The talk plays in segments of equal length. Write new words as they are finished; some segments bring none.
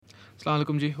Assalamu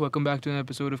alaikum ji. Welcome back to an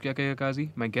episode of Kya Kaya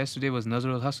Kazi. My guest today was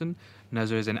Nazar Al Hassan.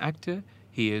 Nazar is an actor.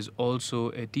 He is also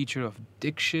a teacher of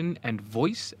diction and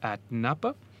voice at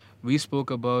Napa. We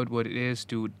spoke about what it is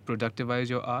to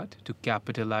productivize your art, to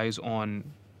capitalize on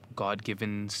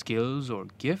God-given skills or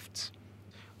gifts,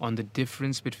 on the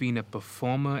difference between a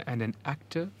performer and an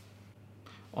actor,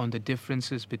 on the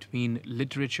differences between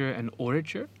literature and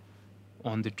orature,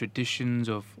 on the traditions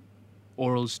of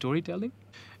oral storytelling,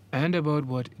 and about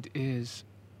what it is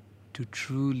to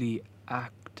truly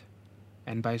act,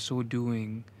 and by so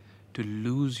doing, to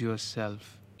lose yourself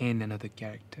in another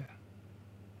character.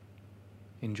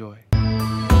 Enjoy.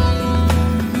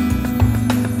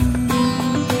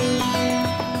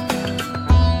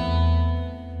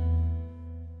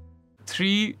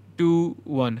 3, 2,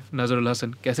 1. नजर उल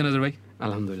हसन. कैसे नजर भाई?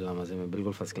 अल्हम्दुलिल्लाह मज़े में,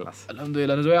 बिल्कुल first class.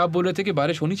 अल्हम्दुलिल्लाह। नजर भाई, आप बोल रहे थे कि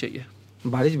बारिश होनी चाहिए।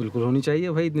 बारिश बिल्कुल होनी चाहिए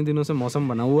भाई, इतने दिनों से मौसम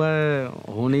बना हुआ है,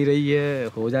 हो नहीं रही है,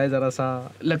 हो जाए ज़रा सा।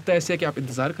 लगता है ऐसे कि आप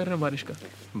इंतज़ार कर रहे हैं बारिश का।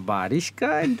 बारिश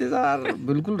का इंतज़ार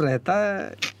बिल्कुल रहता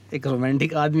है, एक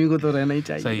रोमांटिक आदमी को तो रहना ही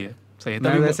चाहिए। सही है, सही है।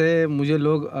 मैं वैसे मुझे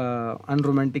लोग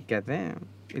अनरोमांटिक कहते हैं,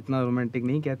 इतना रोमांटिक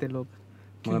नहीं कहते लोग,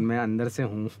 मगर मैं अंदर से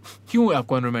हूँ। क्यों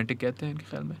आपको अनरोमांटिक कहते हैं इनके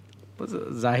ख्याल में? बस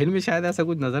जाहिर में शायद ऐसा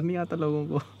कुछ नज़र नहीं आता लोगों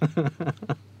को।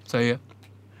 सही है,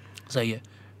 सही है।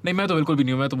 नहीं, मैं तो बिल्कुल भी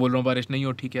नहीं हूँ। मैं तो बोल रहा हूँ बारिश नहीं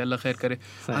हो, ठीक है, अल्लाह खैर करे।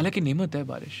 हालांकि नेमत है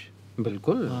बारिश।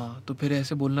 बिल्कुल। हाँ, तो फिर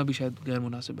ऐसे बोलना भी शायद गैर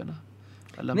मुनासिब है ना।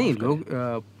 अल्लाह नहीं, माफ़ करे।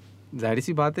 लोग जाहिर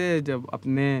सी बात है, जब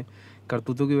अपने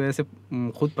करतूतों की वजह से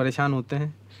खुद परेशान होते हैं,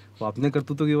 वो अपने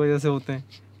करतूतों की वजह से होते हैं,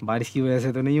 बारिश की वजह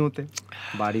से तो नहीं होते।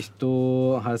 बारिश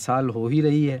तो हर साल हो ही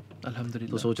रही है,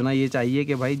 अल्हम्दुलिल्लाह। तो सोचना ये चाहिए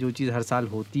कि भाई जो चीज़ हर साल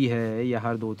होती है या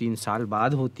हर 2-3 साल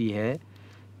बाद होती है,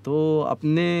 तो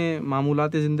अपने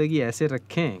मामूलात ज़िंदगी ऐसे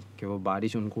रखें कि वो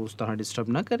बारिश उनको उस तरह डिस्टर्ब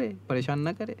ना करे, परेशान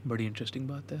ना करे। बड़ी इंटरेस्टिंग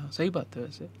बात है। हाँ, सही बात है,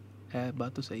 वैसे है,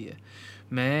 बात तो सही है।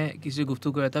 मैं किसी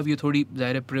गुफ्तगू कर रहा था, अब ये थोड़ी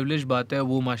ज़ाहिर है प्रिविलेज बात है,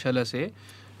 वो माशाल्लाह से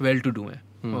वेल टू डू है।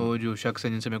 वो जो शख्स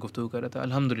है जिनसे मैं गुफ्तगू कर रहा था,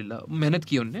 अल्हम्दुलिल्लाह मेहनत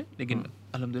की उनने, लेकिन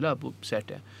अल्हम्दुलिल्लाह अब वो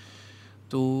सेट है।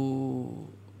 तो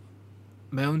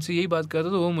मैं उनसे यही बात कर रहा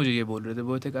था, तो वो मुझे ये बोल रहे थे,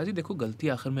 वो थे कहा जी देखो, गलती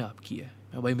आखिर में आपकी है।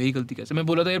 मैं भाई मेरी गलती कैसे? मैं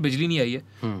बोला था यार बिजली नहीं आई है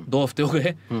 2 हफ्ते हो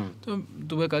गए,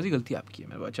 तो मैं कहा जी गलती आपकी है।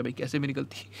 मैं अच्छा भाई कैसे मेरी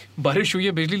गलती? बारिश हुई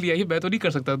है, बिजली ले आई है, मैं तो नहीं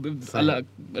कर सकता, अल्लाह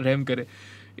रहम करे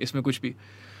इसमें कुछ भी।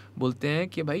 बोलते हैं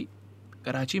कि भाई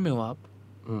कराची में हो आप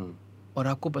और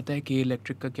आपको पता है कि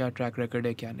इलेक्ट्रिक का क्या ट्रैक रिकॉर्ड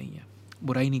है, क्या नहीं है।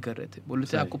 बुराई नहीं कर रहे थे, बोल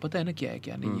रहे थे आपको पता है ना क्या है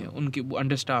क्या नहीं है। उनके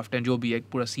अंडर स्टाफ्ड हैं, जो भी है, एक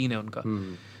पूरा सीन है उनका।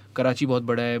 कराची बहुत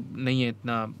बड़ा है, नहीं है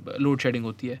इतना, लोड शेडिंग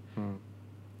होती है।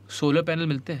 सोलर पैनल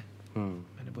मिलते हैं?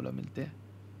 मैंने बोला मिलते हैं।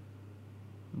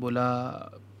 बोला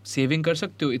सेविंग कर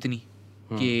सकते हो इतनी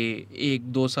कि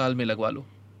 1-2 साल में लगवा लो?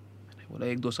 मैंने बोला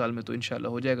 1-2 साल में तो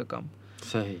इंशाल्लाह हो जाएगा काम।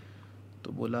 सही।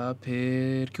 तो बोला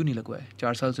फिर क्यों नहीं लगवाए?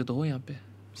 4 साल से तो हो यहाँ पे।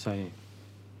 सही।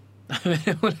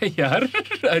 मैंने बोला यार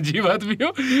अजीब आदमी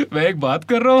हो, मैं एक बात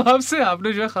कर रहा हूँ आपसे,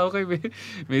 आपने जो है खाओ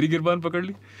मेरी गिरबान पकड़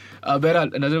ली।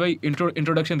 बहरहाल नजर भाई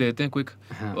इंट्रोडक्शन दे देते हैं क्विक।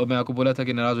 और मैं आपको बोला था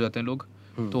कि नाराज़ हो जाते हैं लोग,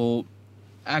 तो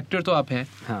एक्टर तो आप हैं।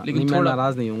 हाँ, लेकिन नहीं, थोड़ा मैं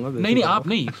नाराज़ नहीं हूँगा। नहीं आप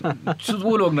नहीं,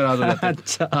 वो लोग नाराज़ हो जाते हैं।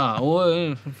 अच्छा। हाँ,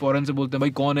 वो फौरन से बोलते हैं भाई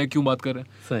कौन है, क्यों बात कर रहे हैं।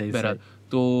 सही। बहरहाल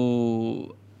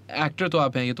तो एक्टर तो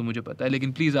आप हैं, ये तो मुझे पता है,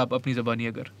 लेकिन प्लीज़ आप अपनी ज़बानी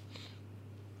अगर।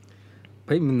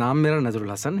 भाई नाम मेरा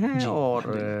नज़रुल हसन है जी,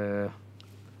 और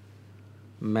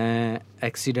मैं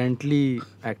एक्सीडेंटली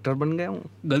एक्टर बन गया हूँ।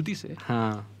 गलती से?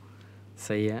 हाँ,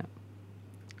 सही है,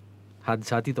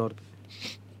 हादसाती तौर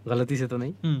पे, गलती से तो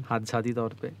नहीं, हादसाती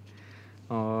तौर पे।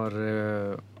 और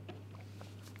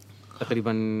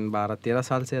तकरीबन 12-13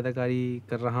 साल से अदाकारी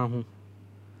कर रहा हूँ।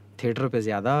 थिएटर पे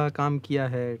ज़्यादा काम किया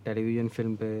है, टेलीविज़न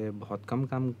फिल्म पे बहुत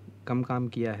कम काम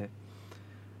किया है,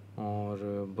 और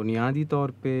बुनियादी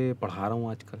तौर पे पढ़ा रहा हूँ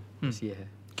आजकल। बस ये है।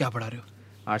 क्या पढ़ा रहे हो?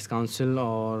 आर्ट्स काउंसिल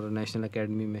और नेशनल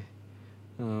एकेडमी में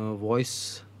वॉइस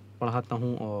पढ़ाता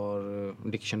हूँ और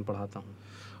डिक्शन पढ़ाता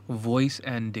हूँ। वॉइस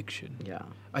एंड डिक्शन, या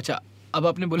अच्छा। अब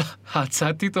आपने बोला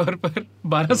हादसाती तौर पर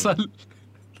 12 साल।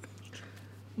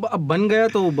 अब बन गया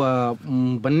तो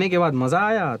बनने के बाद मज़ा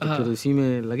आया, तो फिर उसी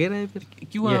में लगे रहे। फिर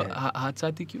क्यों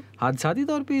हादसाती? क्यों हादसाती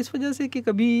तौर पे? इस वजह से कि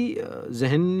कभी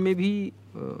जहन में भी,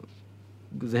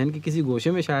 जहन के किसी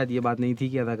गोशे में शायद ये बात नहीं थी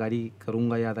कि अदाकारी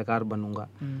करूँगा या अदाकार बनूँगा।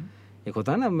 एक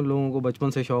होता है ना लोगों को बचपन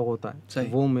से शौक़ होता है,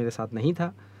 वो मेरे साथ नहीं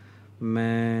था।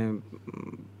 मैं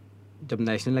जब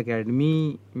नेशनल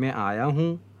एकेडमी में आया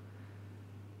हूँ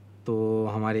तो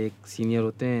हमारे एक सीनियर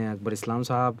होते हैं अकबर इस्लाम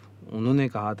साहब, उन्होंने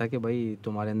कहा था कि भाई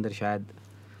तुम्हारे अंदर शायद,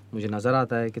 मुझे नज़र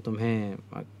आता है कि तुम्हें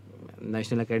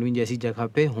नेशनल एकेडमी जैसी जगह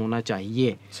पे होना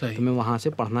चाहिए, तुम्हें वहाँ से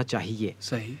पढ़ना चाहिए।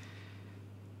 सही।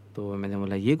 तो मैंने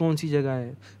बोला ये कौन सी जगह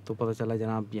है? तो पता चला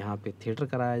जनाब यहाँ पे थिएटर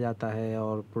कराया जाता है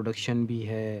और प्रोडक्शन भी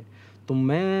है, तो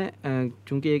मैं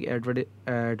चूँकि एक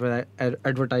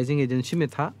एडवर्टाइजिंग एजेंसी में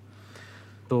था,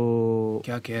 तो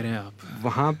क्या कह रहे हैं आप?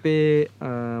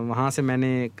 वहाँ से मैंने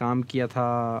काम किया था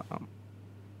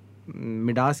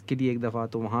मिडास के लिए एक दफ़ा।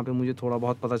 तो वहाँ पे मुझे थोड़ा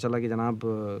बहुत पता चला कि जनाब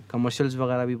कमर्शियल्स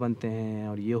वगैरह भी बनते हैं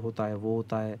और ये होता है वो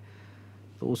होता है।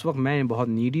 तो उस वक्त मैं बहुत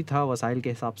नीडी था वसाइल के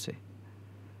हिसाब से,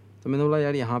 तो मैंने बोला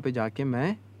यार यहाँ पे जाके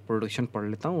मैं प्रोडक्शन पढ़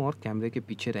लेता हूँ और कैमरे के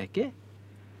पीछे रह के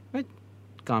मैं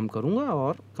काम करूँगा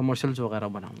और कमर्शियल्स वगैरह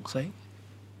बनाऊँगा। सही।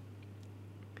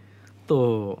 तो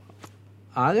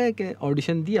आ गए कि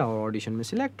ऑडिशन दिया और ऑडिशन में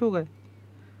सिलेक्ट हो गए।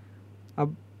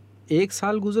 अब 1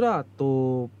 साल गुजरा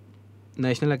तो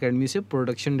नेशनल एकेडमी से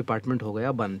प्रोडक्शन डिपार्टमेंट हो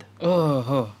गया बंद।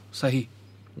 ओह सही।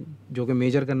 जो कि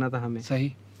मेजर करना था हमें। सही।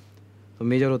 तो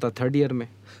मेजर होता 3rd ईयर में,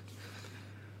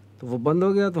 तो वो बंद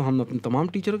हो गया। तो हम अपने तमाम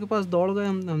टीचरों के पास दौड़ गए।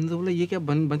 हमने तो बोला ये क्या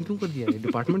बंद क्यों कर दिया, ये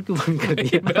डिपार्टमेंट क्यों बंद कर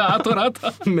दिया? मैं आ तो रहा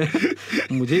था।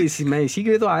 मैं इसी के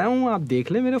लिए तो आया हूँ। आप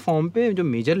देख लें मेरे फॉर्म पे जो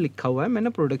मेजर लिखा हुआ है, मैंने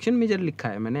प्रोडक्शन मेजर लिखा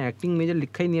है, मैंने एक्टिंग मेजर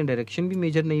लिखा ही नहीं है, डायरेक्शन भी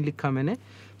मेजर नहीं लिखा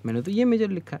मैंने तो ये मेजर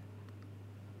लिखा है।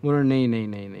 बोला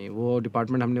नहीं, वो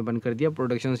डिपार्टमेंट हमने बंद कर दिया।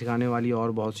 प्रोडक्शन सिखाने वाली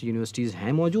और बहुत सी यूनिवर्सिटीज़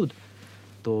हैं मौजूद,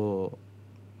 तो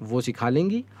वो सिखा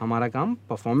लेंगी। हमारा काम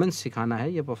परफॉर्मेंस सिखाना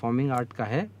है, ये परफॉर्मिंग आर्ट का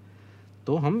है,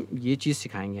 तो हम ये चीज़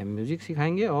सिखाएंगे, हम म्यूज़िक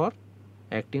सिखाएंगे और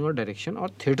एक्टिंग और डायरेक्शन और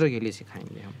थिएटर के लिए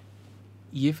सिखाएंगे हम।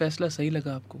 ये फैसला सही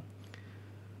लगा आपको?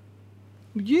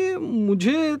 ये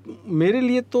मेरे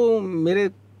लिए तो मेरे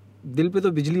दिल पे तो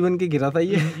बिजली बन के गिरा था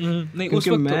ये। नहीं, क्योंकि उस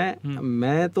वक्त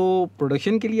मैं तो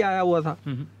प्रोडक्शन के लिए आया हुआ था।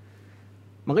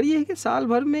 मगर ये है कि साल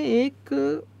भर में एक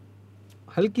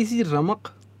हल्की सी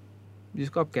रमक,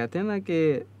 जिसको आप कहते हैं ना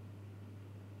कि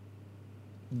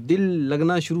दिल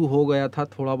लगना शुरू हो गया था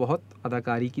थोड़ा बहुत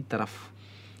अदाकारी की तरफ।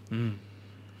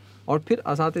 और फिर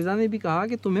असातिज़ा ने भी कहा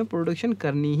कि तुम्हें प्रोडक्शन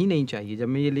करनी ही नहीं चाहिए। जब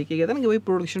मैं ये लेके गया था ना कि भाई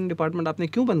प्रोडक्शन डिपार्टमेंट आपने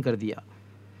क्यों बंद कर दिया,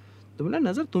 तो बोला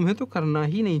नज़र तुम्हें तो करना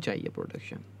ही नहीं चाहिए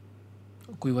प्रोडक्शन।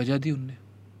 कोई वजह दी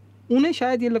उन्हें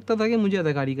शायद ये लगता था कि मुझे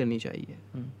अदाकारी करनी चाहिए,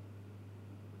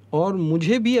 और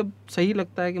मुझे भी अब सही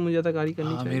लगता है कि मुझे अदाकारी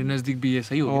करनी चाहिए। मेरे नज़दीक भी ये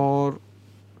सही हो गया। और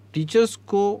टीचर्स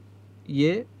को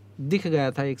ये दिख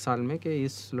गया था 1 साल में कि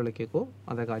इस लड़के को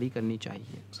अदाकारी करनी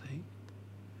चाहिए। सही।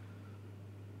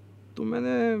 तो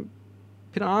मैंने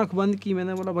फिर आंख बंद की।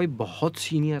 मैंने बोला भाई बहुत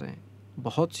सीनियर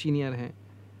हैं,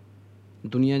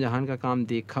 दुनिया जहान का काम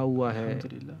देखा हुआ है,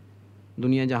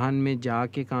 दुनिया जहान में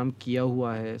जाके काम किया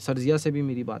हुआ है। सरजिया से भी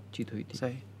मेरी बातचीत हुई थी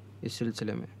सही इस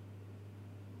सिलसिले में।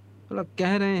 मतलब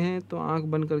कह रहे हैं तो आंख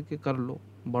बंद करके कर लो,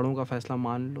 बड़ों का फैसला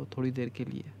मान लो थोड़ी देर के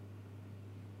लिए।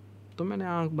 तो मैंने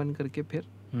आंख बंद करके फिर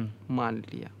मान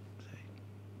लिया,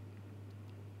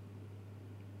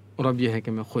 और अब यह है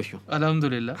कि मैं खुश हूँ।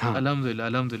 अल्हम्दुलिल्लाह।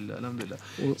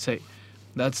 अल्हम्दुलिल्लाह। सही।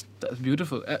 That's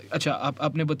beautiful. अच्छा,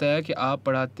 आपने बताया कि आप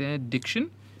पढ़ाते हैं डिक्शन।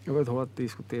 अगर थोड़ा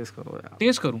तेज़ करो यार।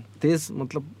 तेज़ करूँ? तेज़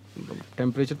मतलब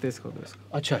टेम्परेचर तेज़ करो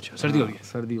इसका। अच्छा, सर्दी हो रही है।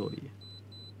 सर्दी हो रही है।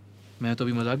 मैं तो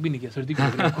अभी मजाक भी नहीं किया, सर्दी क्यों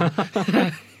हो रही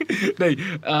है? नहीं,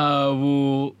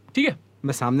 वो ठीक है,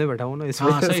 मैं सामने बैठा हूँ ना इस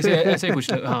हाँ, सही से ऐसे ही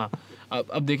कुछ। हाँ,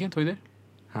 अब देखें थोड़ी देर।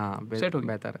 हाँ, सेट हो गया।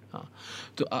 बेहतर है। हाँ,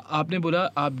 तो आपने बोला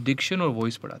आप डिक्शन और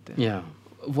वॉइस पढ़ाते हैं। या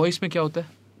वॉइस में क्या होता है?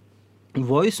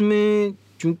 वॉइस में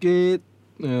चूँकि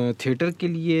थिएटर के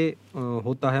लिए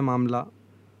होता है मामला,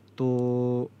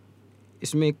 तो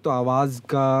इसमें एक तो आवाज़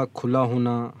का खुला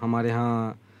होना। हमारे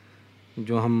यहाँ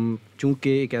जो हम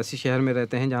चूँकि एक ऐसे शहर में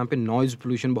रहते हैं जहाँ पे नॉइज़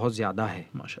पोल्यूशन बहुत ज़्यादा है।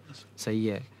 माशाल्लाह। सही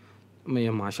है। मैं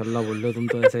ये माशाल्लाह बोल रहे हो तुम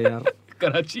तो ऐसे यार।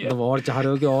 कराची है। तो और चाह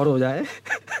रहे हो कि और हो जाए।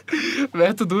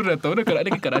 मैं तो दूर रहता हूँ ना,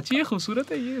 लेकिन कराची है,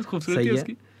 खूबसूरत है, ये खूबसूरती है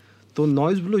इसकी। तो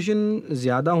नॉइज़ पोल्यूशन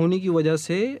ज़्यादा होने की वजह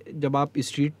से जब आप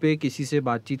स्ट्रीट पे किसी से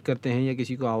बातचीत करते हैं या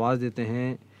किसी को आवाज़ देते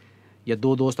हैं, या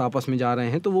 2 दोस्त आपस में जा रहे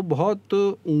हैं, तो वो बहुत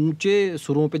ऊंचे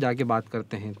सुरों पे जाके बात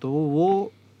करते हैं। तो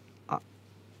वो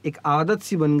एक आदत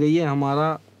सी बन गई है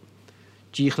हमारा,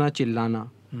 चीखना चिल्लाना।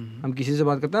 हम किसी से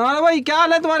बात करते हैं, अरे भाई क्या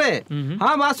हाल है तुम्हारे,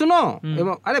 हाँ बात सुनो,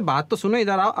 अरे बात तो सुनो,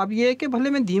 इधर आओ। अब ये है कि भले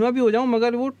मैं धीमा भी हो जाऊं,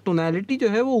 मगर वो टोनैलिटी जो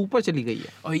है वो ऊपर चली गई है।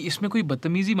 और इसमें कोई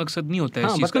बदतमीजी मकसद नहीं होता है।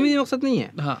 हाँ, बदतमीजी मकसद नहीं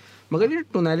है। हाँ, मगर ये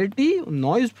टोनैलिटी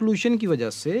नॉइज़ पोल्यूशन की वजह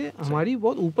से हमारी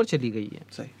बहुत ऊपर चली गई है।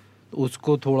 सही। तो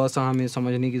उसको थोड़ा सा हमें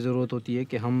समझने की ज़रूरत होती है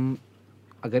कि हम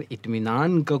अगर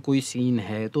इत्मीनान का कोई सीन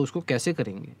है तो उसको कैसे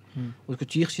करेंगे, उसको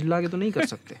चीख चिल्ला के तो नहीं कर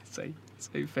सकते।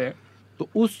 सही फेयर। तो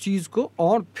उस चीज़ को,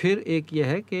 और फिर एक यह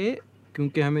है कि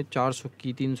क्योंकि हमें 400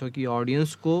 की 300 की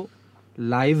ऑडियंस को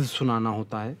लाइव सुनाना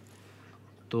होता है,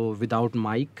 तो without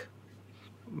mic,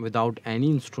 without any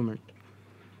instrument,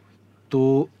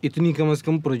 तो इतनी कम से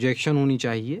कम प्रोजेक्शन होनी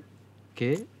चाहिए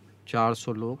कि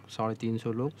 400 लोग,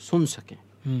 350 लोग सुन सकें।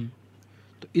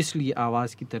 तो इसलिए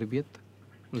आवाज़ की तरबियत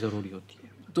ज़रूरी होती है।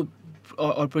 तो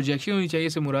और प्रोजेक्शन होनी चाहिए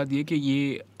से मुराद ये कि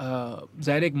ये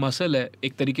ज़ाहिर एक मसल है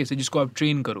एक तरीके से जिसको आप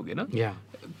ट्रेन करोगे ना, या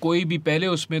कोई भी पहले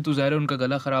उसमें तो ज़ाहिर उनका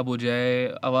गला ख़राब हो जाए,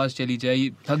 आवाज़ चली जाए,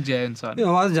 थक जाए इंसान।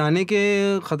 आवाज़ जाने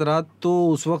के ख़तरात तो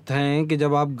उस वक्त हैं कि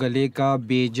जब आप गले का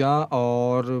बेजा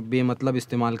और बेमतलब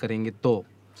इस्तेमाल करेंगे तो,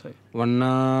 सही। वरना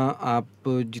आप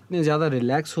जितने ज़्यादा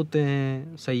रिलैक्स होते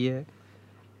हैं, सही है,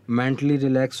 मेंटली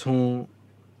रिलैक्स हों,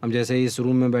 हम जैसे इस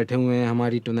रूम में बैठे हुए हैं,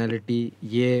 हमारी टोनैलिटी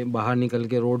ये बाहर निकल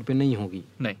के रोड पे नहीं होगी,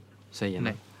 नहीं, सही है ना,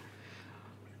 नहीं,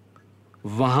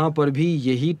 वहाँ पर भी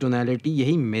यही टोनैलिटी,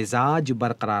 यही मिजाज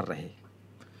बरकरार रहे,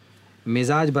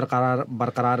 मिजाज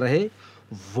बरकरार रहे,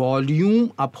 वॉल्यूम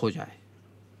अप हो जाए।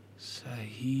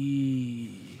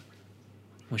 सही।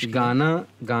 मुश्किल।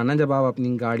 गाना जब आप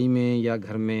अपनी गाड़ी में या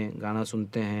घर में गाना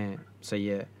सुनते हैं, सही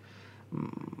है,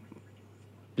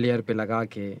 प्लेयर पे लगा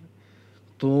के,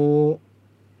 तो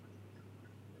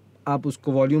आप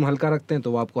उसको वॉल्यूम हल्का रखते हैं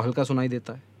तो वो आपको हल्का सुनाई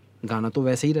देता है, गाना तो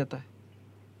वैसे ही रहता है,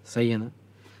 सही है ना।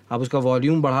 आप उसका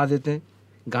वॉल्यूम बढ़ा देते हैं,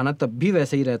 गाना तब भी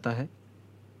वैसे ही रहता है,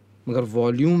 मगर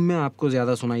वॉल्यूम में आपको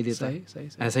ज़्यादा सुनाई देता है। सही,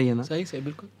 ऐसा ही है ना। सही,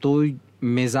 बिल्कुल। तो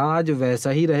मिजाज वैसा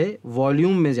ही रहे,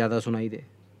 वॉल्यूम में ज़्यादा सुनाई दे,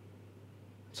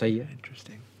 सही है।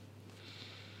 इंटरेस्टिंग।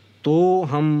 तो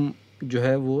हम जो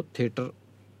है वो थिएटर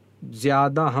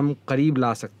ज़्यादा हम करीब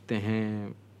ला सकते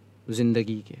हैं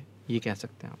ज़िंदगी के, ये कह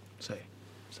सकते हैं आप।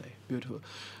 सही, ब्यूटीफुल।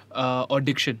 और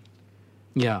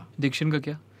डिक्शन का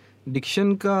क्या?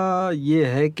 डिक्शन का ये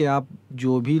है कि आप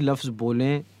जो भी लफ्ज़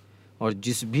बोलें और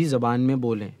जिस भी ज़बान में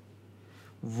बोलें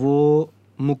वो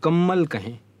मुकम्मल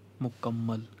कहें,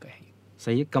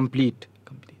 सही है, कंप्लीट।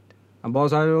 अब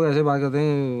बहुत सारे लोग ऐसे बात करते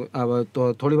हैं, अब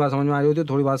तो थोड़ी बात समझ में आ रही होती है,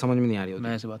 थोड़ी बात समझ में नहीं आ रही होती।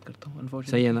 मैं ऐसे बात करता हूँ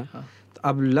अनफॉर्चुनेटली, सही है ना। हाँ। तो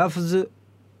अब लफ्ज़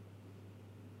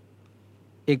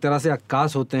एक तरह से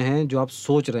अक्कास होते हैं जो आप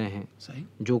सोच रहे हैं, सही।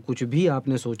 जो कुछ भी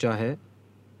आपने सोचा है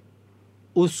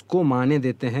उसको माने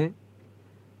देते हैं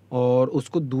और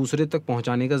उसको दूसरे तक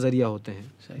पहुंचाने का ज़रिया होते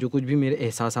हैं। जो कुछ भी मेरे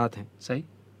एहसासात हैं, सही,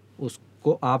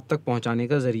 उसको आप तक पहुंचाने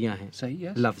का ज़रिया है, सही,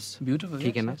 लफ्ज़, ब्यूटीफुल,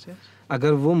 ठीक है ना।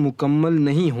 अगर वो मुकम्मल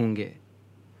नहीं होंगे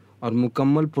और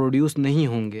मुकम्मल प्रोड्यूस नहीं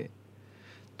होंगे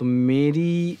तो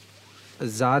मेरी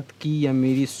ज़ात की या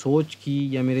मेरी सोच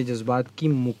की या मेरे जज्बात की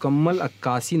मुकम्मल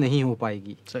अक्कासी नहीं हो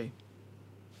पाएगी, सही,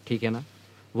 ठीक है ना।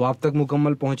 वो आप तक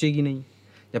मुकम्मल पहुंचेगी नहीं।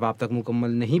 जब आप तक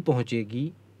मुकम्मल नहीं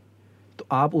पहुंचेगी तो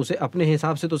आप उसे अपने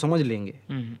हिसाब से तो समझ लेंगे,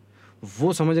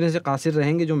 वो समझने से कासिर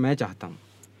रहेंगे जो मैं चाहता हूँ।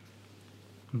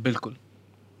 बिल्कुल,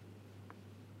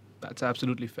 that's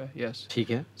absolutely fair, yes, ठीक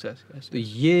है। yes. तो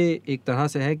ये एक तरह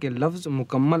से है कि लफ्ज़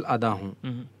मुकम्मल अदा हों।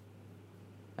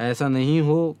 ऐसा नहीं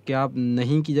हो कि आप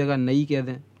नहीं की जगह नई कह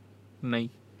दें। नहीं,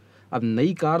 अब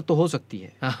नई कार तो हो सकती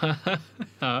है,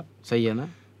 हाँ, सही है ना,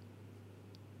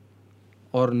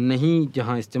 और नहीं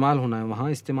जहाँ इस्तेमाल होना है वहाँ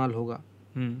इस्तेमाल होगा।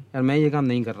 यार मैं ये काम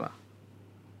नहीं कर रहा,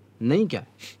 नहीं क्या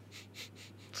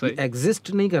है,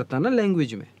 एग्जिस्ट नहीं करता ना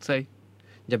लैंग्वेज में। सही।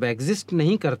 जब एग्जिस्ट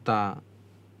नहीं करता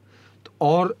तो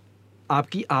और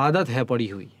आपकी आदत है पड़ी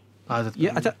हुई आदत ये,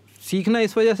 अच्छा, सीखना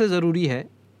इस वजह से ज़रूरी है।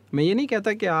 मैं ये नहीं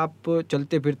कहता कि आप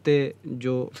चलते फिरते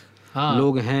जो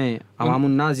लोग हैं,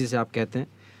 अवामुन्नास जिसे आप कहते हैं,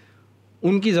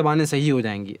 उनकी ज़बानें सही हो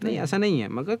जाएंगी, नहीं, ऐसा नहीं है।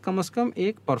 मगर कम से कम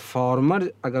एक परफॉर्मर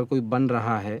अगर कोई बन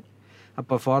रहा है, अब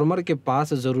परफॉर्मर के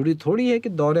पास ज़रूरी थोड़ी है कि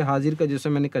दौरे हाजिर का, जैसे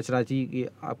मैंने कचराची की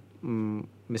आप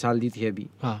मिसाल दी थी अभी,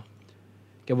 हाँ,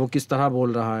 कि वो किस तरह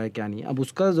बोल रहा है क्या नहीं, अब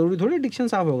उसका ज़रूरी थोड़ी डिक्शन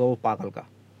साफ होगा वो पागल का,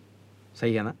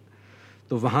 सही है ना।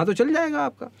 तो वहाँ तो चल जाएगा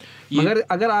आपका। मगर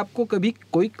अगर आपको कभी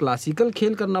कोई क्लासिकल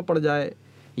खेल करना पड़ जाए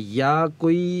या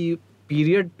कोई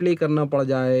पीरियड प्ले करना पड़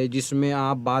जाए जिसमें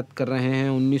आप बात कर रहे हैं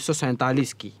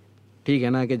 1947 की, ठीक है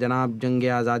ना, कि जनाब जंग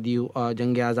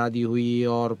आज़ादी हुई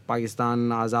और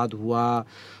पाकिस्तान आज़ाद हुआ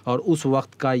और उस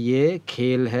वक्त का ये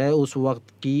खेल है, उस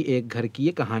वक्त की एक घर की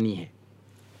ये कहानी है।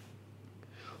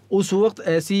 उस वक्त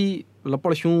ऐसी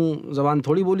लपड़शूं ज़बान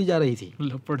थोड़ी बोली जा रही थी,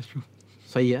 लपड़शूं,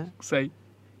 सही है, सही,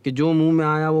 कि जो मुंह में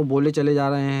आया वो बोले चले जा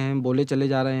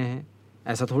रहे हैं,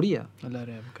 ऐसा थोड़ी है।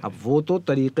 अब वो तो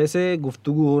तरीक़े से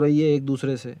गुफ्तगू हो रही है एक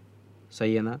दूसरे से,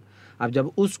 सही है ना। अब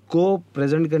जब उसको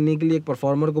प्रेजेंट करने के लिए एक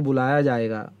परफॉर्मर को बुलाया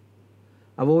जाएगा,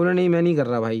 अब वो बोले नहीं मैं नहीं कर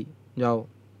रहा भाई, जाओ,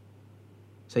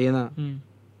 सही है ना,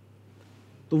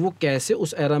 तो वो कैसे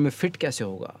उस एरा में फ़िट कैसे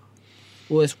होगा,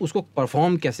 वो उसको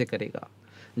परफॉर्म कैसे करेगा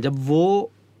जब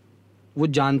वो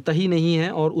जानता ही नहीं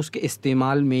है और उसके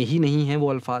इस्तेमाल में ही नहीं है वो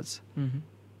अल्फाज।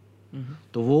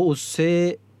 तो वो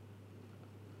उससे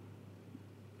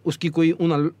उसकी कोई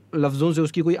उन लफ्ज़ों से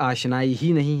उसकी कोई आशनाई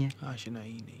ही नहीं है,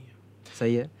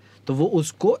 सही है। तो वो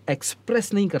उसको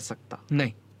एक्सप्रेस नहीं कर सकता।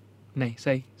 नहीं,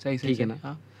 सही, ठीक है ना।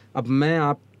 हाँ। अब मैं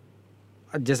आप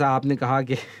जैसा आपने कहा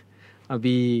कि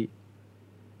अभी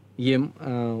ये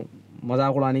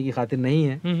मजाक उड़ाने की खातिर नहीं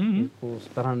है, इसको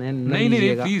उस तरह नहीं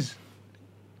लीजिएगा। प्लीज।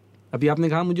 अभी आपने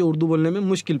कहा मुझे उर्दू बोलने में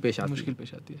मुश्किल पेश आती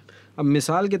है। अब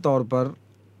मिसाल के तौर पर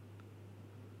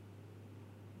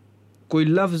कोई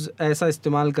लफ्ज़ ऐसा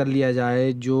इस्तेमाल कर लिया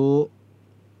जाए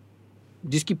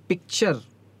जिसकी picture,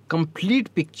 complete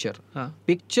picture,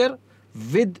 picture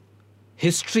with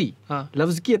history,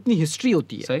 लफ्ज़ की अपनी हिस्ट्री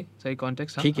होती है, सही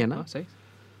कॉन्टेक्स्ट, ठीक है ना? सही।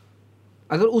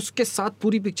 अगर उसके साथ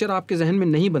पूरी पिक्चर आपके जहन में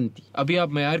नहीं बनती, अभी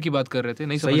आप मयार की बात कर रहे थे,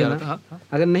 नहीं समझ आ रहा था,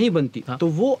 अगर नहीं बनती तो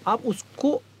वो आप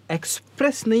उसको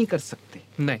एक्सप्रेस नहीं कर सकते,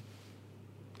 नहीं,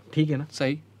 ठीक है ना?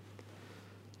 सही।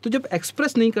 तो जब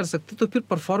एक्सप्रेस नहीं कर सकते तो फिर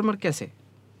परफॉर्मर कैसे?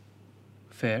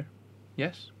 फेयर,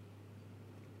 यस,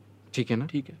 ठीक है ना?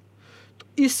 ठीक है।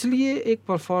 तो इसलिए एक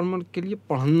परफॉर्मर के लिए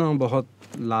पढ़ना बहुत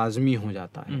लाजमी हो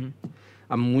जाता है।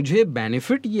 अब मुझे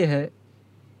बेनिफिट ये है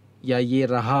या ये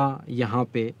रहा यहाँ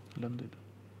पे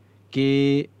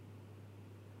कि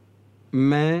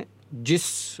मैं जिस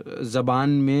ज़बान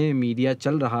में मीडिया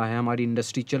चल रहा है, हमारी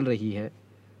इंडस्ट्री चल रही है,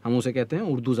 हम उसे कहते हैं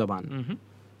उर्दू ज़बान।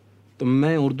 तो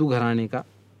मैं उर्दू घराने का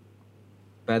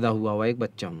पैदा हुआ एक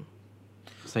बच्चा हूँ,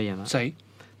 सही है ना? सही।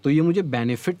 तो ये मुझे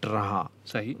बेनिफिट रहा,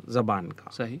 सही, ज़बान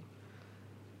का, सही,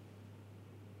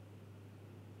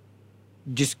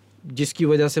 जिसकी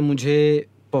वजह से मुझे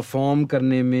परफॉर्म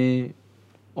करने में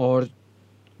और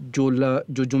जो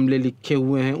जुमले लिखे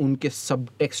हुए हैं उनके सब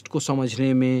टेक्स्ट को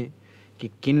समझने में कि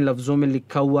किन लफ्ज़ों में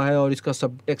लिखा हुआ है और इसका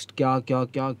सब टेक्स्ट क्या क्या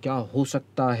क्या क्या हो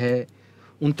सकता है,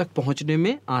 उन तक पहुंचने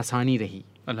में आसानी रही,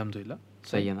 अल्हम्दुलिल्लाह।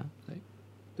 सही है ना?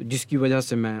 तो जिसकी वजह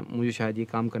से मुझे शायद ये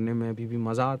काम करने में अभी भी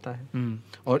मज़ा आता है।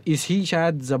 और इसी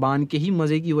शायद ज़बान के ही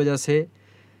मज़े की वजह से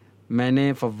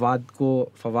मैंने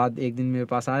फवाद एक दिन मेरे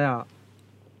पास आया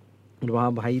और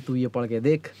वहाँ, भाई तू ये पढ़ के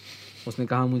देख, उसने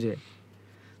कहा मुझे,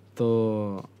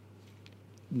 तो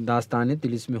दास्तान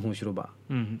तिलिस्म होशरुबा,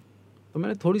 तो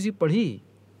मैंने थोड़ी सी पढ़ी,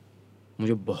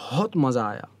 मुझे बहुत मज़ा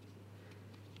आया।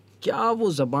 क्या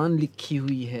वो ज़बान लिखी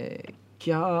हुई है,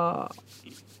 क्या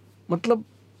मतलब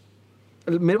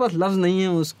मेरे पास लफ्ज़ नहीं है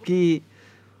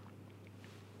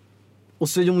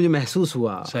उससे जो मुझे महसूस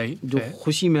हुआ, जो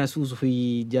खुशी महसूस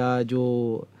हुई या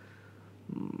जो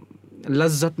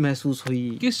लज्जत महसूस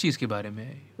हुई। किस चीज़ के बारे में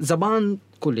है? ज़बान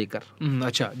को लेकर।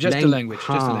 अच्छा, जस्ट लैंग्वेज।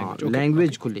 हाँ,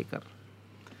 लैंग्वेज को लेकर।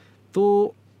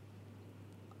 तो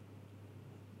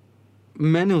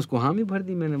मैंने उसको हाँ भी भर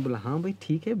दी। मैंने बोला हाँ भाई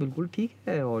ठीक है, बिल्कुल ठीक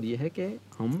है, और ये है कि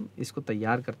हम इसको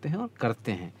तैयार करते हैं और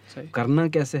करते हैं। करना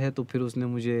कैसे है तो फिर उसने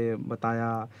मुझे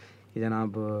बताया कि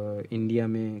जनाब इंडिया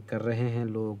में कर रहे हैं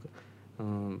लोग,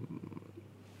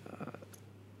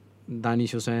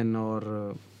 दानिश हुसैन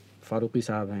और फ़ारूक़ी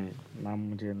साहब हैं,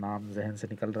 मुझे नाम जहन से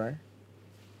निकल रहा है,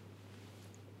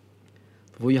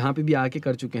 वो यहाँ पे भी आके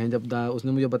कर चुके हैं। जब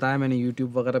उसने मुझे बताया, मैंने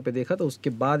यूट्यूब वगैरह पे देखा, तो उसके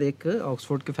बाद एक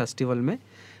ऑक्सफोर्ड के फेस्टिवल में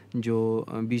जो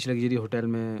बीच लग्जरी होटल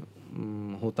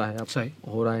में होता है, अब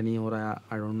हो रहा है नहीं हो रहा है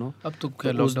आई डोंट नो, अब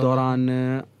तो उस दौरान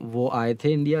वो आए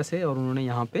थे इंडिया से और उन्होंने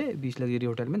यहाँ पे बीच लग्जरी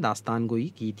होटल में दास्तान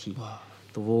गोई की थी।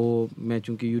 तो वो मैं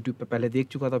चूँकि यूट्यूब पे पहले देख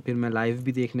चुका था, फिर मैं लाइव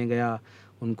भी देखने गया,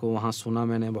 उनको वहाँ सुना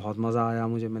मैंने, बहुत मज़ा आया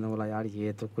मुझे। मैंने बोला यार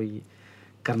ये तो कोई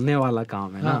करने वाला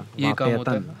काम है ना, ये काम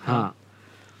होता है। हाँ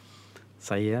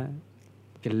सही है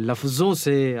कि लफ्ज़ों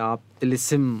से आप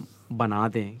तिलिस्म बना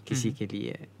दें किसी के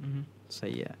लिए,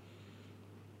 सही है।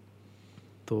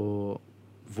 तो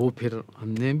वो फिर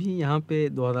हमने भी यहाँ पे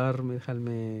 2000 मेरे ख्याल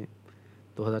में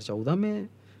 2014 में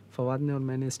फवाद ने और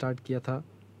मैंने स्टार्ट किया था।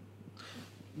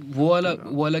 वो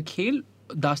वाला खेल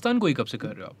दास्तान कोई कब से कर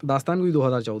रहे हो आप? दास्तान कोई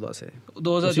 2014 से।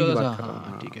 2014 से,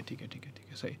 हाँ ठीक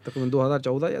है सही। तकरीबन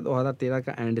 2014 या 2013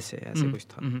 का एंड से ऐसे कुछ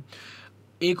था।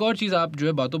 एक और चीज़ आप जो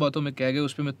है बातों बातों में कह गए,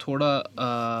 उस पर मैं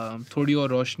थोड़ी और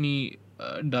रोशनी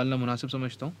डालना मुनासिब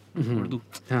समझता हूँ। उर्दू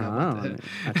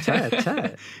अच्छा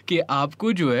है कि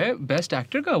आपको जो है बेस्ट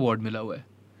एक्टर का अवार्ड मिला हुआ है।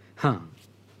 हाँ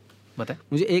बताएं।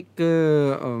 मुझे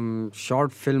एक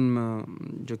शॉर्ट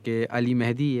फिल्म जो कि अली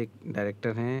मेहदी एक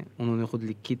डायरेक्टर हैं, उन्होंने ख़ुद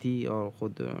लिखी थी और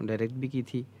ख़ुद डायरेक्ट भी की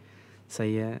थी,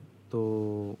 सही है।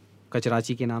 तो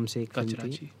कचराची के नाम से एक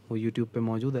फिल्म थी, वो यूट्यूब पे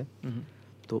मौजूद है।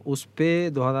 तो उस पे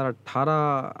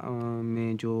 2018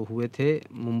 में जो हुए थे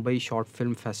मुंबई शॉर्ट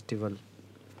फिल्म फेस्टिवल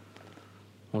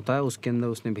होता है, उसके अंदर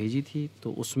उसने भेजी थी,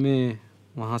 तो उसमें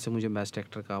वहाँ से मुझे बेस्ट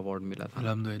एक्टर का अवार्ड मिला था।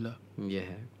 अल्हम्दुलिल्लाह। ये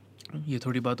है, ये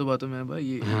थोड़ी बातों बातों में भाई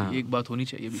ये हाँ, एक बात होनी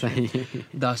चाहिए सही।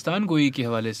 दास्तान गोई के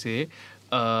हवाले से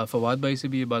फवाद भाई से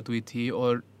भी ये बात हुई थी,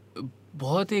 और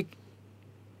बहुत एक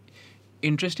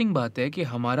इंटरेस्टिंग बात है कि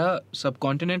हमारा सब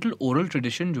कॉन्टिनेंटल ओरल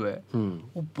ट्रेडिशन जो है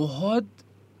वो बहुत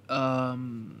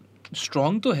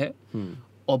स्ट्रॉन्ग तो है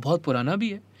और बहुत पुराना भी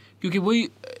है, क्योंकि वही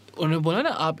उन्होंने बोला ना,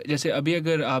 आप जैसे अभी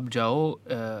अगर आप जाओ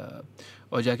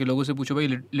और जाके लोगों से पूछो भाई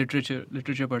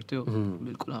लिटरेचर पढ़ते हो,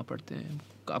 बिल्कुल हाँ पढ़ते हैं।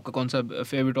 आपका कौन सा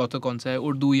फेवरेट ऑथर कौन सा है,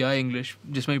 उर्दू या इंग्लिश,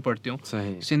 जिसमें भी पढ़ते हो,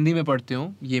 सिंधी में पढ़ते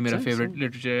हो, ये मेरा फेवरेट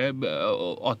लिटरेचर है,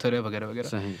 ऑथर है, वगैरह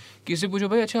वगैरह। किसी से पूछो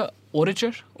भाई अच्छा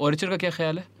ओरेचर का क्या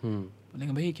ख्याल है,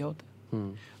 बोलेंगे भाई ये क्या होता है।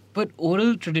 पर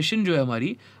ओरल ट्रेडिशन जो है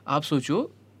हमारी, आप सोचो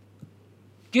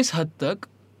किस हद तक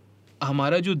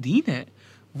हमारा जो दीन है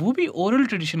वो भी ओरल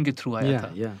ट्रेडिशन के थ्रू आया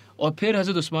था। और फिर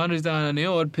हज़रत उस्मान रज़ियल्लाहु ने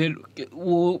और फिर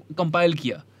वो कंपाइल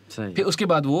किया, फिर उसके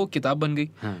बाद वो किताब बन गई।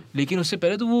 लेकिन उससे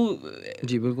पहले तो वो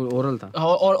जी बिल्कुल ओरल था,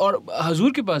 और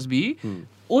हजूर के पास भी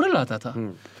ओरल आता था।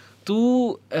 तो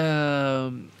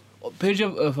फिर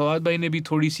जब फवाद भाई ने भी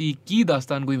थोड़ी सी की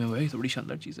दास्तान गोई में, भाई थोड़ी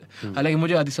शानदार चीज़ है, हालांकि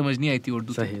मुझे आधी समझ नहीं आई थी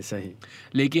उर्दू, सही।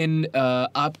 लेकिन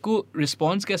आपको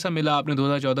रिस्पॉन्स कैसा मिला? आपने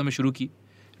 2014 में शुरू की,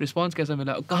 रिस्पॉन्स कैसा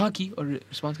मिला, कहाँ की और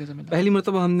रिस्पॉन्स कैसा मिला? पहली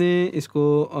मरतबा हमने इसको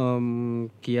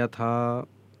किया था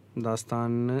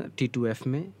दास्तान T2F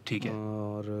में, ठीक है।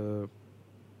 और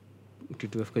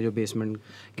T2F का जो बेसमेंट,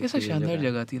 कैसा शानदार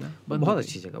जगह थी ना, बहुत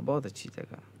अच्छी जगह,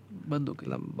 बंद हो गई,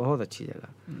 मतलब बहुत अच्छी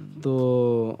जगह। तो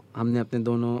हमने अपने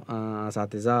दोनों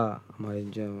असातिज़ा, हमारे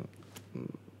जो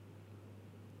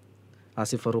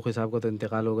आसिफ फ़ारूक़ी साहब का तो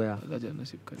इंतकाल हो गया,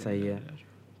 सही है,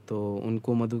 तो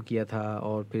उनको मदऊ किया था।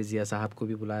 और फिर ज़िया साहब को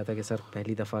भी बुलाया था कि सर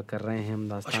पहली दफ़ा कर रहे हैं हम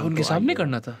दास्तान। अच्छा, उनके सामने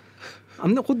करना था?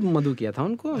 हमने खुद मदऊ किया था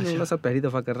उनको, हमने बोला सर पहली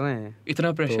दफ़ा कर रहे हैं,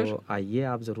 इतना प्रेशर, तो आइए,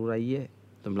 आप ज़रूर आइए।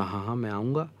 तो बोला हाँ मैं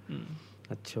आऊँगा।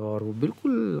 अच्छा, और वो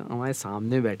बिल्कुल हमारे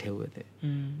सामने बैठे हुए थे,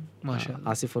 माशाल्लाह,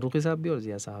 आसिफ फ़ारूक़ी साहब भी और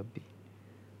ज़िया साहब भी।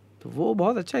 तो वो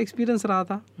बहुत अच्छा एक्सपीरियंस रहा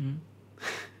था।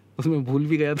 उसमें भूल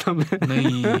भी गया था मैं।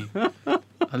 नहीं,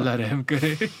 अल्लाह रहम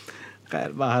करे।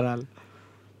 खैर बहरहाल,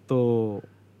 तो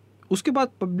उसके बाद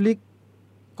पब्लिक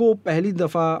को पहली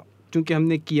दफ़ा चूँकि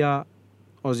हमने किया,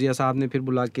 और ज़िया साहब ने फिर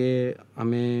बुला के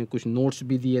हमें कुछ नोट्स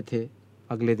भी दिए थे,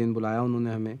 अगले दिन बुलाया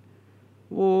उन्होंने हमें।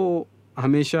 वो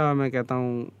हमेशा, मैं कहता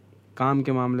हूँ, काम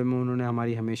के मामले में उन्होंने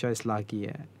हमारी हमेशा इस्लाह की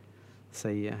है,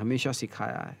 सही है, हमेशा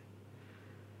सिखाया है।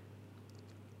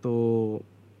 तो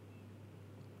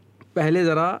पहले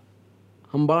ज़रा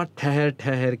हम बड़ा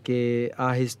ठहर के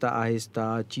आहिस्ता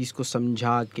आहिस्ता चीज़ को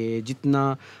समझा के,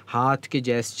 जितना हाथ के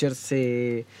जेस्चर से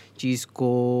चीज़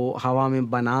को हवा में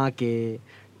बना के,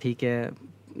 ठीक है,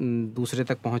 दूसरे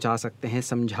तक पहुंचा सकते हैं,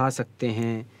 समझा सकते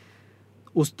हैं,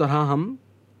 उस तरह हम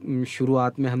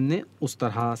शुरुआत में हमने उस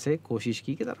तरह से कोशिश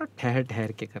की कि ज़रा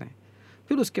ठहर के करें।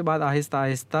 फिर उसके बाद आहिस्ता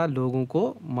आहिस्ता लोगों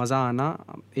को मज़ा आना,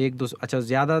 एक दो, अच्छा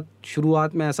ज़्यादा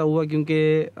शुरुआत में ऐसा हुआ क्योंकि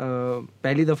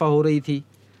पहली दफ़ा हो रही थी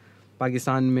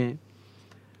पाकिस्तान में,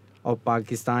 और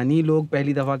पाकिस्तानी लोग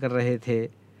पहली दफ़ा कर रहे थे,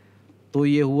 तो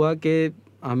ये हुआ कि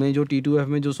हमें जो T2F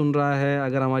में जो सुन रहा है,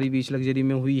 अगर हमारी बीच लग्जरी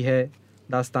में हुई है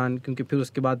दास्तान, क्योंकि फिर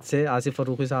उसके बाद से आसिफ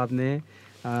फ़ारूक़ी साहब ने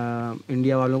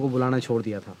इंडिया वालों को बुलाना छोड़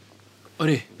दिया था।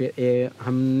 अरे फिर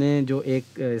हमने जो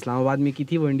एक इस्लामाबाद में की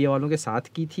थी वो इंडिया वालों के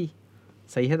साथ की थी,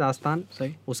 सही है, दास्तान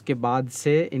सही। उसके बाद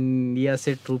से इंडिया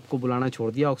से ट्रूप को बुलाना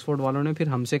छोड़ दिया ऑक्सफोर्ड वालों ने, फिर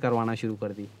हमसे करवाना शुरू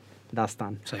कर दी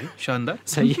दास्तान। सही, शानदार,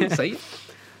 सही है, सही।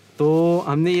 तो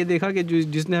हमने ये देखा कि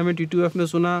जिसने हमें T2F में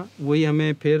सुना वही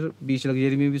हमें फिर बीच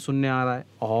लग्जरी में भी सुनने आ रहा है,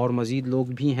 और मज़ीद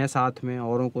लोग भी हैं साथ में,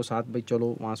 औरों को साथ, भाई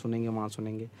चलो वहाँ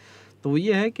सुनेंगे। तो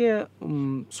ये है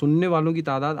कि सुनने वालों की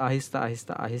तादाद आहिस्ता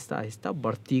आहिस्ता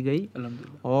बढ़ती गई,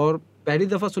 और पहली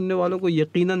दफ़ा सुनने वालों को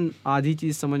यकीनन आधी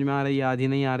चीज़ समझ में आ रही है, आधी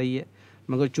नहीं आ रही है,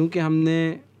 मगर चूँकि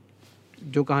हमने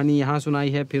जो कहानी यहाँ सुनाई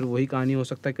है, फिर वही कहानी हो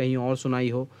सकता है कहीं और सुनाई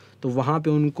हो, तो वहाँ पे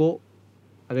उनको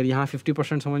अगर यहाँ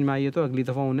 50% समझ में आई है तो अगली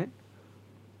दफ़ा उन्हें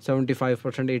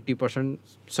 75% 80%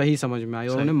 सही समझ में आई,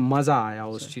 और उन्हें मज़ा आया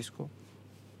उस चीज़ को।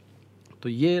 तो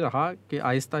ये रहा कि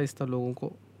आहिस्ता आहिस्ता लोगों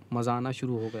को मज़ा आना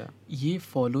शुरू हो गया। ये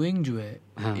फॉलोइंग जो है,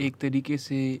 हाँ, एक तरीके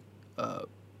से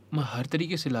हर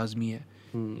तरीके से लाजमी है।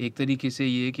 एक तरीके से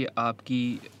ये कि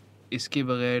आपकी इसके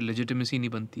बगैर लेजिटिमेसी नहीं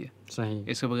बनती है, सही,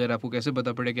 इसके बगैर आपको कैसे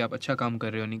पता पड़े कि आप अच्छा काम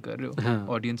कर रहे हो नहीं कर रहे हो, हाँ,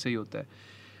 ऑडियंस से ही होता है।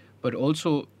 पर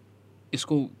ऑल्सो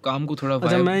इसको काम को थोड़ा,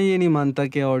 अच्छा, मैं ये नहीं मानता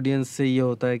कि ऑडियंस से ये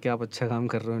होता है कि आप अच्छा काम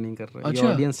कर रहे हो नहीं कर रहे हो। अच्छा,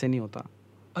 ये ऑडियंस से नहीं होता।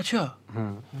 अच्छा,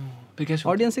 हाँ, फिर कैसे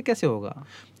ऑडियंस से कैसे होगा?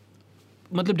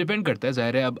 मतलब डिपेंड करता है,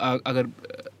 ज़ाहिर है। अब अगर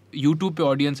यूट्यूब पे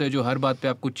ऑडियंस है जो हर बात पे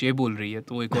आपको चे बोल रही है,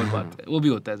 तो वो एक और बात है, वो भी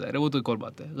होता है, ज़ाहिर है, वो तो एक और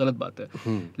बात है, गलत बात है।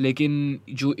 लेकिन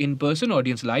जो in person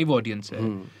audience, live audience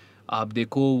है, आप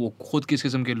देखो वो खुद किस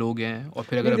किस्म के लोग हैं, और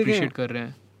फिर अगर अप्रिशिएट कर रहे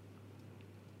हैं,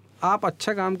 आप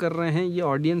अच्छा काम कर रहे हैं, ये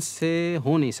ऑडियंस से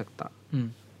हो नहीं सकता।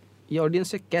 ये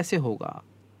ऑडियंस से कैसे होगा?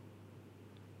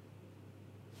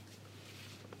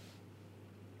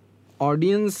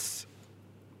 ऑडियंस,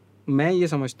 मैं ये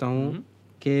समझता हूँ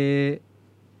कि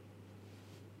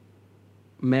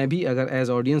मैं भी अगर एज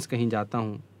ऑडियंस कहीं जाता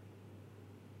हूँ,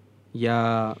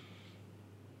 या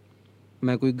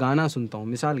मैं कोई गाना सुनता हूँ,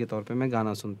 मिसाल के तौर पे मैं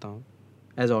गाना सुनता हूँ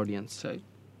एज ऑडियंस, सही,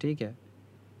 ठीक है,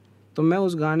 तो मैं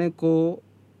उस गाने को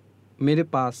मेरे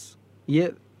पास,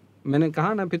 ये मैंने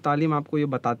कहा ना, फिर तालीम आपको ये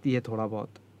बताती है थोड़ा बहुत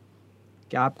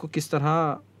कि आपको किस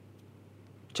तरह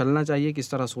चलना चाहिए,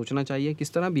 किस तरह सोचना चाहिए,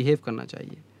 किस तरह बिहेव करना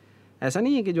चाहिए। ऐसा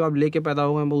नहीं है कि जो आप लेके पैदा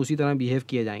हो गए वो उसी तरह बिहेव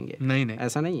किए जाएंगे, नहीं नहीं,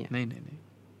 ऐसा नहीं है। नहीं नहीं नहीं,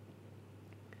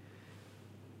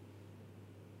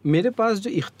 मेरे पास जो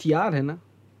इख्तियार है ना,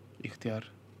 इख्तियार,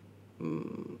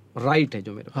 राइट है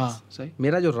जो मेरे पास, हाँ सही,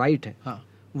 मेरा जो राइट है हाँ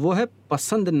वो है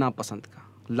पसंद नापसंद का,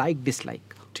 लाइक डिसलाइक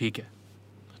का। ठीक है,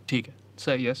 ठीक है,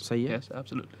 सही, यस सही है। Yes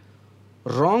absolutely.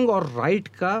 रॉन्ग और राइट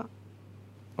का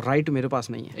राइट मेरे पास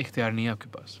नहीं है, इख्तियार नहीं है आपके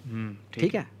पास,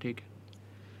 ठीक है। ठीक है।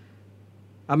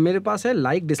 अब मेरे पास है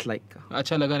लाइक डिसलाइक का।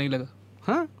 अच्छा लगा नहीं लगा,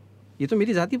 हाँ, ये तो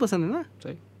मेरी ज़ाती पसंद है ना,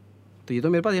 सही तो ये तो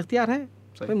मेरे पास इख्तियार है।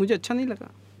 सही भाई मुझे अच्छा नहीं लगा,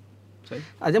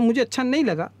 सही, जब मुझे अच्छा नहीं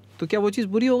लगा तो क्या वो चीज़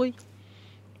बुरी हो गई?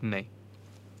 नहीं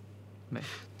नहीं,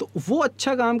 तो वो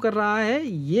अच्छा काम कर रहा है,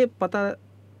 ये पता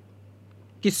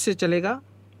किससे चलेगा?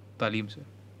 तालीम से,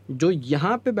 जो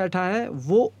यहाँ पे बैठा है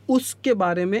वो उसके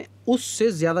बारे में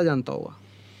उससे ज़्यादा जानता होगा।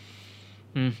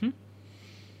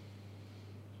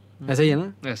 ऐसा ही है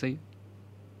ना? ऐसा ही,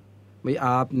 भाई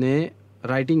आपने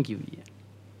राइटिंग की हुई है,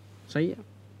 सही है,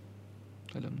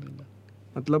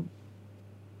 अल्हम्दुलिल्लाह। मतलब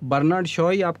बर्नार्ड शॉ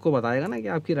ही आपको बताएगा ना कि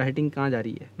आपकी राइटिंग कहाँ जा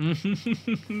रही है,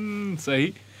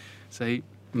 सही सही।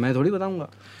 मैं थोड़ी बताऊंगा।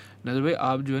 नज़र भाई,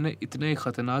 आप जो है ना इतने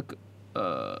ख़तरनाक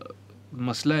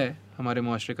मसला है हमारे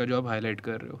माशरे का जो आप हाईलाइट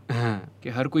कर रहे हो, हाँ कि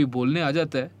हर कोई बोलने आ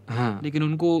जाता है, हाँ, लेकिन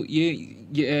उनको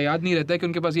ये याद नहीं रहता है कि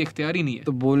उनके पास ये इख्तियार ही नहीं है।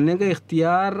 तो बोलने का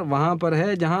इख्तियार वहाँ पर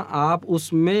है जहाँ आप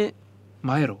उसमें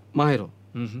माहिर हो,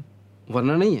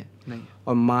 वरना नहीं है। नहीं है,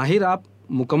 और माहिर, आप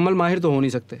मुकम्मल माहिर तो हो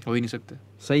नहीं सकते, हो ही नहीं सकते,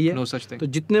 सही है। No such thing. तो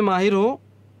जितने माहिर हो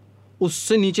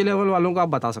उससे नीचे लेवल वालों को आप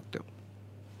बता सकते हो,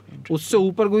 उससे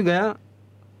ऊपर कोई गया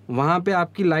वहाँ पे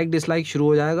आपकी लाइक डिसलाइक शुरू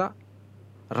हो जाएगा,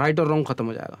 राइट और रॉन्ग ख़त्म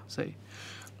हो जाएगा। सही।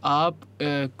 आप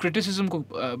क्रिटिसिज्म को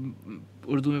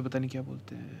उर्दू में पता नहीं क्या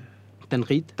बोलते हैं,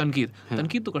 तनकीद, तनकीद, हाँ।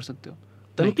 तनकीद तो कर सकते हो,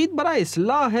 तनकीद बड़ा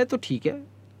इस्लाह है तो ठीक है।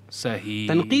 सही।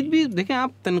 तनकीद भी देखें,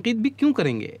 आप तनकीद भी क्यों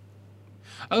करेंगे?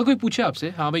 अगर कोई पूछे आपसे,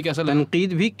 हाँ भाई कैसा लगा,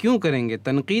 तनकीद भी क्यों करेंगे?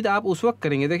 तनकीद आप उस वक्त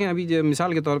करेंगे, देखें अभी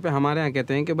मिसाल के तौर पे हमारे यहाँ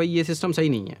कहते हैं कि भाई ये सिस्टम सही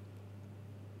नहीं है,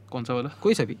 कौन सा वाला,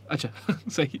 कोई सा भी, अच्छा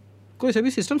सही, कोई सा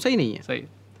भी सिस्टम सही नहीं है। सही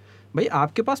है। भाई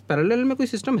आपके पास पैरेलल में कोई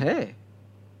सिस्टम है?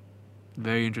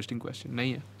 Very interesting question.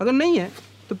 नहीं है, अगर नहीं है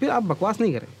तो फिर आप बकवास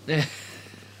नहीं करें,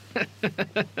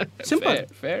 सिंपल।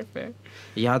 Fair fair.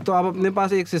 या तो आप अपने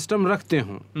पास एक सिस्टम रखते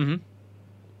हो,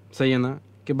 सही है ना,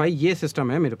 कि भाई ये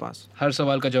सिस्टम है मेरे पास, हर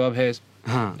सवाल का जवाब है,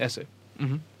 हाँ, ऐसे,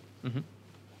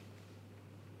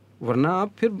 वरना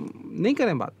आप फिर नहीं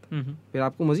करें बात, फिर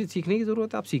आपको मजीद सीखने की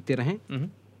ज़रूरत है, आप सीखते रहें।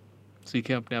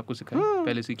 सीखें, अपने आप को सिखाएं, हाँ।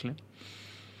 पहले सीख लें।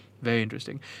 वेरी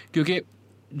इंटरेस्टिंग, क्योंकि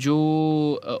जो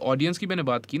ऑडियंस की मैंने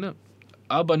बात की ना,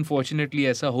 अब अनफॉर्चुनेटली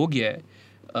ऐसा हो गया है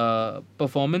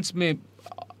परफॉर्मेंस में,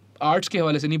 आर्ट्स के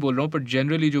हवाले से नहीं बोल रहा हूँ, पर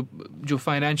जनरली जो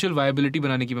फाइनेंशियल वायबिलिटी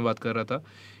बनाने की मैं बात कर रहा था,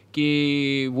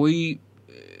 कि वही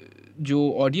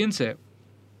जो ऑडियंस है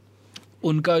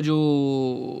उनका जो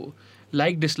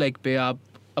लाइक डिसलाइक पे आप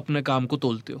अपने काम को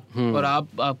तोलते हो, और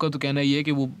आपका तो कहना ये है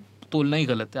कि वो तोलना ही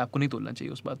गलत है, आपको नहीं तोलना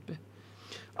चाहिए उस बात पे।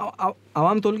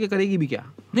 आवाम तोल के करेगी भी क्या?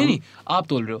 नहीं, आप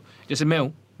तोल रहे हो, जैसे मैं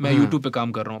हूँ, मैं यूट्यूब पे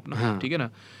काम कर रहा हूँ अपना, ठीक है ना,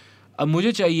 अब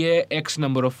मुझे चाहिए एक्स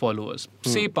नंबर ऑफ फॉलोअर्स,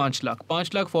 से 5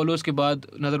 लाख फॉलोअर्स के बाद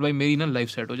नज़र भाई मेरी ना लाइफ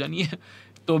सेट हो जानी है,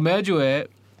 तो मैं जो है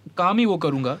काम ही वो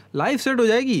करूँगा। लाइफ सेट हो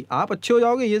जाएगी, आप अच्छे हो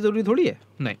जाओगे ये ज़रूरी थोड़ी है।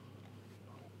 नहीं,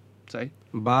 सही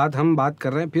हम बात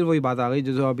कर रहे हैं, फिर वही बात आ गई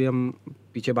जो अभी हम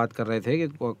पीछे बात कर रहे थे कि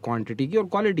क्वांटिटी की और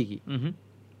क्वालिटी की।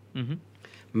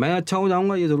 मैं अच्छा हो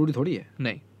जाऊंगा ये ज़रूरी थोड़ी है।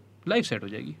 नहीं, लाइफ सेट हो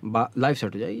जाएगी, लाइफ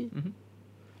सेट हो जाएगी।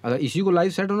 अगर इसी को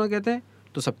लाइफ सेट होना कहते हैं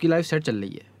तो सबकी लाइफ सेट चल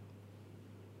रही है,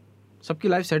 सबकी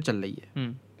लाइफ सेट चल रही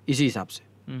है इसी हिसाब से,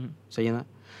 सही है ना।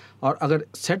 और अगर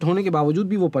सेट होने के बावजूद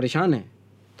भी वो परेशान है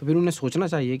तो फिर उन्हें सोचना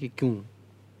चाहिए कि क्यों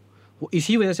वो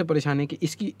इसी वजह से परेशान है कि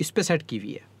इसकी इस पे सेट की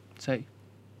हुई है। सही,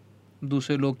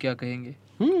 दूसरे लोग क्या कहेंगे।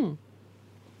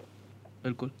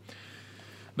 बिल्कुल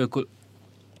बिल्कुल।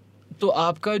 तो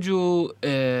आपका जो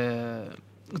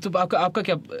तो आपका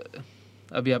क्या,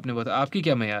 अभी आपने बताया आपकी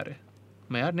क्या मयार है,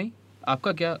 मयार नहीं,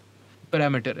 आपका क्या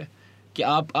पैरामीटर है कि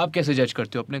आप कैसे जज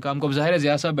करते हो अपने काम को? अब जाहिर है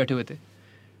ज़िया साहब बैठे हुए थे,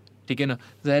 ठीक है ना,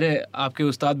 जाहिर है आपके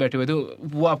उस्ताद बैठे हुए थे,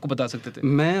 वो आपको बता सकते थे।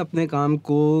 मैं अपने काम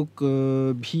को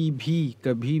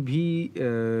कभी भी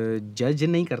जज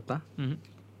नहीं करता।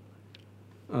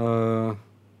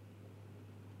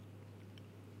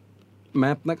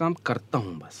 मैं अपना काम करता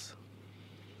हूँ बस,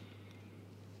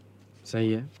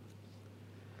 सही है।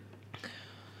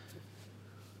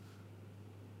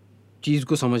 चीज़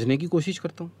को समझने की कोशिश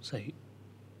करता हूँ, सही।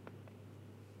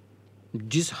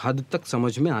 जिस हद तक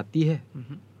समझ में आती है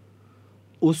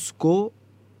उसको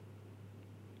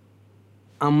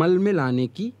अमल में लाने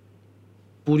की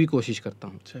पूरी कोशिश करता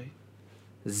हूँ। सही।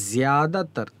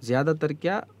 ज़्यादातर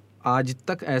क्या, आज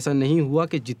तक ऐसा नहीं हुआ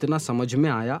कि जितना समझ में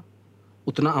आया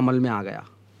उतना अमल में आ गया,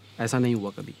 ऐसा नहीं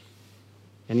हुआ कभी।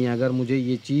 यानी अगर मुझे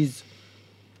ये चीज़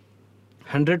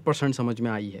 100% समझ में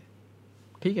आई है,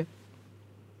 ठीक है,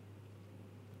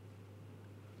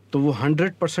 तो वो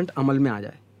 100% अमल में आ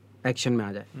जाए, एक्शन में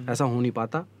आ जाए, ऐसा हो नहीं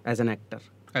पाता एज एन एक्टर।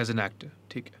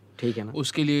 ठीक है ना।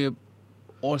 उसके लिए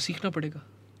और सीखना पड़ेगा।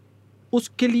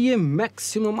 उसके लिए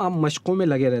मैक्सिमम आप मशकों में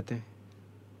लगे रहते हैं।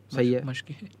 सही है, मशक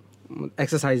है,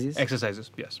 एक्सरसाइजेस,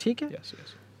 यस, ठीक है। यस।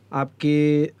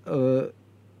 आपके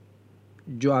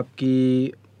जो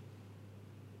आपकी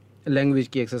लैंग्वेज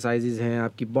की एक्सरसाइजेज हैं,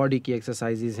 आपकी बॉडी की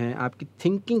एक्सरसाइजेज हैं, आपकी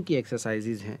थिंकिंग की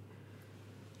एक्सरसाइजेज हैं,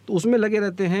 तो उसमें लगे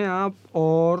रहते हैं आप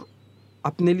और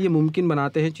अपने लिए मुमकिन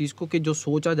बनाते हैं चीज़ को कि जो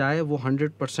सोचा जाए वो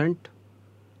 100%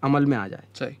 अमल में आ जाए।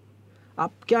 सही।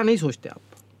 आप क्या नहीं सोचते, आप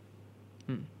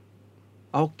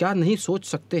और क्या नहीं सोच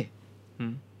सकते,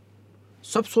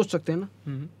 सब सोच सकते हैं ना,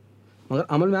 मगर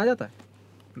अमल में आ जाता है?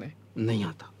 नहीं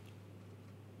आता।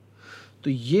 तो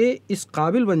ये इस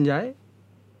काबिल बन जाए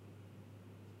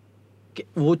कि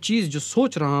वो चीज़ जो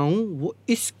सोच रहा हूँ वो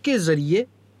इसके ज़रिए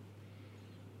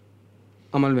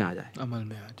अमल में आ जाए।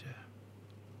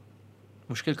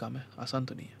 मुश्किल काम है, आसान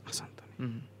तो नहीं है। आसान तो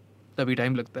नहीं, तभी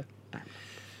टाइम लगता है।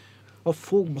 और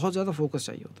बहुत ज़्यादा फोकस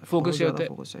चाहिए होता है। फोकस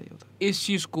चाहिए होता है। इस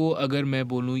चीज़ को अगर मैं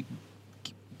बोलूँ,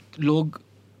 लोग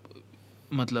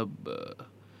मतलब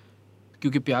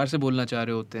क्योंकि प्यार से बोलना चाह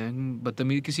रहे होते हैं,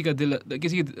 बदतमीज, किसी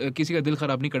का दिल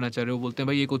ख़राब नहीं करना चाह रहे हो, बोलते हैं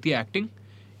भाई एक होती है एक्टिंग,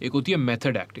 एक होती है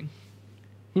मेथड एक्टिंग।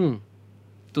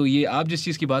 तो ये आप जिस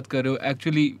चीज़ की बात कर रहे हो,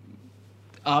 एक्चुअली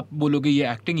आप बोलोगे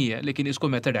ये एक्टिंग ही है, लेकिन इसको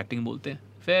मेथड एक्टिंग बोलते हैं।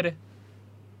 फेयर है।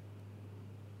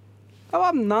 अब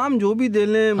आप नाम जो भी दे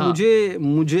लें, हाँ।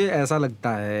 मुझे ऐसा लगता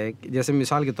है कि जैसे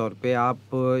मिसाल के तौर पे आप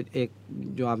एक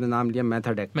जो आपने नाम लिया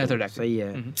मेथड एक्टिंग, सही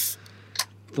है।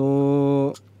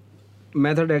 तो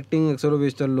मेथड एक्टिंग अक्सर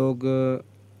बेशतर लोग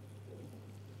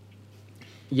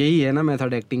यही है ना,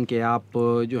 मेथड एक्टिंग के आप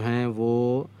जो हैं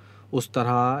वो उस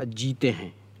तरह जीते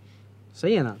हैं,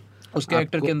 सही है ना। उस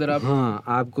कैरेक्टर के अंदर आप, हाँ,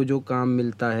 आपको जो काम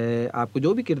मिलता है, आपको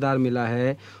जो भी किरदार मिला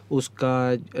है,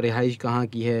 उसका रिहाइश कहाँ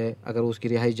की है, अगर उसकी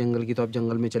रिहाइश जंगल की तो आप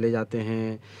जंगल में चले जाते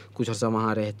हैं, कुछ अर्सा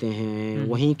वहाँ रहते हैं,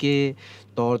 वहीं के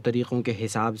तौर तरीक़ों के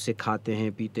हिसाब से खाते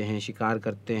हैं, पीते हैं, शिकार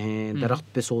करते हैं, दरख्त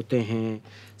पे सोते हैं,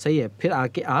 सही है। फिर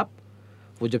आके आप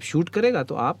वो जब शूट करेगा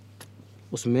तो आप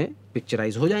उसमें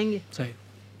पिक्चराइज हो जाएंगे। सही।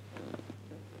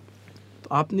 तो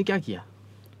आपने क्या किया,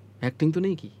 एक्टिंग तो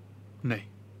नहीं की। नहीं,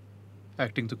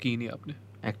 एक्टिंग तो की नहीं आपने।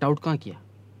 एक्ट आउट कहाँ किया?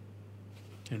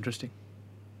 Interesting,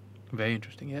 very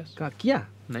interesting. यस, कहाँ किया?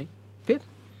 नहीं। फिर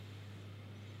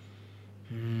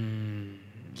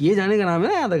किए जाने का नाम है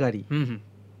ना अदाकारी।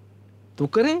 तो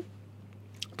करें।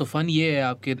 तो फन ये है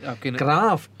आपके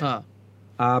क्राफ्ट। हाँ,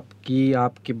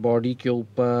 आपकी बॉडी के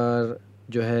ऊपर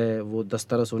जो है वो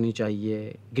दस्तरस होनी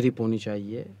चाहिए, ग्रिप होनी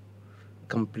चाहिए,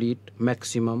 कंप्लीट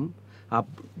मैक्सिमम। आप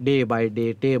डे बाय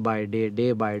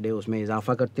डे उसमें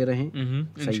इजाफा करते रहें।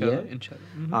 सही है।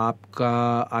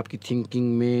 आपकी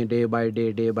थिंकिंग में डे बाय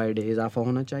डे इजाफा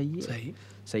होना चाहिए।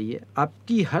 सही है।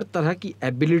 आपकी हर तरह की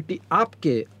एबिलिटी,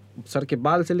 आपके सर के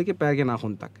बाल से लेके पैर के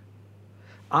नाखून तक,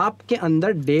 आपके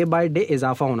अंदर डे बाय डे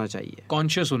इजाफा होना चाहिए,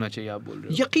 कॉन्शियस होना चाहिए, आप बोल रहे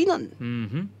हो।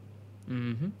 यकीनन।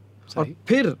 और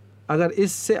फिर अगर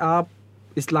इससे आप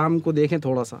इस्लाम को देखें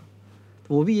थोड़ा सा,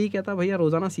 तो वो भी यही कहता है भैया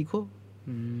रोज़ाना सीखो,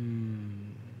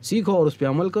 सीखो और उस पे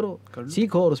अमल करो,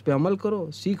 सीखो और उस पे अमल करो,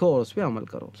 सीखो और उस पे अमल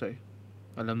करो। सही,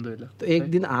 अल्हम्दुलिल्लाह। तो एक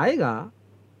दिन आएगा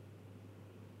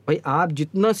भाई, आप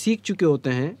जितना सीख चुके होते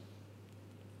हैं,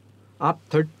 आप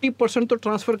 30% तो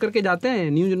ट्रांसफ़र करके जाते हैं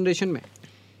न्यू जनरेशन में।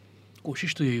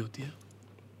 कोशिश तो यही होती है।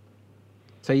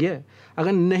 सही है।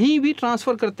 अगर नहीं भी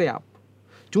ट्रांसफ़र करते आप,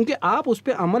 चूँकि आप उस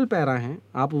पे अमल पैरा हैं,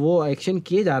 आप वो एक्शन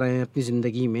किए जा रहे हैं अपनी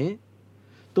ज़िंदगी में,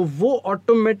 तो वो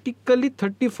ऑटोमेटिकली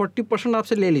 30-40%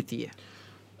 आपसे ले लेती है।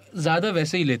 ज़्यादा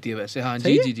वैसे ही लेती है वैसे। हाँ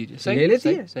जी, सही ले लेती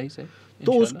है। सही।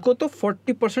 तो उसको तो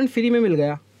 40% फ्री में मिल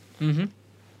गया,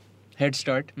 हेड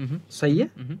स्टार्ट। सही है।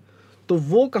 तो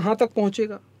वो कहाँ तक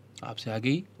पहुँचेगा? आपसे आगे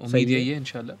ही, उम्मीद यही है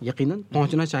इंशाल्लाह। यकीनन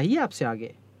पहुँचना चाहिए आपसे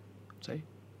आगे। सही,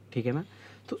 ठीक है ना।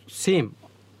 तो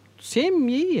सेम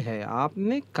यही है,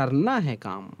 आपने करना है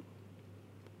काम।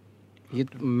 ये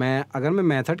अगर मैं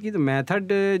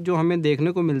मेथड जो हमें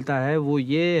देखने को मिलता है वो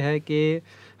ये है कि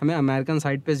हमें अमेरिकन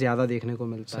साइड पे ज़्यादा देखने को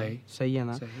मिलता है। सही है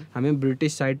ना। हमें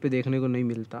ब्रिटिश साइड पे देखने को नहीं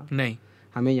मिलता। नहीं,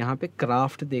 हमें यहाँ पे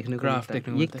क्राफ्ट देखने को मिलता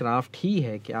है। ये क्राफ्ट ही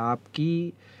है कि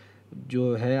आपकी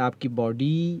जो है आपकी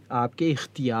बॉडी आपके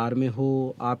इख्तियार में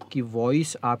हो, आपकी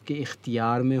वॉइस आपके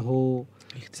इख्तियार में हो,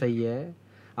 सही है,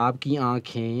 आपकी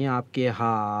आँखें, आपके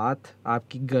हाथ,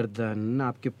 आपकी गर्दन,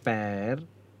 आपके पैर,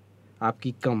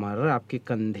 आपकी कमर, आपके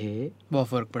कंधे, बहुत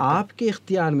फ़र्क पड़ता है। आपके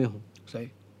इख्तियार में हो, सही।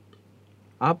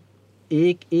 आप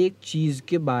एक एक चीज़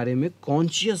के बारे में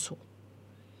कॉन्शियस हो।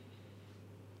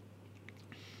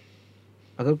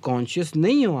 अगर कॉन्शियस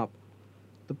नहीं हो आप,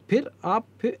 तो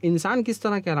फिर इंसान किस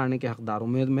तरह कहलाने के हकदार हो?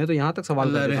 मैं तो यहाँ तक सवाल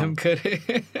अल्लाह कर देता रहम हूँ।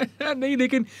 करे। नहीं,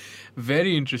 लेकिन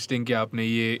वेरी इंटरेस्टिंग कि आपने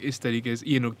ये इस तरीके से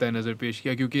ये नुक्ता नज़र पेश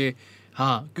किया, क्योंकि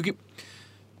हाँ, क्योंकि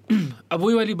अब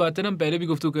वही वाली बात है ना, हम पहले भी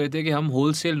गुफ्तगू कर रहे थे कि हम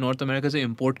होलसेल नॉर्थ अमेरिका से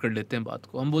इंपोर्ट कर लेते हैं बात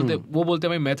को। हम बोलते हैं, वो बोलते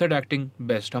हैं भाई मेथड एक्टिंग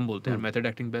बेस्ट, हम बोलते हैं मेथड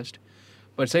एक्टिंग बेस्ट।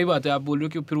 पर सही बात है, आप बोल रहे हो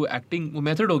कि फिर वो एक्टिंग, वो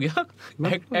मेथड हो गया।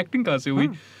 एक्टिंग कहाँ से हुई?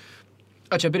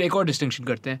 अच्छा, फिर एक और डिस्टिंक्शन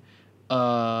करते हैं,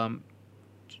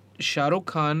 शाहरुख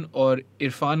खान और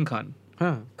इरफान खान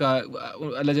हाँ, का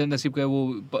अल्लाह जाने नसीब का है,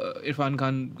 वो इरफान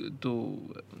खान तो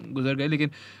गुजर गए,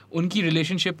 लेकिन उनकी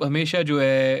रिलेशनशिप हमेशा जो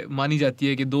है मानी जाती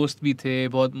है कि दोस्त भी थे,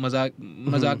 बहुत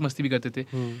मजाक मस्ती भी करते थे।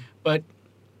 पर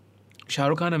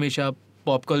शाहरुख खान हमेशा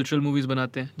पॉप कल्चरल मूवीज़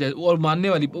बनाते हैं और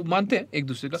मानते हैं एक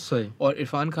दूसरे का। सही। और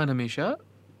इरफान खान हमेशा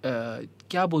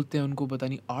क्या बोलते हैं उनको, पता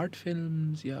नहीं, आर्ट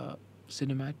फिल्म्स या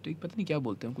सिनेमैटिक, पता नहीं क्या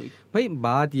बोलते हैं कोई। भाई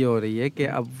बात ये हो रही है कि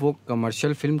अब वो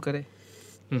कमर्शियल फिल्म करे,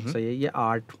 सही है, ये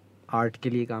आर्ट के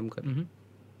लिए काम करे।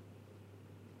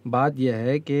 बात यह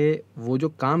है कि वो जो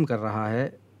काम कर रहा है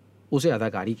उसे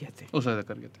अदाकारी कहते हैं। उसे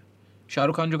अदाकारी कहते हैं।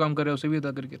 शाहरुख खान जो काम कर रहा है उसे भी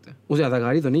अदाकारी कहते हैं। उसे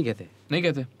अदाकारी तो नहीं कहते। नहीं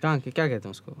कहते? क्या कहते हैं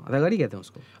उसको? अदाकारी कहते हैं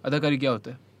उसको। अदाकारी क्या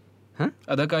होता है? हाँ,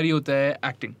 अदाकारी होता है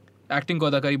एक्टिंग। एक्टिंग को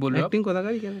अदाकारी बोल रहे हो? एक्टिंग को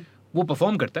अदाकारी कहते हैं। वो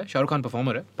परफॉर्म करता है। शाहरुख खान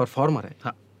परफॉर्मर है। परफॉर्मर है।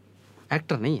 हाँ,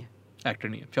 एक्टर नहीं है। एक्टर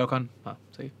नहीं है शाहरुख खान। हाँ,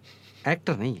 सही।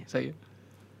 एक्टर नहीं है। सही है।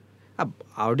 अब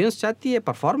ऑडियंस चाहती है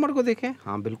परफॉर्मर को देखें,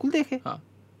 हाँ बिल्कुल देखें। हाँ,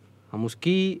 हम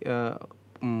उसकी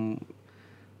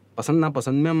पसंद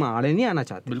नापसंद में हम आड़े नहीं आना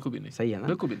चाहते। बिल्कुल भी नहीं। सही है ना?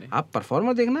 बिल्कुल भी नहीं। आप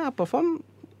परफॉर्मर देखना, आप परफॉर्म,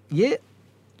 ये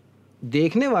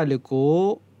देखने वाले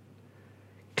को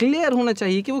क्लियर होना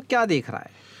चाहिए कि वो क्या देख रहा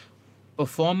है।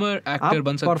 परफॉर्मर एक्टर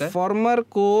बन सकता है। परफॉर्मर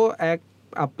को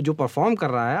आप जो परफॉर्म कर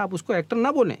रहा है आप उसको एक्टर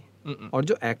ना बोलें। और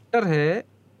जो एक्टर है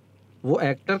वो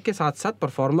एक्टर के साथ साथ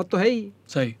परफॉर्मर तो है ही।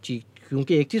 सही।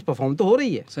 क्योंकि एक चीज़ परफॉर्म तो हो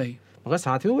रही है, सही, मगर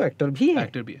साथ में वो एक्टर भी है।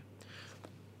 एक्टर भी है।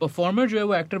 परफॉर्मर जो है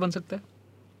वो एक्टर बन सकता है,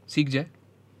 सीख जाए।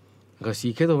 अगर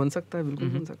सीखे तो बन सकता है, बिल्कुल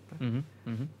बन सकता है।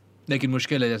 लेकिन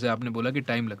मुश्किल है, जैसे आपने बोला कि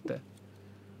टाइम लगता है।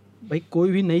 भाई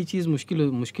कोई भी नई चीज़ मुश्किल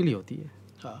ही होती है।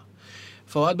 हाँ,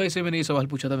 फवाद भाई से मैंने ये सवाल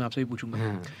पूछा था, मैं आपसे भी पूछूंगा।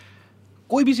 हाँ।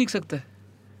 कोई भी सीख सकता है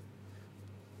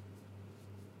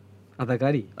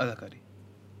अदाकारी?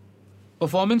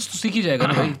 परफॉर्मेंस तो सीख ही जाएगा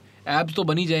ना भाई। एब्स तो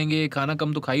बनी जाएंगे, खाना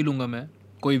कम तो खा ही लूंगा मैं,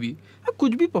 कोई भी।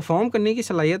 कुछ भी परफॉर्म करने की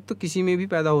सलाहियत तो किसी में भी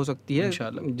पैदा हो सकती है।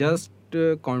 इंशाल्लाह। जस्ट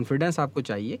कॉन्फिडेंस आपको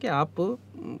चाहिए कि आप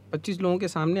 25 लोगों के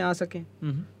सामने आ सकें।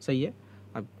 सही है।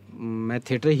 अब मैं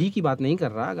थिएटर ही की बात नहीं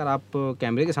कर रहा, अगर आप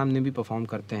कैमरे के सामने भी परफॉर्म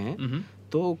करते हैं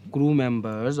तो क्रू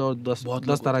मेंबर्स और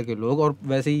 10 तरह के लोग, और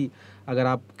वैसे ही अगर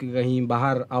आप कहीं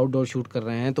बाहर आउटडोर शूट कर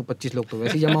रहे हैं तो 25 लोग तो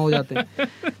वैसे ही जमा हो जाते हैं।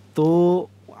 तो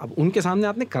अब उनके सामने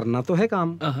आपने करना तो है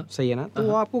काम, सही है ना? तो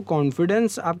वो आपको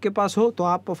कॉन्फिडेंस आपके पास हो तो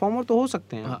आप परफॉर्मर तो हो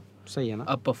सकते हैं। सही है ना?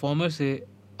 अब परफॉर्मर से,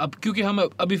 अब क्योंकि हम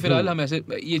अभी फिलहाल हम ऐसे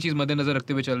ये चीज़ मद्देनजर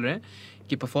रखते हुए चल रहे हैं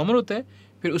कि परफॉर्मर होता है,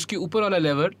 फिर उसके ऊपर वाला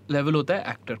लेवल होता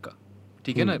है एक्टर का,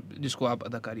 ठीक है ना, जिसको आप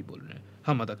अदाकारी बोल रहे हैं,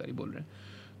 हम अदाकारी बोल रहे हैं।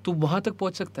 तो वहाँ तक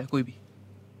पहुँच सकता है कोई भी।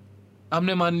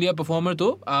 हमने मान लिया परफॉर्मर,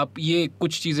 तो आप ये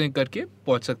कुछ चीज़ें करके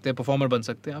पहुँच सकते हैं, परफॉर्मर बन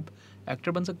सकते हैं, आप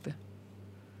एक्टर बन सकते हैं।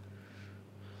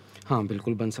 हाँ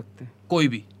बिल्कुल बन सकते हैं। कोई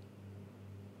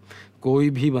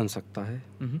भी बन सकता है।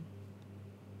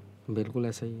 बिल्कुल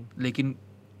ऐसा ही है। लेकिन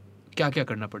क्या क्या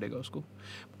करना पड़ेगा उसको?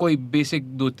 कोई बेसिक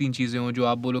 2-3 चीज़ें हो जो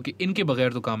आप बोलो कि इनके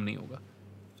बगैर तो काम नहीं होगा।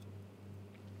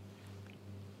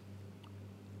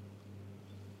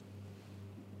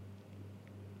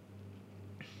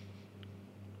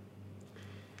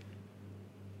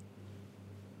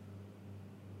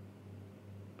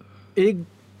 एक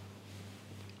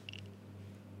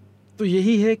तो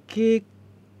यही है कि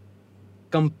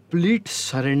complete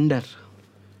surrender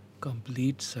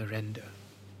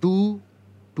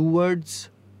towards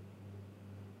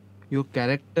your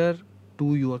character,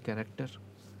 to your character.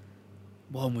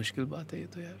 बहुत मुश्किल बात है ये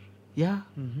तो यार। या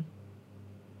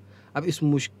अब इस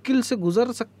मुश्किल से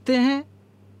गुजर सकते हैं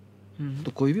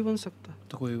तो कोई भी बन सकता है।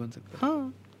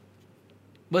 हाँ,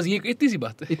 बस ये इतनी सी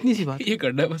बात है। इतनी सी बात ये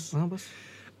करना है बस। हाँ बस।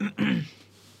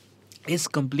 इस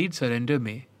कंप्लीट सरेंडर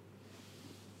में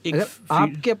एक अगर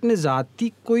आपके अपने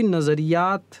ज़ाती कोई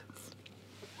नज़रियात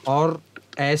और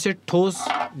ऐसे ठोस,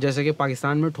 जैसे कि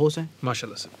पाकिस्तान में ठोस हैं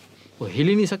माशाल्लाह से, वो हिल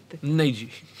ही नहीं सकते, नहीं जी,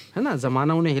 है ना,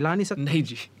 ज़माना उन्हें हिला नहीं सकता। नहीं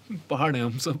जी, पहाड़ है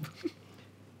हम सब।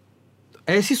 तो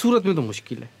ऐसी सूरत में तो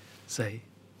मुश्किल है। सही।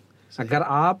 अगर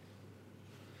आप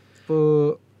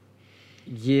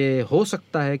ये हो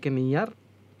सकता है कि नहीं यार,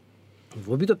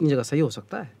 वो भी तो अपनी जगह सही हो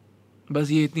सकता है,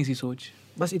 बस ये इतनी सी सोच।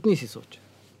 बस इतनी सी सोच।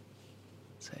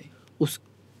 सही।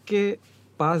 उसके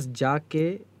पास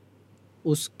जाके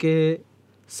उसके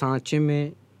सांचे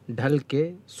में ढल के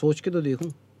सोच के तो देखूं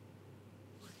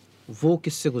वो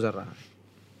किससे गुजर रहा है।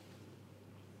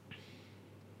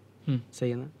 सही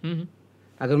है ना।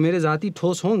 अगर मेरे ज़ाती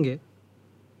ठोस होंगे,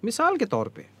 मिसाल के तौर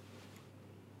पे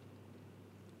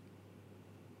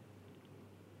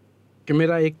कि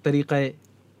मेरा एक तरीक़ा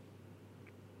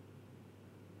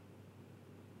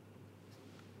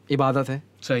इबादत है,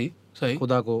 सही सही,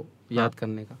 खुदा को याद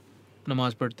करने का,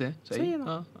 नमाज पढ़ते हैं। सही है ना?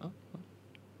 हाँ हाँ।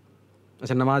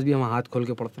 अच्छा, नमाज भी हम हाथ खोल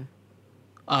के पढ़ते हैं,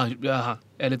 हाँ,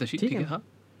 अहले तशरीह, ठीक है। हाँ।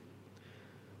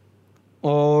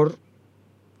 और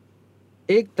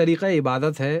एक तरीक़ा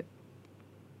इबादत है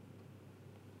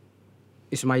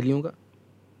इस्माइलियों का,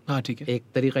 हाँ ठीक है। एक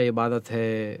तरीक़ा इबादत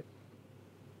है,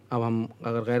 अब हम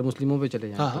अगर गैर मुस्लिमों पे चले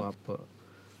जाएं हाँ, तो आप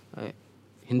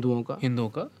हिंदुओं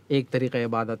का, एक तरीक़ा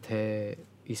इबादत है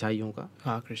ईसाइयों का,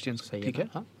 हाँ क्रिश्चियंस, सही ठीक है।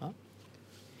 हाँ हाँ।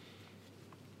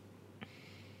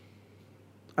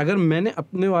 अगर मैंने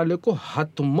अपने वाले को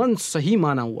हतमन सही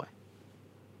माना हुआ है,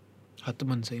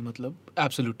 हतमन सही मतलब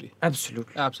एब्सोल्युटली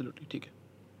एब्सोल्युटली ठीक है,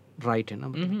 राइट है ना,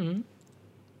 मतलब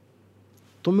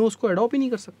तो मैं उसको अडॉप्ट ही नहीं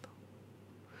कर सकता।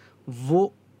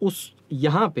 वो उस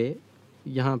यहाँ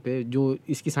पे जो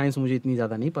इसकी साइंस मुझे इतनी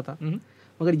ज़्यादा नहीं पता,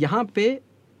 मगर यहाँ पे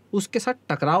उसके साथ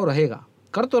टकराव रहेगा।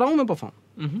 कर तो रहा हूँ मैं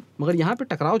परफॉर्म, मगर यहाँ पे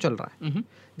टकराव चल रहा है।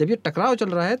 जब ये टकराव चल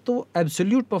रहा है तो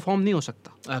एब्सोल्यूट परफॉर्म नहीं हो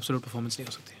सकता, एब्सोल्यूट परफॉर्मेंस नहीं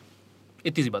हो सकती,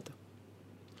 इतनी सी बात है।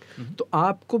 तो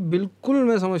आपको बिल्कुल,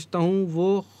 मैं समझता हूँ,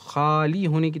 वो खाली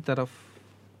होने की तरफ,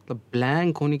 मतलब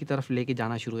ब्लैंक होने की तरफ लेके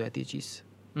जाना शुरू हो जाती है चीज़।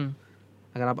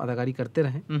 अगर आप अदाकारी करते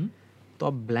रहें तो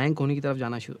आप ब्लैंक होने की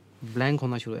तरफ ब्लैंक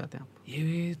होना शुरू हो जाते हैं आप।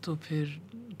 ये तो फिर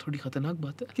थोड़ी ख़तरनाक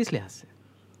बात है। किस लिहाज से?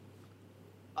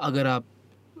 अगर आप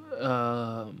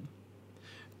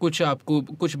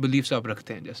कुछ बिलीफ्स आप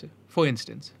रखते हैं, जैसे फॉर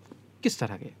इंस्टेंस किस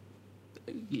तरह के?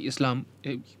 इस्लाम,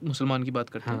 मुसलमान की बात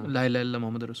करते हैं, हाँ। ला इलाहा इल्लल्लाह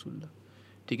मोहम्मद रसूलुल्लाह,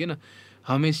 ठीक है ना।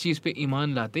 हम इस चीज़ पे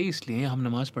ईमान लाते इसलिए, हम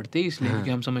नमाज पढ़ते इसलिए हाँ।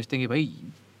 क्योंकि हम समझते हैं कि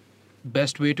भाई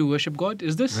best way to worship God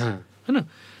is this, हाँ। है ना।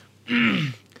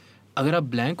 अगर आप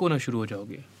ब्लैंक होना शुरू हो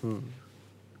जाओगे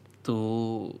तो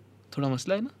थोड़ा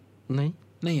मसला है ना।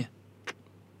 नहीं है।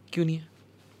 क्यों नहीं है?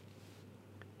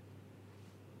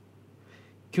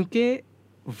 क्योंकि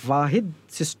वाहिद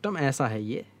सिस्टम ऐसा है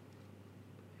ये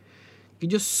कि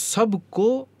जो सबको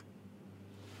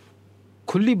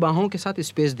खुली बाहों के साथ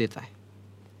स्पेस देता है।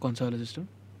 कौन सा वाला सिस्टम?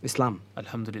 इस्लाम।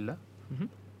 अल्हम्दुलिल्लाह।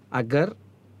 अगर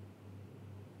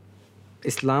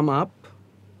इस्लाम आप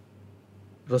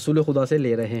रसूल खुदा से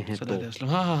ले रहे हैं तो,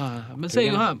 हाँ, मैं सही,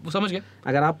 हाँ समझ गया।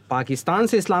 अगर आप पाकिस्तान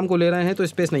से इस्लाम को ले रहे हैं तो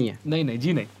स्पेस नहीं है। नहीं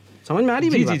जी नहीं, समझ में आ रही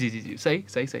मेरी बात? जी,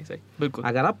 सही, बिल्कुल।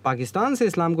 अगर आप पाकिस्तान से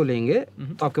इस्लाम को लेंगे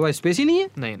तो आपके पास स्पेस ही नहीं है।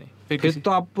 नहीं, फिर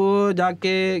तो आप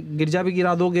जाके गिरजा भी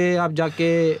गिरा दोगे, आप जाके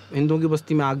हिंदुओं की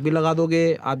बस्ती में आग भी लगा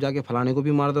दोगे, आप जाके फलाने को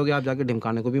भी मार दोगे, आप जाके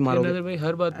ढिमकाने को भी मारोगे। भाई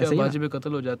हर बात पे आप वाजिब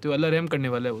कत्ल हो जाते हो, अल्लाह रहम करने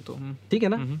वाला है वो तो। ठीक है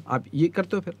ना, आप ये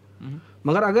करते हो फिर।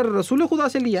 मगर अगर रसूल खुदा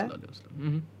से लिया है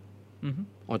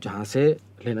और जहाँ से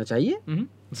लेना चाहिए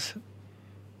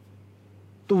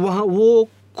तो वहाँ वो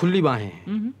खुली बाहें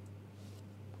हैं।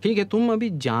 ठीक है, तुम अभी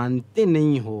जानते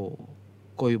नहीं हो,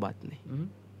 कोई बात नहीं,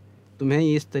 तुम्हें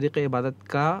इस तरीके इबादत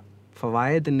का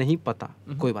फ़वायद नहीं पता,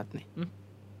 कोई बात नहीं,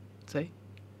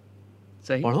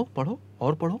 सही। पढ़ो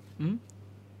और पढ़ो।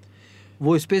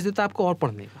 वो स्पेस देता आपको और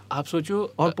पढ़ने का। आप सोचो,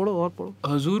 और पढ़ो।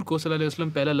 हुजूर को सल्लल्लाहु अलैहि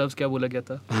वसल्लम पहला लफ्ज़ क्या बोला गया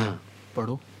था? हाँ,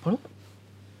 पढ़ो।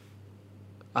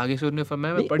 आगे से उन्होंने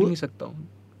फरमाया मैं पढ़ नहीं सकता हूँ,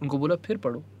 उनको बोला फिर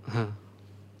पढ़ो। हाँ,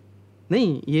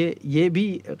 नहीं, ये भी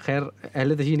खैर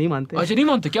अहले तशरीह नहीं मानते। अच्छा, नहीं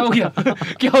मानते? क्या हो गया?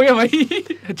 क्या हो गया भाई?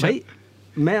 अच्छा। भाई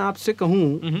मैं आपसे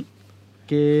कहूँ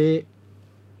कि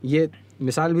ये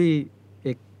मिसाल भी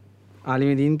एक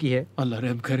आलिम दीन की है, अल्लाह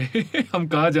रहम करे। हम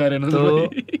कहाँ जा रहे हैं ना, तो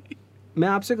मैं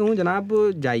आपसे कहूँ जनाब,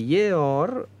 जाइए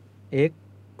और एक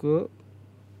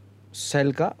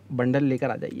सेल का बंडल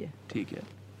लेकर आ जाइए। ठीक है।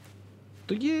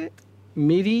 तो ये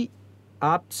मेरी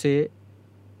आपसे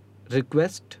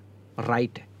रिक्वेस्ट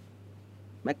राइट है,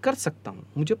 मैं कर सकता हूँ,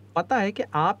 मुझे पता है कि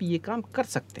आप ये काम कर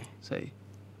सकते हैं। सही।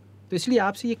 तो इसलिए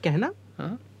आपसे ये कहना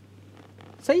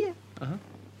सही है।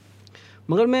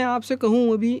 मगर मैं आपसे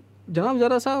कहूँ अभी जनाब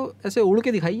ज़रा सा ऐसे उड़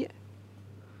के दिखाइए।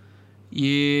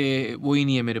 ये वो ही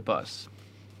नहीं है मेरे पास,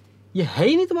 ये है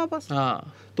ही नहीं तुम्हारे पास।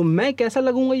 हाँ। तो मैं कैसा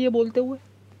लगूंगा ये बोलते हुए?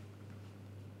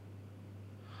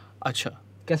 अच्छा,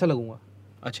 कैसा लगूंगा?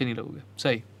 अच्छे नहीं लगोगे,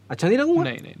 सही, अच्छा नहीं लगूंगा?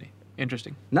 नहीं नहीं नहीं,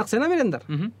 इंटरेस्टिंग। नक्स है ना मेरे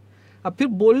अंदर। अब फिर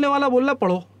बोलने वाला बोल रहा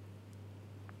पढ़ो,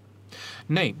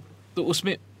 नहीं तो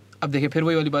उसमें अब देखिए फिर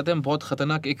वही वाली बात है, हम बहुत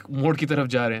खतरनाक एक मोड़ की तरफ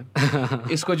जा रहे हैं।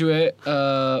 इसको जो है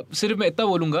सिर्फ मैं इतना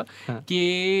बोलूँगा हाँ।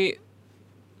 कि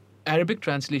अरबिक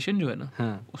ट्रांसलेशन जो है ना,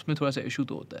 हाँ उसमें थोड़ा सा इशू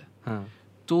तो होता है। हाँ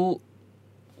तो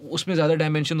उसमें ज़्यादा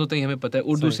डायमेंशन होते हैं, हमें पता है,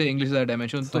 उर्दू सही। से इंग्लिश ज़्यादा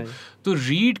डायमेंशन। सही। तो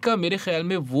रीड का मेरे ख्याल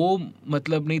में वो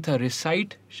मतलब नहीं था,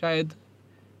 रिसाइट शायद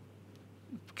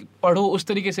कि पढ़ो उस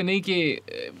तरीके से नहीं कि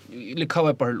लिखा हुआ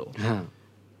है पढ़ लो, हाँ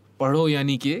पढ़ो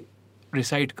यानी कि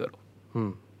रिसाइट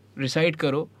करो, रिसाइट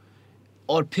करो।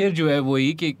 और फिर जो है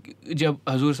वही कि जब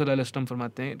हजूर सल्लल्लाहु अलैहि वसल्लम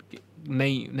फरमाते हैं कि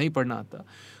नहीं पढ़ना आता,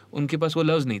 उनके पास वो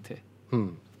लफ्ज़ नहीं थे,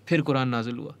 फिर कुरान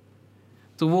नाजिल हुआ।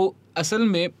 तो वो असल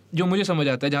में जो मुझे समझ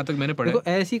आता है, जहाँ तक मैंने पढ़ा देखो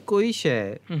ऐसी कोई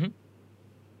शय, है,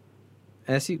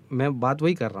 ऐसी मैं बात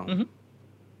वही कर रहा हूँ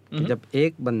कि जब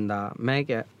एक बंदा, मैं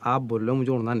क्या, आप बोल रहे हो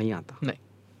मुझे उड़ना नहीं आता, नहीं,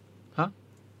 हाँ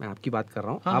मैं आपकी बात कर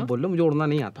रहा हूँ, हाँ, आप बोल रहे हो मुझे उड़ना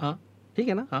नहीं आता, हाँ ठीक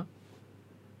है ना, हाँ,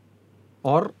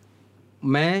 और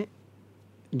मैं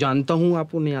जानता हूँ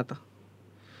आपको नहीं आता,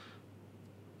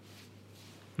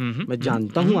 मैं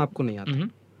जानता हूँ आपको नहीं आता,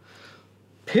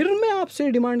 फिर मैं आपसे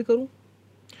डिमांड करूँ?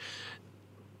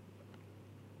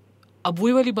 अब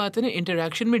वही वाली बात है ना,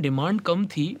 इंटरेक्शन में डिमांड कम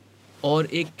थी और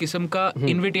एक किस्म का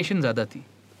इनविटेशन ज़्यादा थी,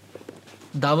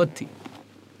 दावत थी,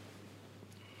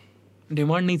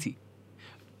 डिमांड नहीं थी।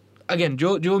 अगेन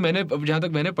जो मैंने जहाँ तक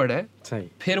मैंने पढ़ा है, सही,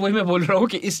 फिर वही मैं बोल रहा हूँ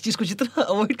कि इस चीज़ को जितना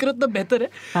अवॉइड करो उतना बेहतर है,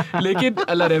 लेकिन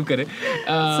अल्लाह रहम करे।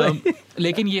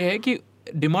 लेकिन ये है कि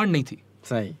डिमांड नहीं थी,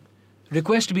 सही,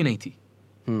 रिक्वेस्ट भी नहीं थी,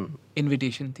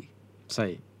 इनविटेशन थी,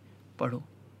 सही, पढ़ो।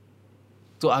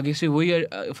 तो आगे से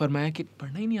वही फरमाया कि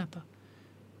पढ़ना ही नहीं आता,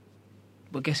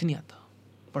 वो कैसे नहीं आता,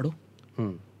 पढ़ो,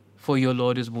 for your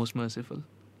Lord is most merciful.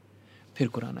 फिर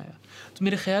कुरान आया। तो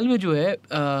मेरे ख्याल में जो है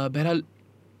बहरहाल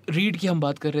रीड की हम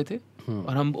बात कर रहे थे,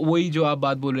 और हम वही जो आप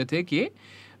बात बोल रहे थे कि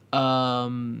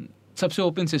सबसे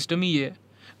ओपन सिस्टम ही ये है,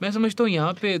 मैं समझता हूँ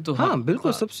यहाँ पे तो। हाँ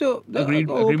बिल्कुल, सबसे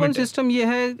ओपन सिस्टम ये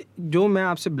है। जो मैं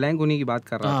आपसे ब्लैंक होने की बात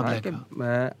कर रहा था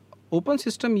कि ओपन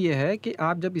सिस्टम ये है कि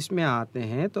आप जब इसमें आते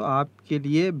हैं तो आपके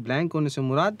लिए ब्लैंक होने से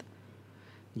मुराद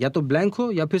या तो ब्लैंक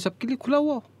हो, या फिर सबके लिए खुला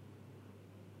हुआ हो,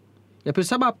 या फिर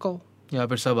सब आपका हो, या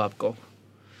फिर सब आपका हो।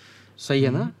 सही है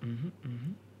ना?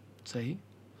 सही।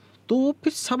 तो वो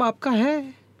फिर सब आपका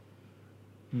है,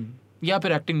 या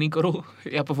फिर एक्टिंग नहीं करो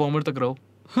या परफॉर्मर तक रहो।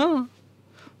 हाँ,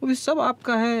 वो भी सब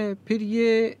आपका है। फिर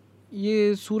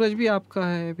ये सूरज भी आपका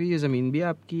है, फिर ये ज़मीन भी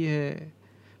आपकी है,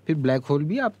 फिर ब्लैक होल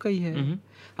भी आपका ही है।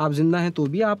 आप जिंदा हैं तो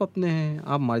भी आप अपने हैं,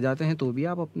 आप मर जाते हैं तो भी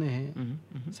आप अपने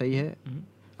हैं। सही है।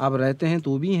 आप रहते हैं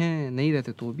तो भी हैं, नहीं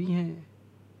रहते तो भी हैं।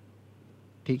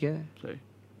 ठीक है। सही।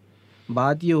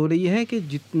 बात ये हो रही है कि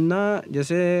जितना,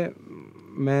 जैसे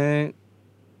मैं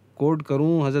कोट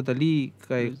करूं, हज़रत अली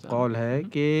का एक कौल है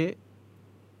कि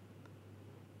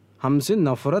हमसे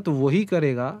नफ़रत वही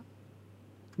करेगा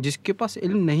जिसके पास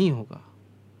इल्म नहीं होगा।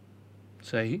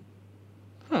 सही।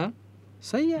 हाँ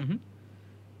सही है।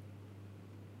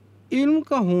 इल्म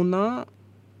का होना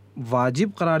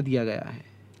वाजिब करार दिया गया है।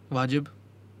 वाजिब,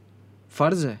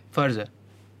 फर्ज है। फर्ज है।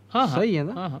 हाँ, सही है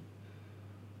ना? हाँ, हाँ।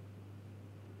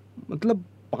 मतलब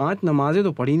 5 नमाजें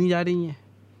तो पढ़ी नहीं जा रही हैं,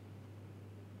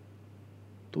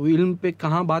 तो इल्म पे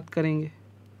कहाँ बात करेंगे?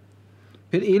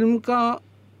 फिर इल्म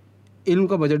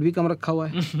का बजट भी कम रखा हुआ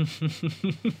है।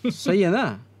 सही है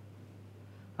ना?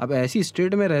 अब ऐसी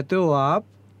स्टेट में रहते हो आप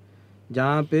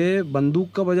जहाँ पे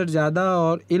बंदूक का बजट ज़्यादा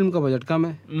और इल्म का बजट कम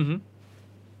है।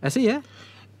 ऐसे ही है,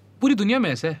 पूरी दुनिया में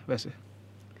ऐसे है वैसे,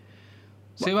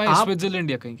 सिवाय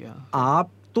स्विट्जरलैंड या कहीं के।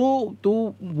 आप तो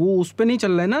वो उस पे नहीं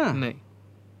चल रहे ना। नहीं,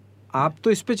 आप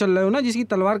तो इस पे चल रहे हो ना जिसकी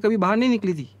तलवार कभी बाहर नहीं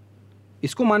निकली थी,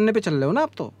 इसको मानने पे चल रहे हो ना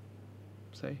आप तो।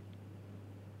 सही।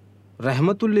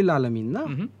 रहमतुल लिल आलमीन ना,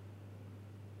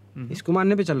 इसको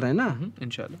मानने पे चल रहे हैं ना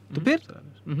इंशाल्लाह। तो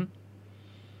फिर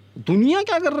दुनिया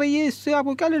क्या कर रही है इससे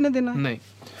आपको क्या लेने देना? नहीं,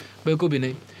 बिल्कुल भी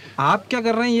नहीं। आप क्या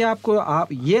कर रहे हैं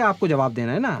ये आपको जवाब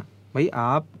देना है ना भाई।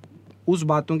 आप उस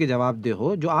बातों के जवाब दे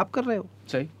हो जो आप कर रहे हो।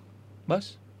 सही।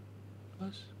 बस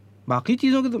बाकी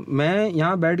चीज़ों के तो, मैं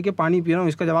यहाँ बैठ के पानी पी रहा हूँ,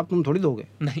 इसका जवाब तुम थोड़ी दोगे।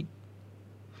 नहीं।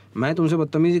 मैं तुमसे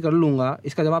बदतमीजी कर लूँगा,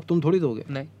 इसका जवाब तुम थोड़ी दोगे।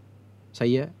 नहीं।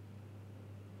 सही है।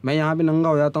 मैं यहाँ पे नंगा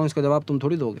हो जाता हूँ, इसका जवाब तुम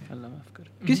थोड़ी दोगे। अल्लाह माफ करे।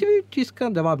 किसी भी चीज़ का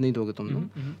जवाब नहीं दोगे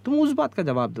तुम उस बात का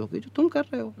जवाब दोगे जो तुम कर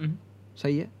रहे हो।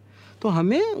 सही है। तो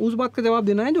हमें उस बात का जवाब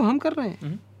देना है जो हम कर रहे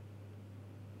हैं।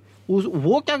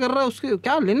 वो क्या कर रहा है उसके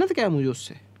क्या लेना था, क्या है मुझे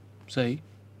उससे। सही।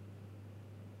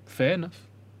 Fair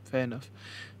enough.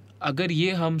 अगर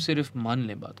ये हम सिर्फ मान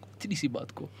लें बात को, इतनी सी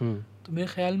बात को, तो मेरे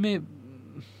ख्याल में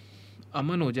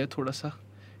अमन हो जाए थोड़ा सा,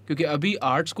 क्योंकि अभी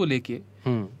आर्ट्स को लेके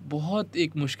बहुत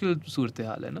एक मुश्किल सूरत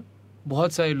हाल है ना.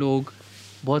 बहुत सारे लोग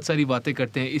बहुत सारी बातें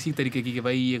करते हैं इसी तरीके की कि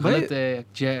भाई ये गलत है,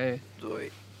 जय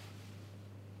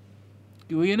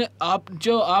वो ये ना,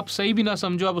 आप सही भी ना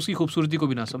समझो, आप उसकी खूबसूरती को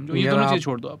भी ना समझो, ये दोनों चीज़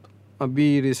छोड़ दो आप.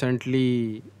 अभी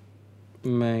रिसेंटली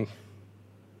मैं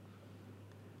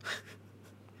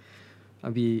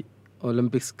अभी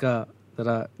ओलंपिक्स का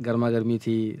ज़रा गर्मा गर्मी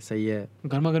थी. सही है.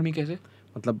 गर्मा गर्मी कैसे?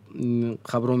 मतलब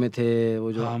खबरों में थे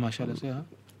वो जो. हाँ माशाल्लाह से. हाँ.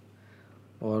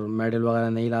 और मेडल वगैरह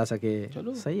नहीं ला सके.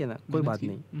 चलो सही है ना, कोई बात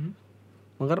नहीं.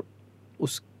 मगर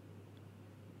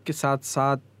उसके साथ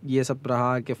साथ ये सब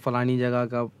रहा कि फ़लानी जगह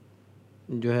का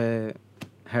जो है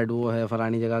हेड वो है,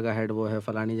 फ़लानी जगह का हेड वो है,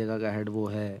 फ़लानी जगह का हेड वो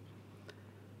है.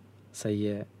 सही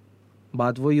है.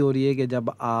 बात वही हो रही है कि जब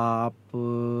आप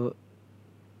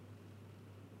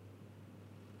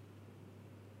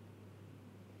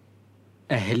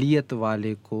अहलियत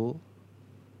वाले को,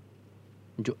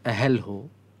 जो अहल हो,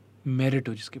 मेरिट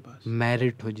हो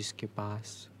जिसके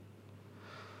पास,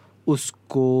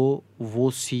 उसको वो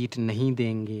सीट नहीं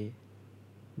देंगे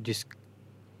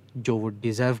जो वो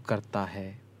डिज़र्व करता है,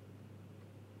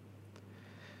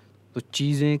 तो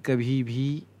चीज़ें कभी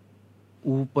भी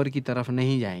ऊपर की तरफ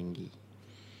नहीं जाएंगी,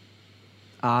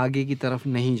 आगे की तरफ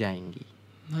नहीं जाएंगी.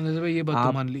 ये बात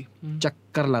तो मान ली.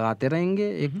 चक्कर लगाते रहेंगे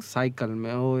एक साइकिल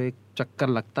में, वो एक चक्कर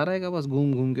लगता रहेगा बस,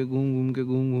 घूम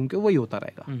घूम के वही होता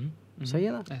रहेगा. सही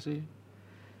है ना. ऐसे ही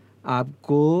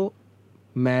आपको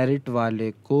मेरिट वाले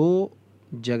को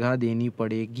जगह देनी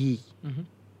पड़ेगी.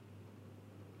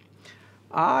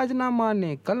 आज ना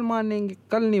माने कल मानेंगे,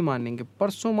 कल नहीं मानेंगे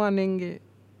परसों मानेंगे.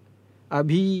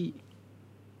 अभी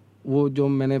वो जो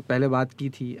मैंने पहले बात की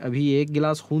थी, अभी 1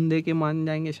 गिलास खून दे के मान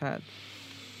जाएंगे शायद,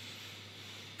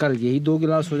 कल यही 2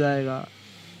 गिलास हो जाएगा,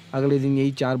 अगले दिन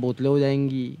यही 4 बोतलें हो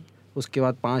जाएंगी, उसके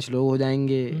बाद 5 लोग हो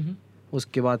जाएंगे,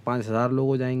 उसके बाद 5,000 लोग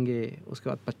हो जाएंगे, उसके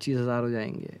बाद 25,000 हो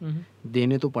जाएंगे.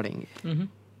 देने तो पड़ेंगे.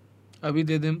 अभी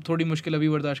दे दें, थोड़ी मुश्किल अभी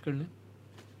बर्दाश्त कर लें.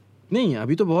 नहीं,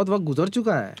 अभी तो बहुत वक्त गुजर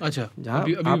चुका है. अच्छा, जहाँ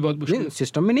अभी बहुत मुश्किल.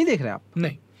 सिस्टम में नहीं देख रहे आप?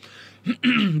 नहीं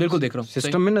बिल्कुल देख रहा हूँ.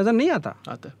 सिस्टम में नजर नहीं आता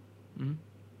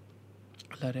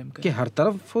कि हर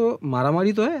तरफ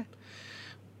मारामारी तो है.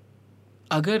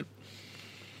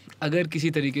 अगर किसी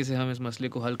तरीके से हम इस मसले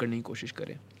को हल करने की कोशिश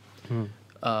करें,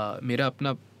 मेरा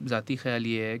अपना ज़ाती ख्याल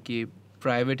ये है कि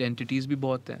प्राइवेट एंटिटीज़ भी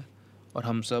बहुत हैं और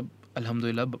हम सब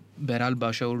अल्हम्दुलिल्लाह बहरहाल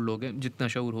बाशऊर लोग हैं, जितना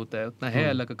शऊर होता है उतना है,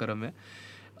 अल्लाह का करम है.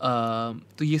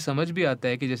 तो ये समझ भी आता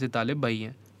है कि जैसे तालिब भाई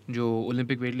हैं जो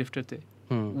ओलंपिक वेट लिफ्टर थे,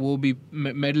 वो भी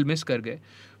मेडल मिस कर गए.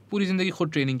 पूरी ज़िंदगी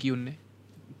खुद ट्रेनिंग की उनने,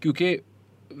 क्योंकि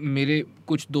मेरे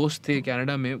कुछ दोस्त थे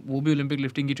कनाडा में, वो भी ओलंपिक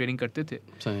लिफ्टिंग की ट्रेनिंग करते थे.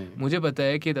 मुझे पता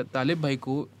है कि तालिब भाई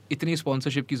को इतनी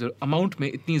स्पॉन्सरशिप की अमाउंट में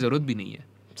इतनी ज़रूरत भी नहीं है.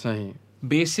 सही.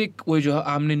 बेसिक वो जो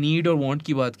आपने नीड और वांट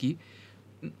की बात की,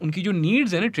 उनकी जो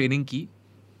नीड्स है ना ट्रेनिंग की,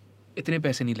 इतने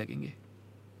पैसे नहीं लगेंगे.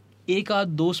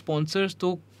 1-2 स्पॉन्सर्स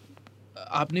तो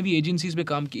आपने भी एजेंसीज में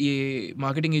काम किए,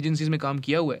 मार्केटिंग एजेंसीज में काम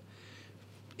किया हुआ है,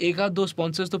 1-2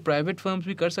 स्पॉन्सर्स तो प्राइवेट फर्म्स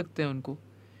भी कर सकते हैं उनको,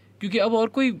 क्योंकि अब और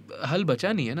कोई हल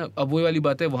बचा नहीं है ना. अब वो वाली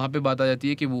बात है, वहाँ पे बात आ जाती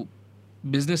है कि वो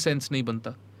बिजनेस सेंस नहीं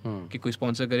बनता कि कोई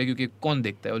स्पॉन्सर करे, क्योंकि कौन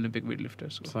देखता है ओलंपिक वेट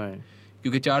लिफ्टर्स को,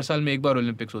 क्योंकि 4 साल में एक बार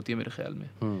ओलंपिक्स होती है मेरे ख्याल में.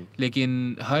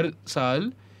 लेकिन हर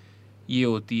साल ये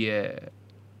होती है,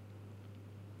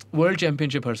 वर्ल्ड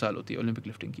चैम्पियनशिप हर साल होती है ओलंपिक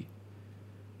लिफ्टिंग की.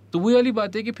 तो वही वाली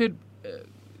बात है कि फिर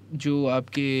जो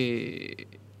आपके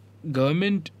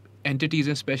गवर्नमेंट एंटिटीज़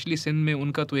हैं, स्पेशली सिंध में,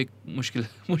 उनका तो एक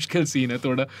मुश्किल सीन है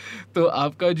थोड़ा. तो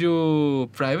आपका जो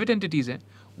प्राइवेट एंटिटीज़ हैं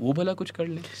वो भला कुछ कर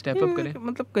लें, स्टेप अप करें.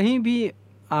 मतलब कहीं भी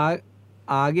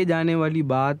आगे जाने वाली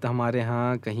बात हमारे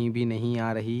यहाँ कहीं भी नहीं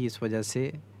आ रही, इस वजह से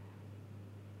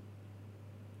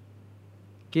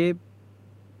कि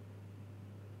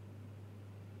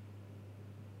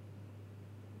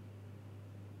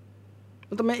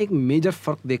मतलब मैं एक मेजर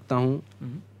फ़र्क देखता हूँ.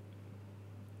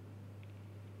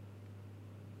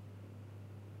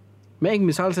 मैं एक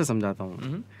मिसाल से समझाता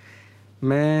हूँ.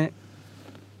 मैं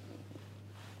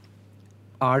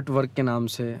आर्ट वर्क के नाम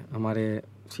से, हमारे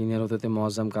सीनियर होते थे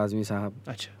मुअज़्ज़म काज़मी साहब.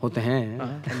 अच्छा. होते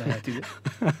हैं.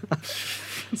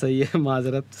 सही है,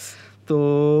 माजरत. तो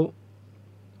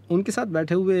उनके साथ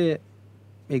बैठे हुए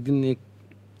एक दिन एक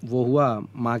वो हुआ,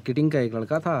 मार्केटिंग का एक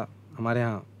लड़का था हमारे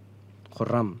यहाँ,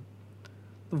 खुर्रम.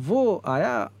 तो वो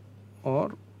आया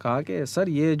और कहा कि सर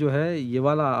ये जो है ये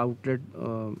वाला आउटलेट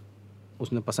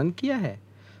उसने पसंद किया है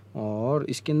और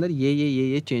इसके अंदर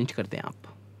ये चेंज कर दें आप,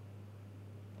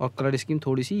 और कलर स्कीम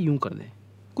थोड़ी सी यूं कर दें.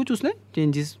 कुछ उसने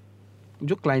चेंजेस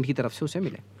जो क्लाइंट की तरफ से उसे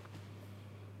मिले.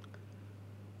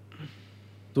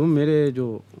 तो मेरे जो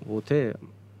वो थे,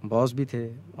 बॉस भी थे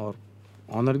और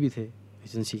ऑनर भी थे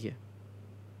एजेंसी के,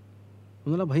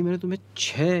 बोला भाई मैंने तुम्हें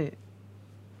 6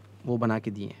 वो बना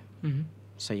के दिए हैं,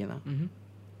 सही है ना,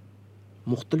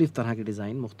 मुख्तलिफ तरह के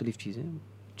डिज़ाइन, मुख्तलिफ चीज़ें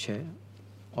 6,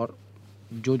 और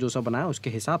जो जो सा बनाया उसके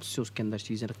हिसाब से उसके अंदर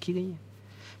चीज़ें रखी गई हैं।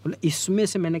 बोले इसमें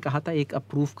से मैंने कहा था एक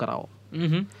अप्रूव कराओ,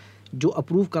 जो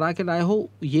अप्रूव करा के लाए हो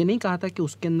ये नहीं कहा था कि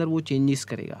उसके अंदर वो चेंजेस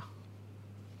करेगा।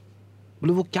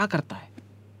 बोले वो क्या करता है,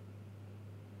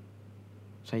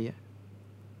 सही है।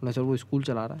 बोला सर वो स्कूल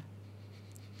चला रहा है।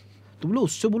 तो बोले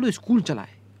उससे बोलो स्कूल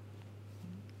चलाए,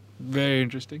 वेरी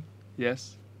इंटरेस्टिंग,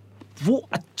 यस, वो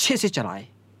अच्छे से चलाए।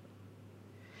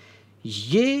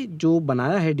 ये जो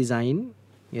बनाया है डिज़ाइन,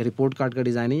 या रिपोर्ट कार्ड का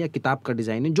डिज़ाइन है या किताब का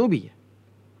डिज़ाइन है, जो भी है,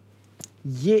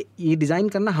 ये डिज़ाइन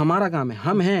करना हमारा काम है,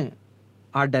 हम हैं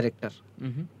आर्ट डायरेक्टर,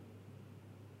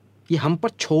 ये हम पर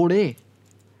छोड़े।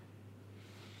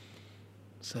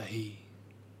 सही,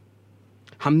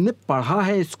 हमने पढ़ा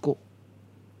है इसको,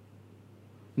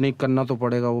 नहीं करना तो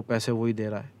पड़ेगा, वो पैसे वही दे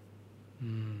रहा है।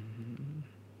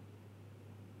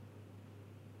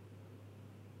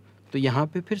 तो यहाँ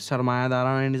पे फिर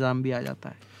सरमायादाराना निज़ाम भी आ जाता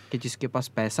है कि जिसके पास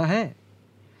पैसा है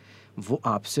वो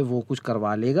आपसे वो कुछ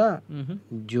करवा लेगा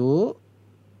जो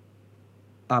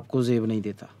आपको जेब नहीं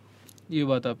देता। ये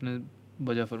बात आपने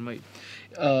वजह फरमाई।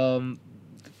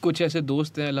 कुछ ऐसे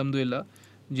दोस्त हैं अल्हम्दुलिल्लाह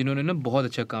जिन्होंने ना बहुत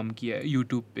अच्छा काम किया है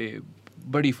यूट्यूब पे,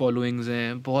 बड़ी फॉलोइंग्स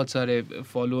हैं, बहुत सारे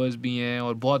फॉलोअर्स भी हैं,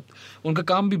 और बहुत उनका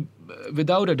काम भी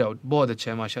विदाउट अ डाउट बहुत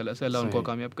अच्छा है माशाल्लाह से, अल्लाह उनको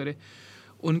कामयाब करे।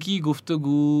 उनकी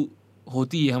गुफ्तगू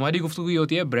होती है, हमारी गुफ्तगू ये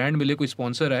होती है ब्रांड मिले, कोई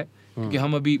स्पॉन्सर आए, क्योंकि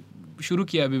हम अभी शुरू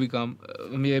किया अभी भी काम,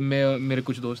 मैं मेरे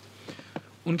कुछ दोस्त,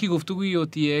 उनकी गुफ्तगू ये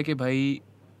होती है कि भाई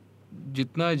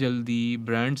जितना जल्दी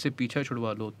ब्रांड से पीछा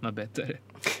छुड़वा लो उतना बेहतर है।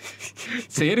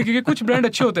 सही है, क्योंकि कुछ ब्रांड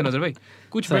अच्छे होते हैं नजर भाई,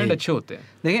 कुछ ब्रांड अच्छे होते हैं।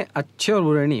 देखें अच्छे और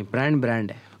बुरे नहीं,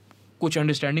 ब्रांड है। कुछ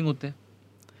अंडरस्टैंडिंग होते हैं,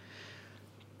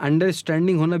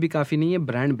 अंडरस्टैंडिंग होना भी काफ़ी नहीं है,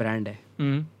 ब्रांड है।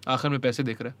 आखिर में पैसे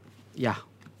देख रहा है या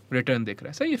रिटर्न देख रहा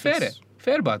है, सही है, फेयर है,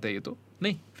 फेयर बात है ये तो।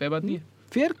 नहीं, फेयर बात नहीं है।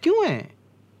 फेयर क्यों है?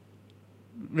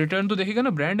 रिटर्न तो देखेगा ना,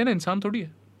 ब्रांड है ना, इंसान थोड़ी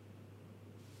है।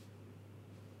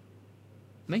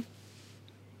 नहीं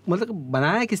मतलब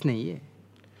बनाया किसने ये?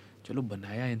 चलो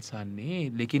बनाया इंसान ने,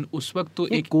 लेकिन उस वक्त तो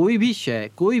एक कोई भी शय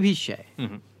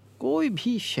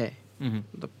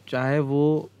मतलब चाहे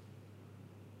वो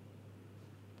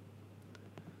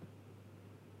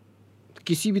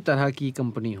किसी भी तरह की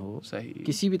कंपनी हो, सही,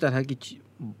 किसी भी तरह की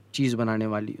चीज़ बनाने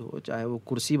वाली हो, चाहे वो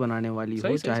कुर्सी बनाने वाली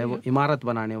हो, चाहे वो इमारत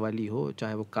बनाने वाली हो,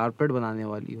 चाहे वो कारपेट बनाने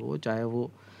वाली हो, चाहे वो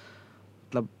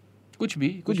मतलब कुछ भी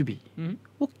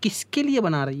वो किसके लिए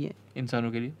बना रही है?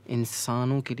 इंसानों के लिए,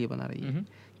 इंसानों के लिए बना रही है।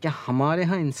 क्या हमारे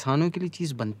यहाँ इंसानों के लिए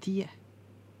चीज़ बनती है?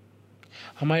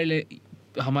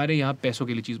 हमारे यहाँ पैसों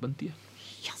के लिए चीज़ बनती है।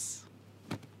 यस,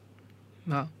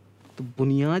 हाँ, तो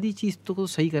बुनियादी चीज़ तो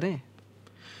सही करें।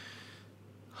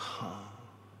 हाँ,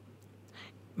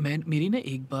 मेरी ना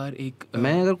एक बार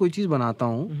मैं अगर कोई चीज़ बनाता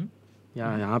हूँ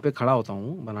या यहाँ पे खड़ा होता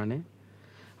हूँ बनाने,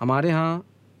 हमारे यहाँ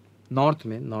नॉर्थ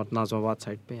नाज़िमाबाद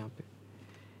साइड पे, यहाँ पे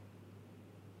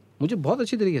मुझे बहुत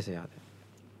अच्छी तरीके से याद है,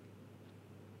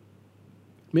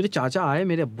 मेरे चाचा आए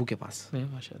मेरे अब्बू के पास,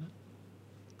 माशाल्लाह,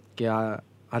 क्या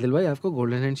आदिल भाई आपको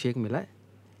गोल्डन हैंड शेक मिला है,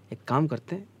 एक काम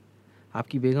करते हैं,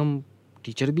 आपकी बेगम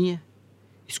टीचर भी हैं,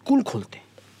 स्कूल खोलते हैं।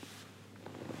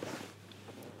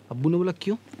 अब्बू ने बोला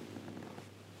क्यों?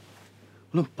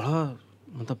 बोला बड़ा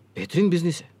मतलब बेहतरीन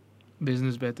बिजनेस है,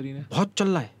 बिजनेस बेहतरीन है, बहुत चल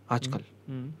रहा है आजकल,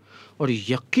 और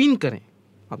यकीन करें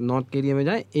आप नॉर्थ एरिया में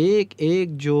जाएं,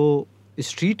 एक जो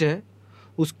स्ट्रीट है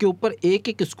उसके ऊपर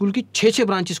एक स्कूल की 6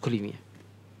 ब्रांचेस खुली हुई हैं।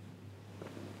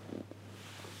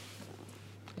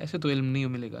 ऐसे तो इल्म नहीं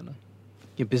मिलेगा ना,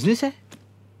 ये बिजनेस है,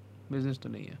 बिजनेस तो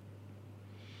नहीं है।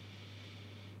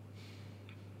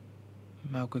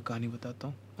 मैं आपको एक कहानी बताता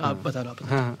हूँ, आप बता लो।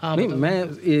 हाँ, नहीं मैं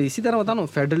इसी तरह बता रहा हूँ,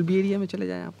 फेडरल बी एरिया में चले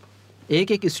जाएं आप,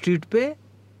 एक स्ट्रीट पे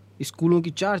स्कूलों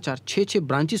की 4-6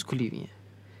 ब्रांचेस खुली हुई हैं।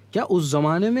 क्या उस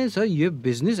ज़माने में सर ये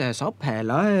बिज़नेस ऐसा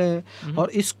फैला है, और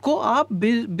इसको आप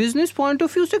बिज़नेस पॉइंट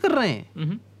ऑफ व्यू से कर रहे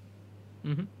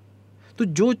हैं। तो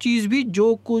जो चीज़ भी,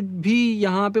 जो कुछ भी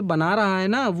यहाँ पे बना रहा है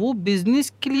ना, वो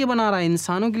बिज़नेस के लिए बना रहा है,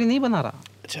 इंसानों के लिए नहीं बना रहा।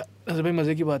 अच्छा नज़र भाई,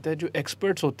 मज़े की बात है, जो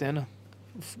एक्सपर्ट्स होते हैं ना,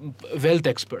 वेल्थ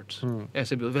एक्सपर्ट्स,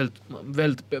 ऐसे भी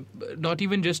wealth, not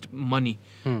even just money,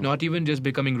 not even just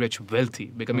becoming rich,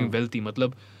 becoming wealthy,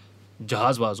 मतलब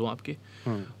जहाज़बाज हो आपके,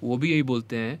 वो भी यही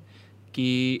बोलते हैं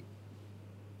कि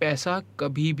पैसा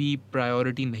कभी भी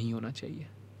प्रायोरिटी नहीं होना चाहिए।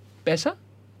 पैसा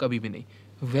कभी भी नहीं,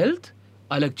 वेल्थ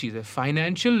अलग चीज़ है,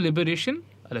 फाइनेंशियल लिबरेशन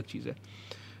अलग चीज़ है।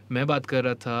 मैं बात कर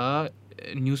रहा था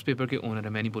न्यूज़पेपर के ओनर है,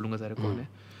 मैं नहीं बोलूँगा सारे कौन है,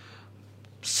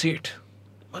 सेठ,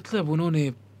 मतलब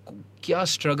उन्होंने क्या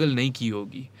स्ट्रगल नहीं की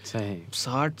होगी। सही।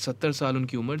 60-70 साल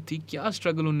उनकी उम्र थी, क्या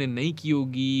स्ट्रगल उनने नहीं की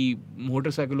होगी।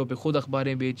 मोटरसाइकिलों पे खुद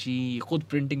अखबारें बेची, खुद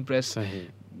प्रिंटिंग प्रेस,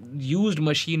 यूज्ड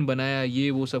मशीन बनाया,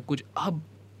 ये वो सब कुछ। अब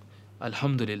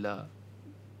अल्हम्दुलिल्लाह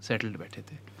सेटल्ड बैठे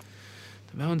थे।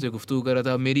 तो मैं उनसे गुफ्तगू कर रहा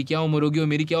था, मेरी क्या उम्र होगी और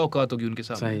मेरी क्या औकात होगी उनके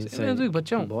सामने। मैं तो एक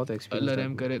बच्चा हूँ, बहुत अल्लाह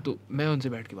रहम करे। तो मैं उनसे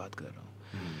बैठ के बात कर रहा हूँ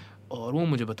और वो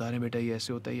मुझे बता रहे हैं, बेटा ये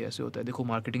ऐसे होता है, ये ऐसे होता है, देखो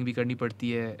मार्केटिंग भी करनी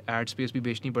पड़ती है, एड स्पेस भी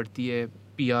बेचनी पड़ती है,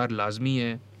 पीआर लाजमी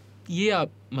है, ये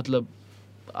आप मतलब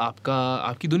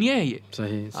आपकी दुनिया है ये।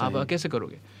 सही, आप कैसे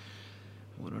करोगे।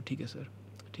 बोलो ठीक है सर,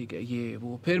 ठीक है, ये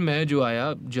वो। फिर मैं जो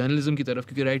आया जर्नलिज्म की तरफ,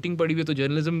 क्योंकि राइटिंग पढ़ी हुई है तो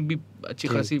जर्नलिज्म भी अच्छी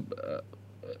खासी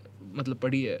मतलब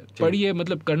पढ़ी है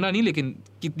मतलब करना नहीं, लेकिन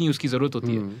कितनी उसकी ज़रूरत होती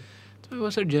है। तो मैं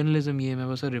बस सर जर्नलिज्म ये, मैं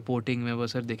बस सर रिपोर्टिंग, मैं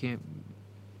बस सर देखें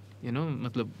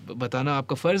मतलब बताना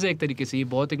आपका फ़र्ज़ है एक तरीके से, ये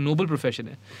बहुत एक नोबल प्रोफेशन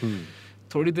है।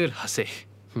 थोड़ी देर हंसे,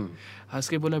 हंस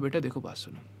के बोला, बेटा देखो बात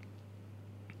सुनो,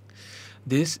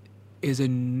 this is a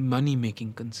money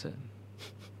making concern.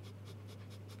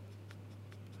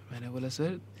 मैंने बोला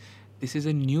sir this is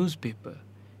a news paper,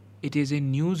 it is a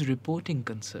news reporting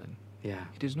concern,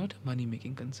 it is not a money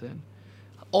making concern.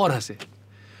 और हंसे।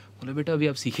 बोले बेटा अभी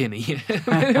आप सीखे नहीं है।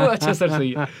 मैंने बोला अच्छा सर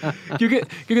सही है,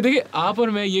 क्योंकि देखिए आप और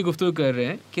मैं ये गुफ्तगू कर रहे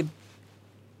हैं कि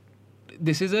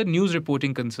this is a news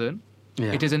reporting concern,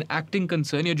 it is an acting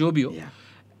concern, या जो भी हो,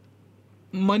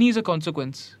 मनी इज़ अ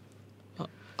कॉन्सिक्वेंस।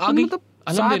 आगे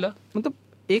अल्हम्दुलिल्लाह। मतलब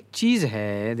एक चीज़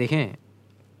है, देखें,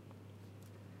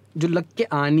 जो लग के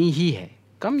आनी ही है,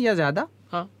 कम या ज़्यादा,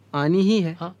 हाँ आनी ही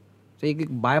है। हाँ, तो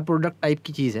एक बाय प्रोडक्ट टाइप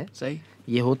की चीज़ है। सही।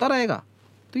 ये होता रहेगा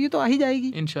तो ये तो आ ही जाएगी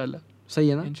इंशाल्लाह। सही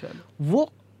है ना। इंशाल्लाह।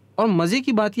 वो और मज़े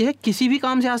की बात ये है, किसी भी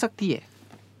काम से आ सकती है,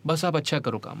 बस आप अच्छा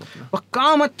करो काम अपना, और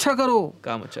काम अच्छा करो,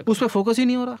 काम अच्छा करो। उस पर फोकस ही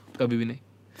नहीं हो रहा, कभी भी नहीं।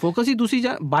 फोकस ही दूसरी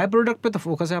बाय प्रोडक्ट पे तो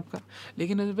फोकस है आपका।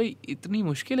 लेकिन अरे भाई इतनी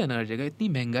मुश्किल है ना हर जगह, इतनी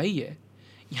महंगाई है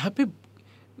यहाँ पे,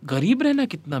 गरीब रहना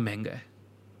कितना महंगा है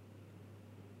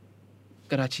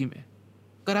कराची में,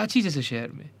 कराची जैसे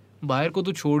शहर में। बाहर को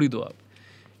तो छोड़ ही दो आप,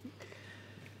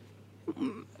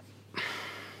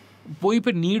 वही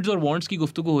फिर नीड्स और वांट्स की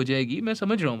गुफ्तगू हो जाएगी। मैं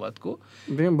समझ रहा हूँ बात को।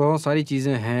 बहुत सारी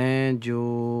चीज़ें हैं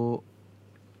जो,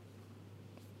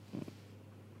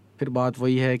 फिर बात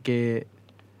वही है कि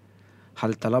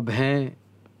हल तलब हैं,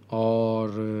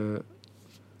 और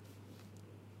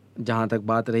जहाँ तक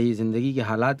बात रही ज़िंदगी के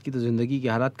हालात की, तो ज़िंदगी के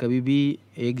हालात कभी भी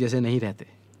एक जैसे नहीं रहते।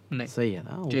 नहीं, सही है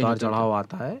ना, उतार चढ़ाव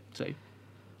आता है। सही।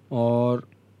 और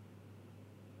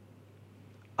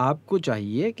आपको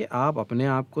चाहिए कि आप अपने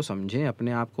आप को समझें,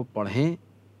 अपने आप को पढ़ें,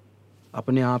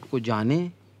 अपने आप को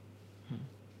जानें,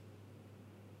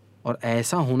 और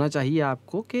ऐसा होना चाहिए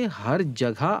आपको कि हर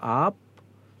जगह आप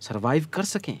सरवाइव कर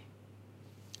सकें,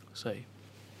 सही,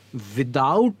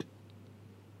 विदाउट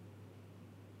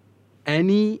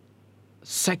एनी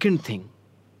सेकंड थिंग।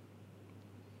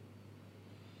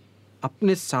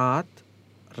 अपने साथ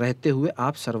रहते हुए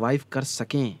आप सरवाइव कर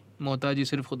सकें। मोहताजी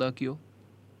सिर्फ खुदा की हो,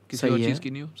 किसी और चीज़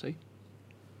की नहीं हो। सही।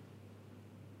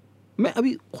 मैं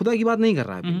अभी खुदा की बात नहीं कर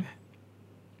रहा अभी मैं,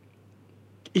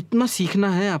 इतना सीखना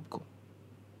है आपको।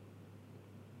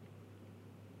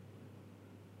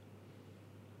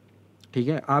 ठीक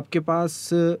है, आपके पास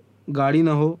गाड़ी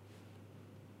ना हो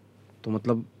तो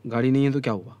मतलब गाड़ी नहीं है तो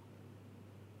क्या हुआ,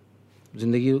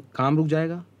 जिंदगी, काम रुक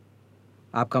जाएगा,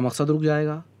 आपका मकसद रुक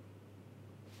जाएगा,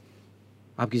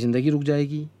 आपकी ज़िंदगी रुक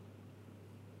जाएगी।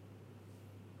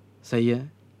 सही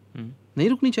है, नहीं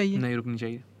रुकनी चाहिए, नहीं रुकनी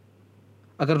चाहिए।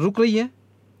 अगर रुक रही है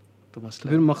तो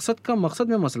मसला, फिर मकसद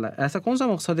में मसला है। ऐसा कौन सा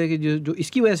मकसद है कि जो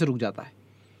इसकी वजह से रुक जाता है?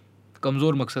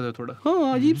 कमज़ोर मकसद है थोड़ा।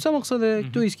 हाँ, अजीब सा मकसद है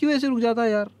जो इसकी वजह से रुक जाता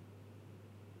है। यार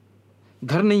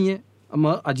घर नहीं है,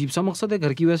 अजीब सा मकसद है,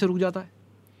 घर की वजह से रुक जाता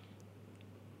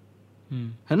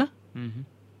है ना।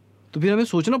 तो फिर हमें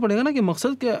सोचना पड़ेगा ना कि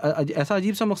मकसद क्या, ऐसा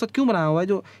अजीब सा मकसद क्यों बनाया हुआ है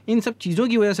जो इन सब चीज़ों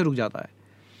की वजह से रुक जाता है।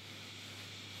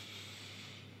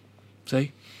 सही,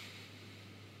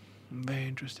 वेरी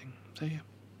इंटरेस्टिंग। सही है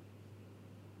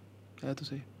तो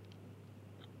सही।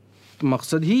 तो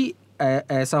मकसद ही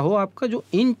ऐसा हो आपका जो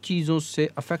इन चीज़ों से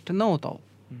अफेक्ट ना होता हो।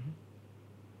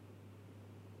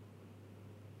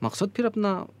 मकसद फिर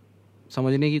अपना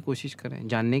समझने की कोशिश करें,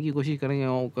 जानने की कोशिश करें।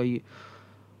 और कोई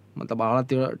मतलब आड़ा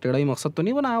टेढ़ा ही मकसद तो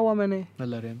नहीं बनाया हुआ मैंने।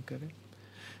 अल्लाह रहम करे।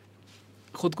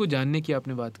 खुद को जानने की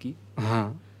आपने बात की।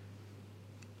 हाँ,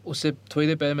 उससे थोड़ी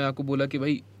देर पहले मैं आपको बोला कि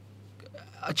भाई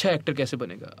अच्छा एक्टर कैसे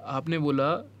बनेगा। आपने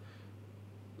बोला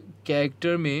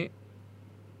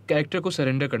कैरेक्टर को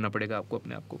सरेंडर करना पड़ेगा आपको,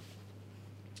 अपने आप को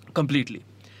कंप्लीटली।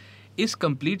 इस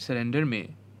कंप्लीट सरेंडर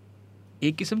में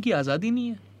एक किस्म की आज़ादी नहीं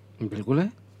है। बिल्कुल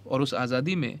है। और उस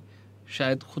आज़ादी में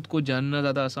शायद खुद को जानना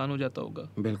ज़्यादा आसान हो जाता होगा।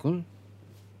 बिल्कुल।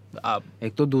 आप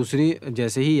एक तो दूसरी,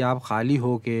 जैसे ही आप खाली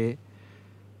हो के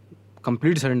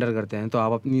कंप्लीट सरेंडर करते हैं तो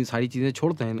आप अपनी सारी चीज़ें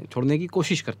छोड़ते हैं, छोड़ने की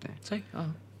कोशिश करते हैं। सही,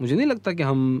 हाँ, मुझे नहीं लगता कि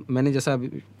मैंने जैसा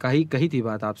अभी कही थी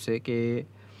बात आपसे कि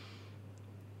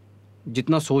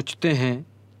जितना सोचते हैं,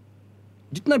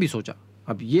 जितना भी सोचा,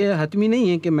 अब ये हतमी नहीं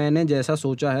है कि मैंने जैसा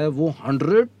सोचा है वो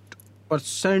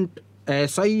 100%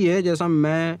 ऐसा ही है जैसा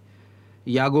मैं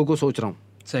यागो को सोच रहा हूँ।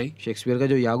 सही, शेक्सपियर का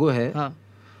जो यागो है हाँ,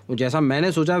 वो जैसा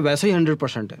मैंने सोचा है वैसा ही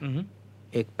 100% है। हम्म,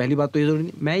 एक पहली बात तो ये जरूरी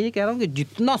नहीं, मैं ये कह रहा हूँ कि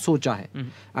जितना सोचा है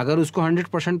अगर उसको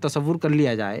 100% तसव्वुर कर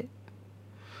लिया जाए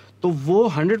तो वो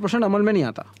 100% अमल में नहीं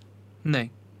आता। नहीं,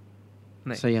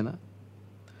 सही है ना?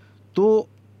 तो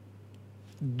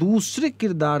दूसरे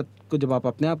किरदार को जब आप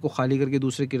अपने आप को खाली करके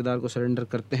दूसरे किरदार को सरेंडर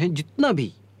करते हैं, जितना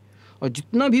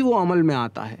भी वो अमल में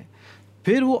आता है,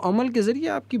 फिर वो अमल के ज़रिए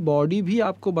आपकी बॉडी भी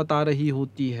आपको बता रही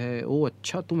होती है, ओ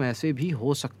अच्छा तुम ऐसे भी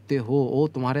हो सकते हो, ओ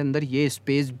तुम्हारे अंदर ये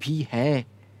स्पेस भी है।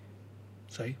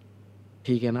 सही,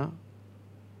 ठीक है ना?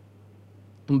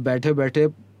 तुम बैठे बैठे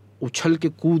उछल के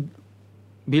कूद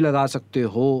भी लगा सकते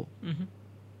हो।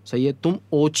 सही है? तुम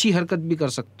ओछी हरकत भी कर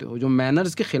सकते हो जो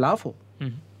मैनर्स के खिलाफ हो,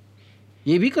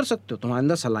 ये भी कर सकते हो, तुम्हारे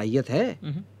अंदर सलाहियत है।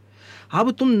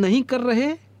 अब तुम नहीं कर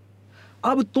रहे,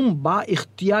 अब तुम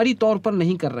बाइख्तियारी तौर पर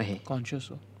नहीं कर रहे, कॉन्शियस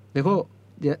हो। देखो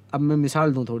अब मैं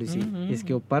मिसाल दूं थोड़ी सी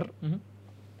इसके ऊपर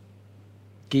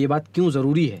कि ये बात क्यों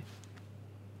ज़रूरी है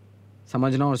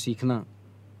समझना और सीखना।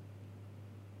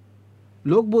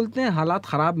 लोग बोलते हैं हालात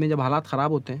ख़राब में, जब हालात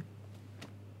ख़राब होते हैं,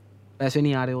 पैसे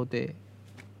नहीं आ रहे होते,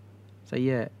 सही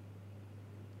है,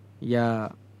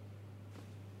 या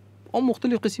और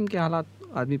मुख्तलिफ़ किस्म के हालात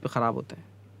आदमी पे ख़राब होते हैं,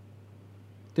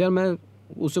 तो यार मैं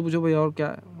उससे पूछो भाई और क्या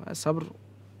है? सब्र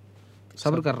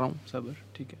कर रहा हूँ। सब्र,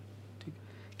 ठीक है, ठीक है।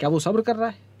 क्या वो सब्र कर रहा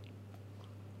है?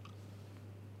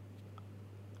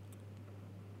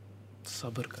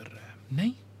 सब्र कर रहा है?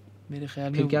 नहीं, मेरे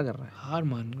ख्याल में फिर क्या कर रहा है? हार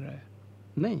मान रहा है।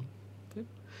 नहीं,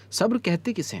 सब्र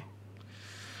कहते किसे हैं?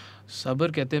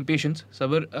 सब्र कहते हैं पेशेंस।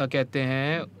 सब्र कहते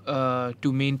हैं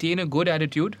to maintain a good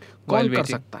attitude. कौन कर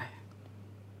सकता है?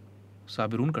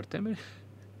 साबिरून करते हैं मेरे।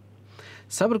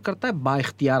 सब्र करता है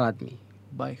बाइख्तियार आदमी,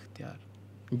 बाइख्तियार,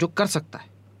 जो कर सकता है,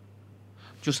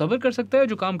 जो सब्र कर सकता है,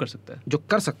 जो काम कर सकता है, जो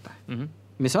कर सकता है।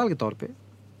 मिसाल के तौर पे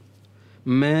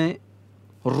मैं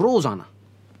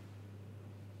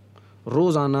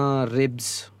रोज़ाना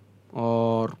रिब्स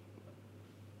और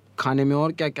खाने में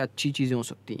और क्या क्या अच्छी चीज़ें हो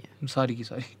सकती हैं, सारी की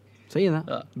सारी, सही है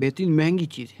ना, बेहतरीन महंगी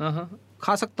चीज़ें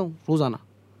खा सकता हूँ रोज़ाना।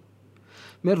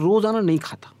 मैं रोज़ाना नहीं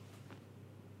खाता,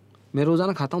 मैं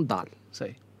रोज़ाना खाता हूँ दाल।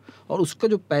 सही, और उसका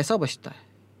जो पैसा बचता है,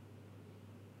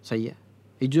 सही है,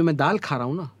 ये जो मैं दाल खा रहा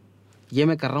हूँ ना, ये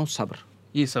मैं कर रहा हूँ सब्र।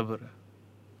 ये सब्र है।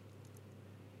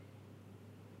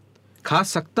 खा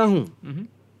सकता हूँ,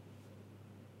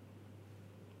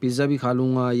 पिज़्ज़ा भी खा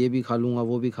लूँगा, ये भी खा लूँगा,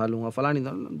 वो भी खा लूँगा, फलानी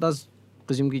 10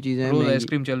 किस्म की चीज़ें हैं, रोज़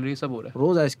आइसक्रीम चल रही है, सब हो रहा है,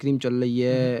 रोज़ आइसक्रीम चल रही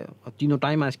है, तीनों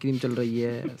टाइम आइसक्रीम चल रही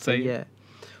है, सही है,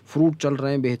 फ्रूट चल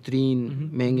रहे हैं बेहतरीन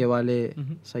महंगे वाले,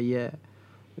 सही है,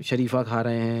 शरीफा खा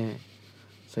रहे हैं,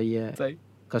 सही है, सही,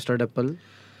 कस्टर्ड एप्पल,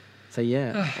 सही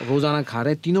है, रोज़ाना खा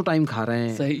रहे हैं, तीनों टाइम खा रहे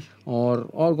हैं, सही, और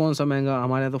कौन सा महंगा,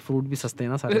 हमारे यहाँ तो फ्रूट भी सस्ते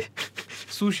हैं ना सारे।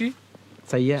 सुशी,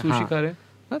 सही है, सुशी खा रहे हैं,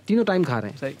 तीनों टाइम खा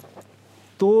रहे हैं, सही।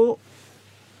 तो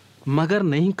मगर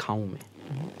नहीं खाऊं मैं,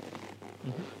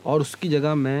 और उसकी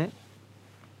जगह मैं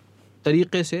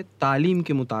तरीक़े से तालीम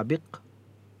के मुताबिक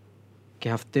कि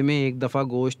हफ्ते में 1 दफ़ा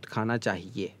गोश्त खाना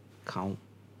चाहिए, खाऊं,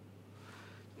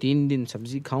 3 दिन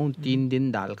सब्ज़ी खाऊं, 3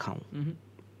 दिन दाल खाऊं,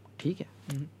 ठीक है।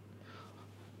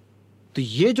 तो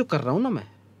ये जो कर रहा हूँ ना मैं,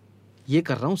 ये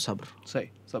कर रहा हूँ सब्र। सही,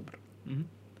 सब्र।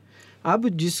 अब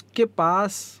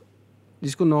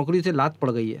जिसको नौकरी से लात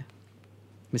पड़ गई है,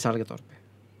 मिसाल के तौर पे,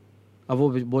 अब वो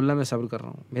बोल रहा है मैं सब्र कर रहा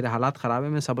हूँ, मेरे हालात ख़राब है,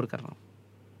 मैं सब्र कर रहा हूँ,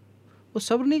 वो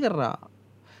सब्र नहीं कर रहा।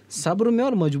 सब्र में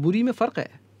और मजबूरी में फ़र्क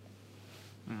है।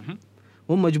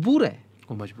 वो मजबूर है,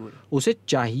 उसे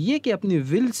चाहिए कि अपनी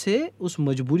विल से उस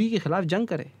मजबूरी के खिलाफ जंग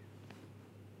करे।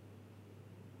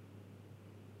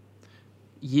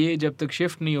 ये जब तक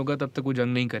शिफ्ट नहीं होगा तब तक वो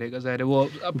जंग नहीं करेगा, ज़ाहिर है। वो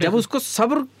जब उसको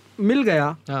सब्र मिल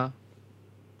गया,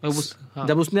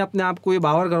 जब उसने अपने आप को ये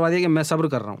बावर करवा दिया कि मैं सब्र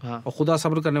कर रहा हूँ, और खुदा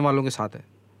सब्र करने वालों के साथ है,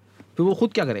 फिर वो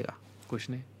खुद क्या करेगा? कुछ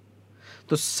नहीं।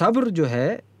 तो सब्र जो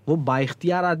है वो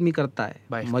बाइख्तियार आदमी करता है,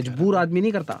 मजबूर आदमी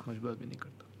नहीं करता। मजबूर आदमी नहीं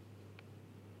करता।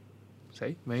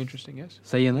 सही, वेरी इंटरेस्टिंग। यस,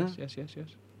 सही है ना? यस यस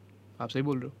यस, आप सही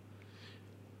बोल रहे हो।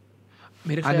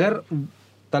 मेरे अगर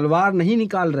तलवार नहीं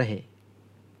निकाल रहे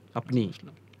अपनी,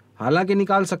 हालांकि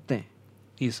निकाल सकते हैं,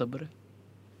 ये सब्र है।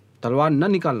 तलवार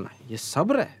न निकालना है, ये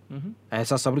सब्र है।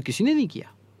 ऐसा सब्र किसी ने नहीं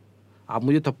किया। आप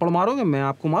मुझे थप्पड़ मारोगे, मैं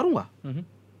आपको मारूंगा, मैं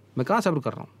कहाँ सब्र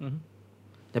कर रहा हूँ?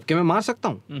 जबकि मैं मार सकता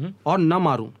हूँ और ना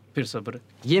मारूं, फिर सब्र।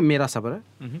 ये मेरा सब्र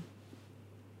है।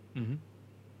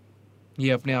 ये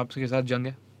अपने आप के साथ जंग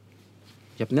है।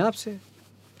 ये अपने आप से।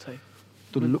 सही।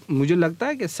 तो मुझे लगता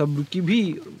है कि सब्र की भी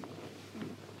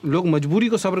लोग मजबूरी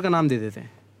को सब्र का नाम दे देते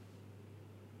हैं।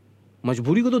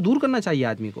 मजबूरी को तो दूर करना चाहिए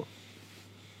आदमी को।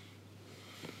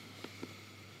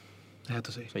 है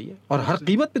तो सही। सही है। और हर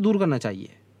कीमत पे दूर करना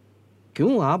चाहिए।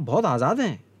 क्यों? आप बहुत आज़ाद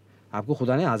हैं, आपको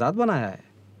खुदा ने आज़ाद बनाया है।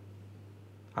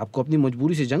 आपको अपनी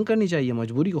मजबूरी से जंग करनी चाहिए,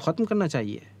 मजबूरी को ख़त्म करना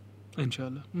चाहिए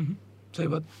इंशाल्लाह। सही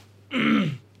बात।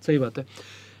 सही बात है।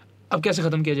 अब कैसे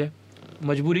ख़त्म किया जाए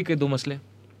मजबूरी के? दो मसले।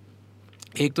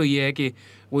 एक तो ये है कि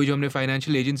वही जो हमने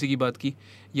फाइनेंशियल एजेंसी की बात की,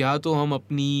 या तो हम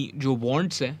अपनी जो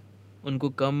वांट्स हैं उनको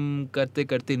कम करते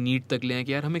करते नीड तक ले आए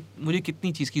कि यार मुझे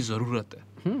कितनी चीज़ की ज़रूरत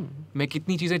है, मैं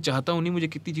कितनी चीज़ें चाहता हूँ, नहीं मुझे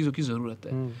कितनी चीज़ों की ज़रूरत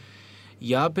है।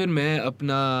 या फिर मैं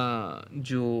अपना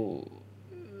जो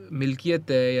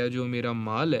मिल्कियत है या जो मेरा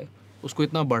माल है उसको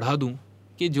इतना बढ़ा दूँ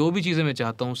कि जो भी चीज़ें मैं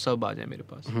चाहता हूँ सब आ जाए मेरे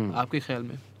पास। आपके ख्याल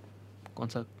में कौन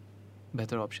सा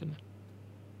बेहतर ऑप्शन है?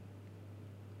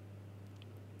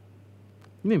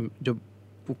 नहीं,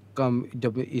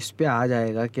 जब इस पे आ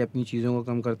जाएगा कि अपनी चीज़ों को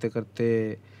कम करते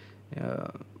करते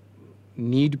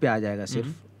नीड पे आ जाएगा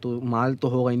सिर्फ, तो माल तो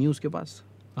होगा ही नहीं उसके पास।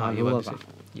 हाँ, ये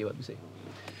बात भी सही।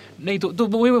 नहीं तो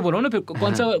वही मैं बोल रहा हूँ ना, फिर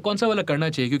कौन सा वाला करना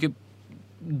चाहिए? क्योंकि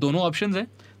दोनों ऑप्शंस हैं।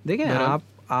 देखें,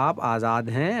 आप आज़ाद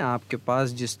हैं, आपके पास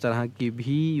जिस तरह की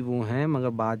भी वो हैं, मगर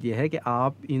बात यह है कि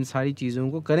आप इन सारी चीज़ों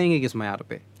को करेंगे किस मयार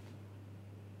पे?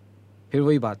 फिर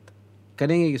वही बात,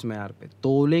 करेंगे किस मयार पे,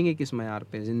 तोलेंगे किस मयार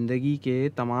पे? ज़िंदगी के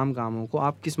तमाम कामों को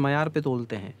आप किस मयार पे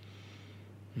तोलते हैं?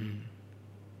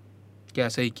 क्या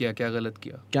सही किया, क्या गलत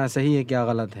किया, क्या सही है, क्या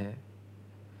गलत है?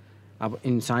 अब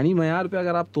इंसानी मयार पे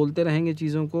अगर आप तोलते रहेंगे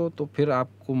चीज़ों को, तो फिर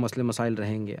आपको मसले मसाइल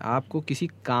रहेंगे। आपको किसी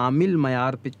कामिल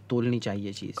मयार पे तोलनी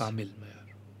चाहिए चीज़। कामिल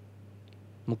मयार,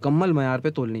 मुकम्मल मयार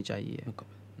पे तोलनी चाहिए।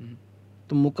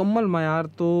 तो मुकम्मल मयार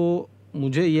तो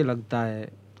मुझे ये लगता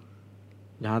है,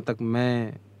 जहाँ तक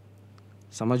मैं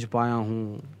समझ पाया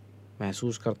हूँ,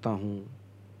 महसूस करता हूँ,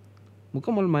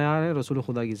 मुकम्मल मयार है रसूल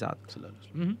खुदा की ज़ात।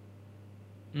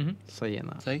 सही है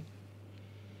ना? सही।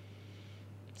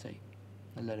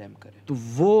 अल्लाह रहम करे। तो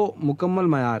वो मुकम्मल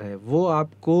मयार है, वो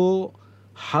आपको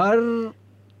हर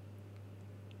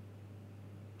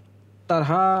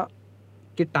तरह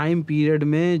के टाइम पीरियड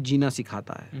में जीना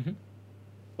सिखाता है।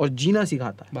 और जीना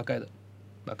सिखाता है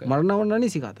बाकायदा। मरना वरना नहीं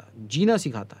सिखाता, जीना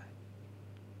सिखाता है।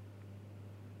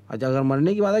 अच्छा, अगर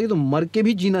मरने की बात आई तो मर के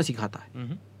भी जीना सिखाता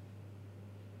है।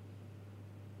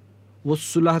 वो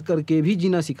सुलह करके भी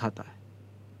जीना सिखाता है,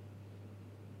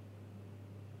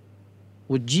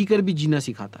 वो जी कर भी जीना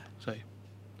सिखाता है। सही।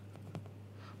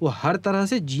 वो हर तरह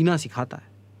से जीना सिखाता है,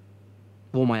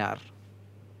 वो मयार।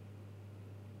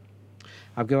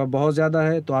 आपके पास बहुत ज़्यादा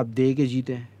है तो आप दे के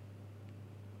जीते हैं,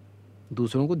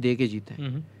 दूसरों को दे के जीते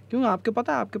हैं। क्यों? आपके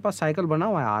पता है, आपके पास साइकिल बना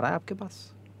हुआ है, आ रहा है आपके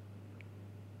पास।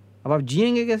 अब आप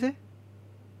जिएंगे कैसे?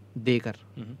 देकर।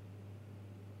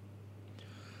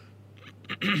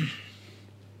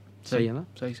 सही है ना?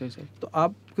 सही। तो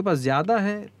आपके पास ज़्यादा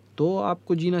है तो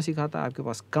आपको जीना सिखाता है, आपके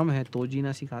पास कम है तो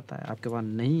जीना सिखाता है, आपके पास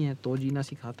नहीं है तो जीना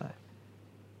सिखाता है।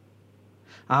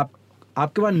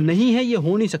 आपके पास नहीं है, ये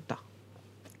हो नहीं सकता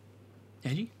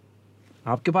है जी।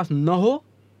 आपके पास न हो,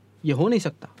 ये हो नहीं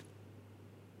सकता।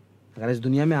 अगर इस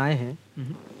दुनिया में आए हैं,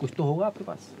 कुछ तो होगा आपके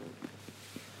पास।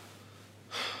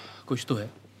 कुछ तो है।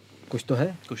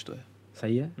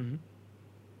 सही है।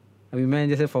 अभी मैं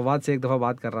जैसे फवाद से एक दफ़ा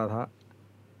बात कर रहा था,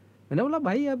 मैंने बोला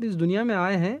भाई अब इस दुनिया में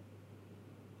आए हैं,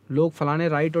 लोग फलाने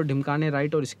राइट और ढिमकाने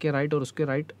राइट और इसके राइट और उसके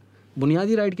राइट,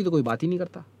 बुनियादी राइट की तो कोई बात ही नहीं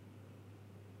करता।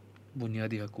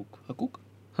 बुनियादी हकूक।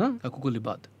 हाँ, हकूकुल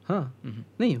इबाद। हाँ,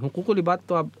 नहीं, हुकूकुल इबाद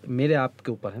तो आप मेरे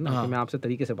आपके ऊपर है ना। हाँ। कि मैं आपसे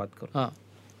तरीके से बात करूँ। हाँ।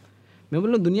 मैं बोल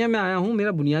रहा हूँ दुनिया में आया हूँ,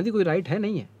 मेरा बुनियादी कोई राइट है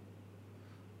नहीं है?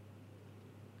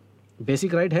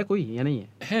 बेसिक राइट है कोई या नहीं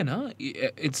है ना?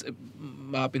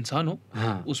 आप इंसान हो।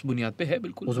 हाँ, उस बुनियाद पे है,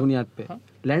 बिल्कुल उस बुनियाद पे। हाँ।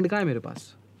 लैंड कहाँ है मेरे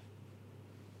पास?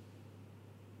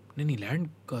 नहीं, लैंड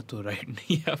का तो राइट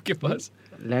नहीं है आपके पास।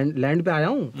 लैंड पे आया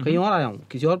हूँ, कहीं और आया हूँ,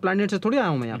 किसी और प्लैनेट से थोड़ी आया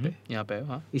हूँ मैं यहाँ पे।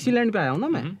 हाँ। इसी लैंड पे आया हूँ ना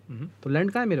मैं। तो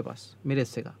लैंड कहाँ है मेरे पास, मेरे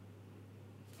हिस्से का?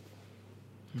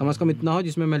 कम से कम इतना हो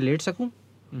जिसमें मैं लेट सकूं,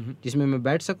 जिसमें मैं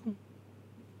बैठ सकूं,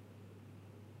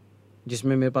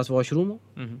 जिसमें मेरे पास वॉशरूम हो।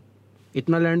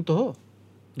 इतना लैंड तो हो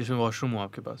जिसमें वॉशरूम हो,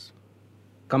 आपके पास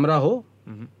कमरा हो।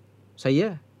 सही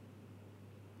है,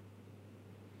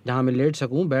 जहाँ मैं लेट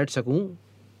सकूं, बैठ सकूं,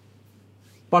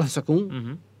 पढ़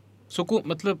सकूं, सुकून,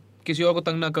 मतलब किसी और को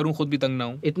तंग ना करूं, खुद भी तंग ना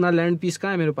हूं। इतना लैंड पीस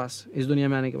कहाँ है मेरे पास इस दुनिया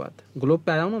में आने के बाद? ग्लोब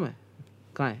पे आया हूँ ना मैं,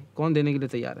 कहाँ है? कौन देने के लिए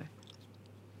तैयार है?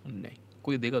 नहीं,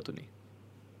 कोई देगा तो नहीं।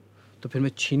 तो फिर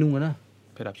मैं छीनूंगा ना।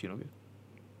 फिर आप छीनोगे।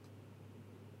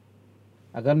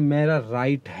 अगर मेरा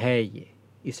राइट है ये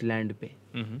इस लैंड पे,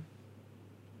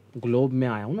 ग्लोब में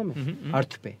आया हूँ ना मैं,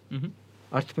 अर्थ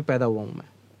पे पैदा हुआ हूँ मैं,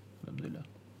 अल्हम्दुलिल्लाह।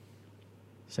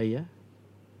 सही है,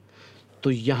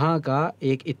 तो यहाँ का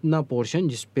एक इतना पोर्शन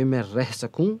जिस पे मैं रह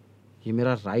सकूं, ये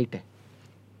मेरा राइट है।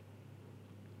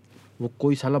 वो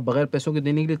कोई साला बगैर पैसों के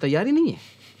देने के लिए तैयार ही नहीं है।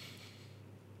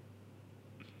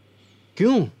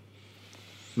 क्यों?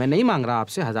 मैं नहीं मांग रहा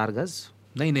आपसे 1000 गज,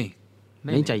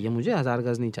 नहीं चाहिए मुझे, 1000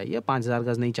 गज नहीं चाहिए, 5000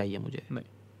 गज नहीं चाहिए मुझे, नहीं।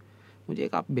 मुझे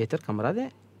एक आप बेहतर कमरा दें,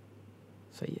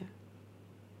 सही है,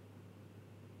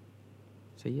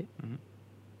 सही है,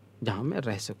 जहाँ मैं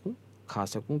रह सकूं, खा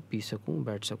सकूं, पी सकूं,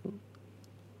 बैठ सकूं,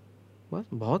 बस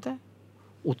बहुत है।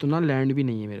 उतना लैंड भी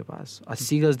नहीं है मेरे पास।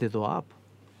 80 गज दे दो आप।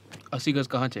 80 गज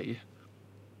कहाँ चाहिए?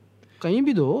 कहीं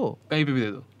भी दो, कहीं पे भी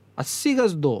दे दो। 80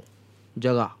 गज दो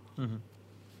जगह,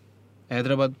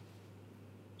 हैदराबाद,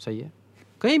 सही है,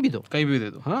 कहीं भी दो, कहीं भी दे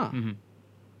दो। हाँ,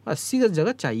 80 गज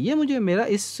जगह चाहिए मुझे। मेरा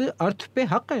इस अर्थ पे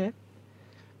हक है,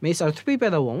 मैं इस अर्थ पे ही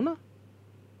पैदा हुआ हूँ ना।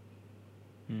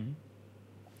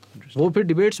 वो फिर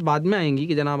डिबेट्स बाद में आएंगी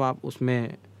कि जनाब आप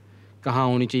उसमें कहाँ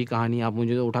होनी चाहिए, कहाँ नहीं। आप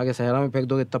मुझे उठा के सहरा में फेंक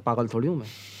दोगे, तब पागल थोड़ी हूँ मैं।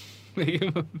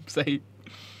 सही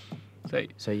सही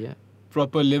सही है,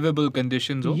 प्रॉपर लिवेबल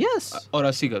कंडीशंस हो, यस, और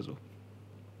 80 गज हो।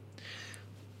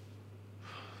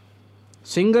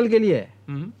 सिंगल के लिए है।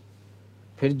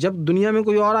 फिर जब दुनिया में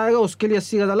कोई और आएगा उसके लिए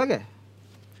 80 गज अलग है।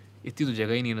 इतनी तो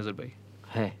जगह ही नहीं नजर भाई।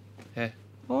 है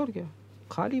और क्या,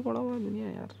 खाली पड़ा हुआ है दुनिया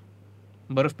यार।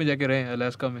 बर्फ पे जाके रहे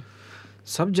अलास्का में,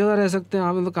 सब जगह रह सकते हैं।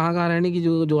 आप तो कहाँ कहाँ रहने की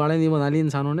जो जुगाड़ें नहीं बना ली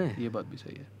इंसानों ने। ये बात भी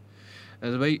सही है।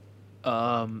 नजर भाई,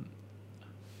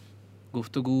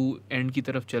 गुफ्तगू एंड की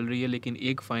तरफ चल रही है, लेकिन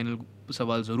एक फाइनल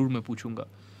सवाल ज़रूर मैं पूछूंगा,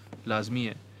 लाजमी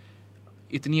है।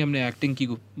 इतनी हमने एक्टिंग की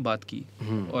बात की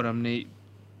और हमने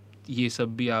ये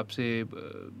सब भी आपसे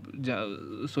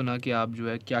सुना कि आप जो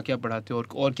है क्या क्या पढ़ाते हो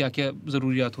और क्या क्या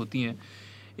ज़रूरियात होती हैं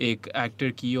एक एक्टर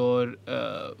की, और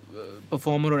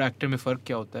परफॉर्मर और एक्टर में फ़र्क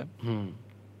क्या होता है।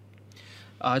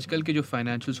 आजकल के जो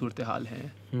फाइनेंशियल सूरत हाल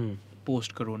हैं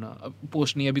पोस्ट कोरोना, अब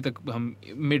पोस्ट नहीं, अभी तक हम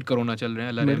मिड कोरोना चल रहे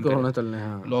हैं, मिड कोरोना चल रहे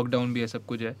हैं, लॉकडाउन भी है, सब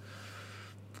कुछ है।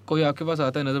 कोई आपके पास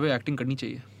आता है, नजर भाई एक्टिंग करनी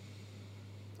चाहिए,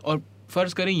 और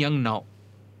फ़र्ज़ करें यंग नाउ,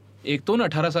 एक तो ना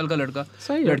 18 साल का लड़का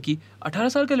लड़की, 18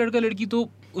 साल का लड़का लड़की तो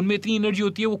उनमें इतनी एनर्जी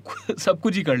होती है वो सब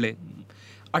कुछ ही कर ले।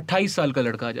 28 साल का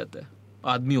लड़का आ जाता है,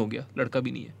 आदमी हो गया, लड़का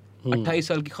भी नहीं है, 28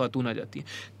 साल की खातून आ जाती है,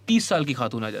 30 साल की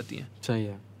खातून आ जाती है, सही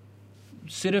है,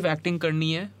 सिर्फ एक्टिंग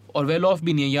करनी है और वेल ऑफ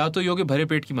भी नहीं है, या तो योगे भरे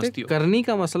पेट की मस्ती हो। करने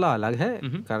का मसला अलग है,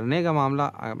 करने का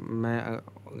मामला, मैं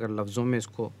अगर लफ्ज़ों में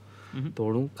इसको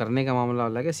तोड़ूं, करने का मामला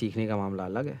अलग है, सीखने का मामला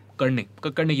अलग है।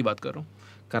 करने की बात कर रहा हूँ।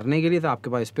 करने के लिए तो आपके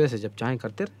पास स्पेस है, जब चाहें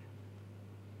करते रहे।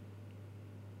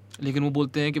 लेकिन वो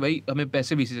बोलते हैं कि भाई हमें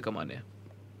पैसे भी इसी से कमाने हैं,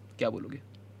 क्या बोलोगे?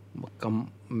 कम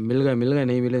मिल गए,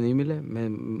 नहीं मिले नहीं मिले,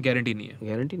 मैं गारंटी नहीं है।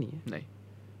 नहीं।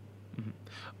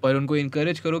 और उनको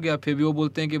इनकरेज करोगे आप, फिर भी वो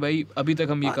बोलते हैं कि भाई अभी तक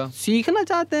हम ये काम सीखना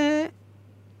चाहते हैं,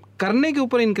 करने के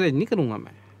ऊपर इनकरेज नहीं करूँगा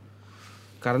मैं।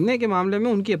 करने के मामले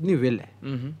में उनकी अपनी विल है,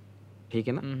 ठीक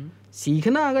है ना।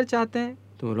 सीखना अगर चाहते हैं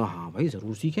तो बोलो हाँ भाई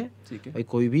ज़रूर सीखें। भाई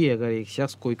कोई भी अगर एक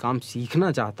शख्स कोई काम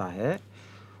सीखना चाहता है,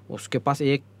 उसके पास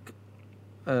एक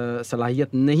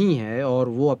सलाहियत नहीं है और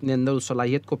वो अपने अंदर उस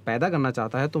सलाहियत को पैदा करना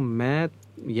चाहता है, तो मैं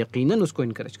यकीनन उसको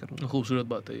इनकरेज करूँगा। खूबसूरत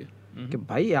बात है ये कि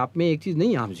भाई आप में एक चीज़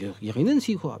नहीं, आप यकीनन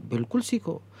सीखो, आप बिल्कुल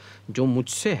सीखो, जो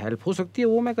मुझसे हेल्प हो सकती है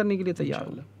वो मैं करने के लिए तैयार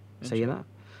हूँ, सही है ना।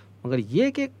 मगर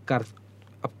ये कि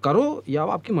अब करो या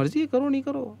आपकी मर्ज़ी है, करो नहीं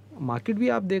करो, मार्केट भी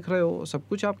आप देख रहे हो, सब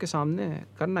कुछ आपके सामने है,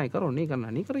 करना है करो, नहीं करना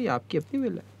नहीं करो, ये आपकी अपनी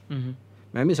विल है।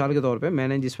 मैं मिसाल के तौर पे,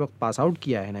 मैंने जिस वक्त पास आउट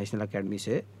किया है नेशनल अकेडमी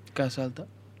से, क्या साल था,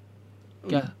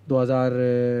 क्या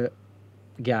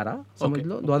 2011 समझ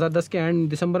लो, 2010 के एंड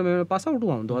दिसंबर में मैं पास आउट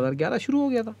हुआ हूँ, 2011 शुरू हो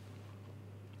गया था।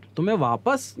 तो मैं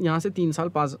वापस यहाँ से 3 साल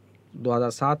पास,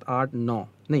 2007, 8,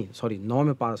 9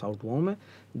 में पास आउट हुआ हूँ मैं,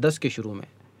 10 के शुरू में।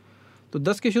 तो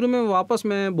 10 के शुरू में वापस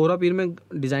मैं बोरापीर में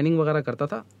डिज़ाइनिंग वगैरह करता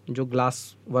था, जो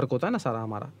ग्लास वर्क होता है ना सारा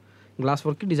हमारा, ग्लास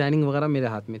वर्क की डिज़ाइनिंग वगैरह मेरे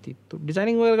हाथ में थी, तो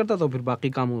डिज़ाइनिंग वगैरह करता था, फिर बाकी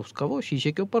काम उसका वो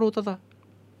शीशे के ऊपर होता था।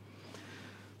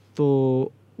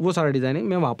 तो वो सारा डिज़ाइनिंग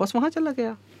मैं वापस वहाँ चला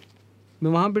गया,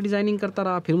 मैं वहाँ पे डिज़ाइनिंग करता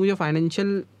रहा। फिर मुझे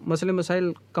फाइनेंशियल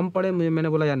मसाइल कम पड़े, मैंने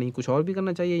बोला यार नहीं, कुछ और भी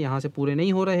करना चाहिए, यहाँ से पूरे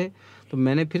नहीं हो रहे, तो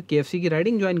मैंने फिर KFC की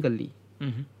राइडिंग ज्वाइन कर ली।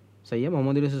 सही है,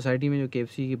 मोहम्मद अली सोसाइटी में जो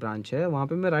KFC की ब्रांच है, वहाँ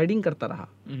पे मैं राइडिंग करता रहा।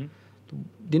 तो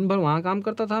दिन भर वहाँ काम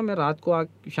करता था मैं, रात को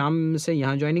शाम से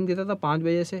यहाँ ज्वाइनिंग देता था 5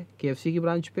 बजे से KFC की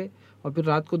ब्रांच पे, और फिर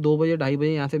रात को 2 बजे 2:30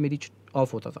 बजे यहाँ से मेरी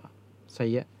ऑफ होता था।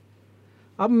 सही है,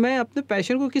 अब मैं अपने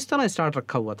पैशन को किस तरह स्टार्ट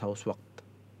रखा हुआ था उस वक्त,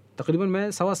 तकरीबन मैं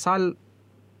 1.25 साल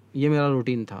ये मेरा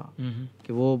रूटीन था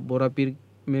कि वो बोरापीर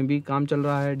में भी काम चल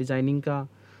रहा है डिज़ाइनिंग का,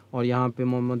 और यहाँ पे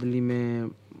मोहम्मद अली में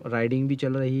राइडिंग भी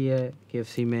चल रही है,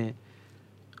 KFC में।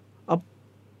 अब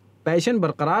पैशन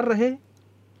बरकरार रहे,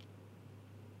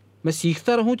 मैं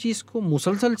सीखता रहूँ चीज़ को,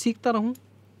 मुसलसल सीखता रहूँ।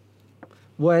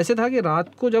 वो ऐसे था कि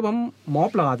रात को जब हम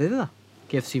मॉप लगाते थे ना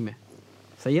KFC में,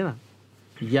 सही है ना,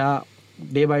 या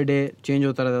डे बाय डे चेंज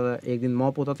होता रहता था, एक दिन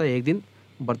मॉप होता था, एक दिन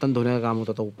बर्तन धोने का काम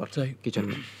होता था ऊपर किचन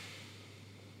में।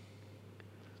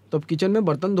 तो अब किचन में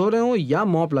बर्तन धो रहे हो या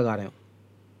मॉप लगा रहे हो,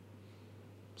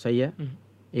 सही है,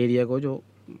 एरिया को जो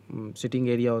सिटिंग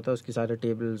एरिया होता है उसकी सारे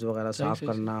टेबल्स वगैरह साफ़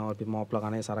करना और फिर मॉप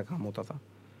लगाना, ये सारा काम होता था।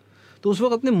 तो उस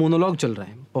वक्त अपने मोनोलॉग चल रहे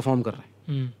हैं, परफॉर्म कर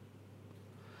रहे हैं।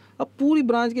 अब पूरी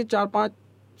ब्रांच के 4, 5,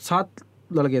 7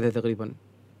 लड़के थे तकरीबन,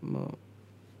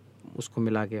 उसको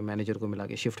मिला के, मैनेजर को मिला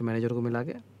के, शिफ्ट मैनेजर को मिला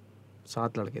के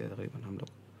 7 लड़के थे तकरीबन हम लोग।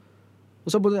 वो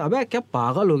सब बोलते अबे क्या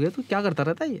पागल हो गया तू, क्या करता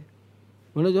रहता है ये।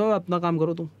 मैंने जो अपना काम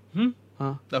करो तुम,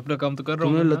 हाँ अपना काम तो कर रहा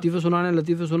हूँ, तुम्हें लतीफ़े सुनाने,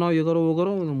 लतीफ़े सुनाओ, ये करो वो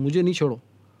करो, मुझे नहीं छोड़ो,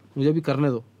 मुझे भी करने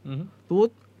दो। तो वो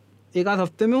 1 आध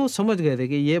हफ्ते में वो समझ गए थे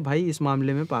कि ये भाई इस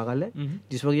मामले में पागल है,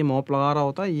 जिस वक्त ये मॉप लगा रहा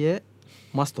होता है ये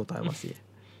मस्त होता है बस, ये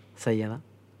सही है ना।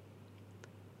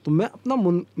 तो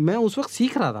मैं उस वक्त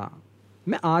सीख रहा था,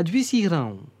 मैं आज भी सीख रहा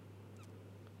हूँ,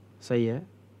 सही है,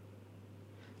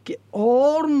 कि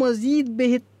और मज़ीद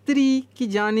बेहतरी की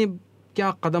जानिब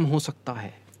क्या कदम हो सकता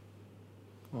है,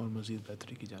 और मज़ीद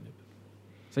बेहतरी की जानिब।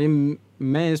 सही,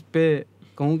 मैं इस पे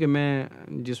कहूँ कि मैं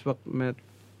जिस वक्त मैं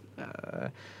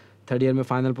 3rd ईयर में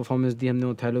फ़ाइनल परफॉर्मेंस दी हमने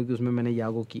ओथेलो की, उसमें मैंने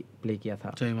यागो की प्ले किया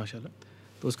था। सही, माशाल्लाह।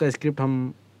 तो उसका स्क्रिप्ट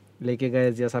हम लेके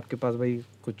गए जिया साहब के पास, भाई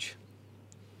कुछ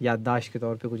याददाश्त के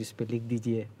तौर पे कुछ इस पे लिख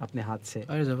दीजिए अपने हाथ से।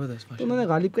 अरे ज़बरदस्त। तो मैंने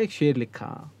गालिब का एक शेर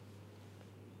लिखा,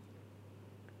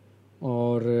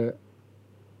 और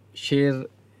शेर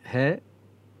है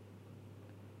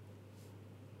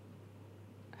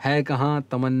कहाँ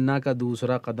तमन्ना का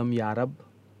दूसरा कदम यारब,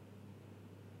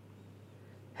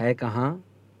 है कहाँ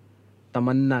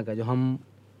तमन्ना का, जो हम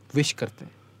विश करते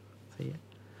हैं, सही है,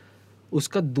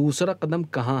 उसका दूसरा कदम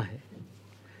कहाँ है।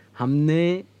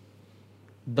 हमने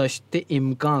दश्ते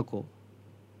इम्कां को,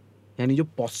 यानी जो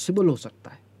पॉसिबल हो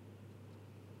सकता है,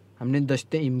 हमने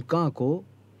दश्ते इम्कां को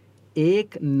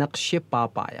एक नक्शे पा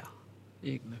पाया।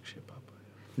 एक नक्शे पा पाया,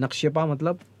 नक्शे पा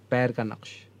मतलब पैर का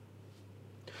नक्श।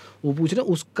 वो पूछ रहे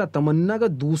उसका तमन्ना का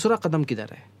दूसरा कदम किधर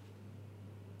है।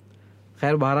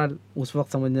 खैर बहरहाल उस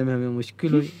वक्त समझने में हमें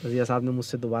मुश्किल हुई, रज़िया साहब ने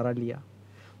मुझसे दोबारा लिया।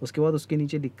 उसके बाद उसके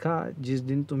नीचे लिखा, जिस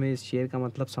दिन तुम्हें इस शेर का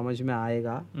मतलब समझ में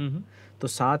आएगा तो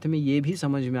साथ में ये भी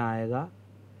समझ में आएगा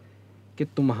कि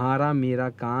तुम्हारा मेरा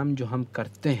काम जो हम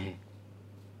करते हैं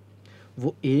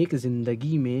वो एक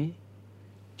ज़िंदगी में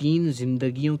 3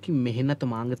 ज़िंदगियों की मेहनत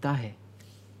मांगता है।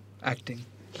 एक्टिंग,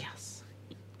 यस,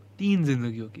 3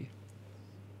 ज़िंदगियों की।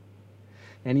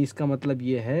 यानी इसका मतलब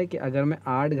ये है कि अगर मैं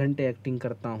 8 घंटे एक्टिंग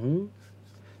करता हूँ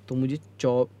तो मुझे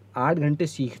 8 घंटे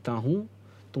सीखता हूँ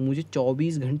तो मुझे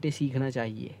 24 घंटे सीखना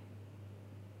चाहिए।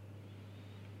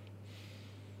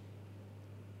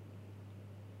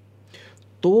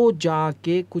 तो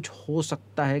जाके कुछ हो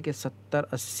सकता है कि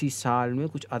 70-80 साल में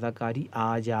कुछ अदाकारी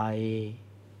आ जाए।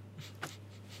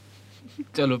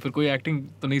 चलो फिर कोई एक्टिंग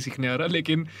तो नहीं सीखने आ रहा,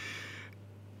 लेकिन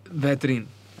बेहतरीन।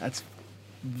 दैट्स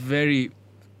वेरी,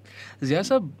 ज़िया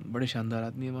साहब बड़े शानदार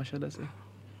आदमी है माशाल्लाह से,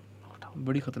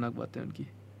 बड़ी ख़तरनाक बातें हैं उनकी।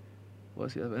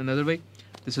 बस नज़र भाई,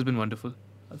 this has been wonderful,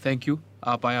 thank you,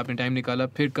 आप आए, आपने टाइम निकाला।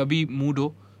 फिर कभी मूड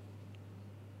हो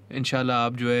इंशाल्लाह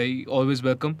आप जो है ऑलवेज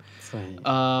वेलकम।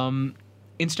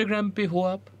 इंस्टाग्राम पे हो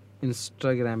आप?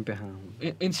 इंस्टाग्राम पे हाँ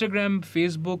हूँ। इंस्टाग्राम,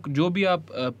 फेसबुक, जो भी आप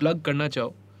प्लग करना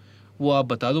चाहो वो आप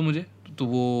बता दो मुझे, तो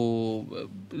वो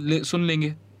सुन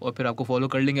लेंगे और फिर आपको फॉलो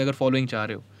कर लेंगे, अगर फॉलोइंग चाह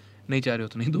रहे हो। नहीं चाह रहे हो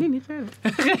तो नहीं दो।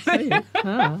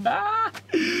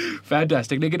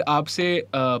 फैंटास्टिक। लेकिन आपसे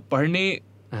पढ़ने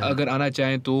अगर आना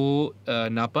चाहें तो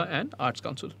नापा एंड आर्ट्स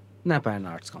काउंसिल। नापा एंड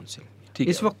आर्ट्स काउंसिल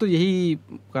इस वक्त तो यही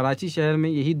कराची शहर में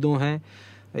यही 2 हैं।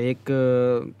 एक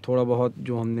थोड़ा बहुत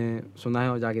जो हमने सुना है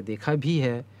और जाके देखा भी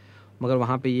है, मगर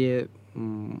वहाँ पे ये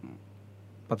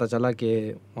पता चला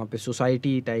कि वहाँ पे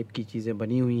सोसाइटी टाइप की चीज़ें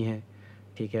बनी हुई हैं,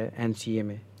 ठीक है, NCA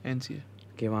में,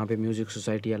 कि वहाँ पे म्यूज़िक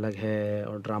सोसाइटी अलग है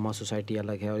और ड्रामा सोसाइटी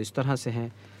अलग है और इस तरह से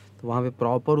हैं। तो वहाँ पे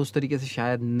प्रॉपर उस तरीके से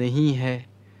शायद नहीं है,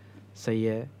 सही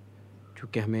है,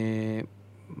 क्योंकि हमें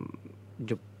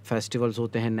जो फेस्टिवल्स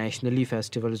होते हैं, नेशनली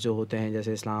फेस्टिवल्स जो होते हैं,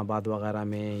 जैसे इस्लामाबाद वगैरह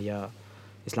में, या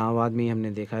इस्लामाबाद में ही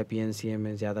हमने देखा है PNCA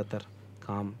में ज़्यादातर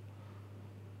काम,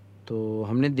 तो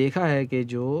हमने देखा है कि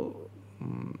जो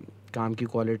काम की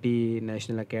क्वालिटी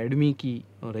नेशनल एकेडमी की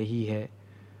रही है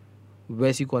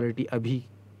वैसी क्वालिटी अभी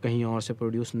कहीं और से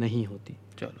प्रोड्यूस नहीं होती।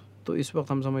 चलो, तो इस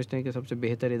वक्त हम समझते हैं कि सबसे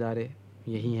बेहतर इदारे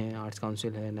यही हैं, आर्ट्स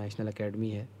काउंसिल है, नेशनल एकेडमी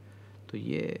है। तो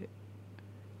ये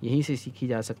यहीं से सीखी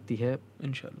जा सकती है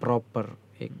इंशाल्लाह। प्रॉपर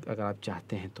एक, अगर आप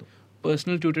चाहते हैं तो।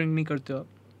 पर्सनल ट्यूटरिंग नहीं करते हो आप?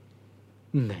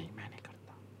 नहीं, मैं नहीं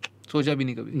करता। सोचा भी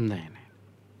नहीं कभी? नहीं,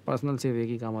 पर्सनल सिर्फ एक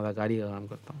ही काम, अदाकारी का काम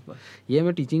करता हूँ। बस। ये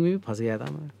मैं टीचिंग में भी फंस गया था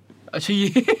मैं। अच्छा,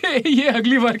 ये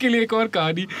अगली बार के लिए एक और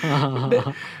कहानी।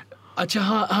 हाँ। अच्छा,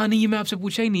 हाँ नहीं, ये मैं आपसे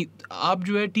पूछा ही नहीं। आप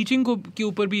जो है टीचिंग को के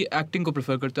ऊपर भी एक्टिंग को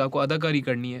प्रेफर करते हो, आपको अदाकारी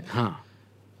करनी है? हाँ,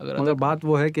 अगर मगर बात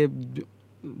वो है कि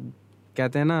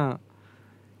कहते हैं ना,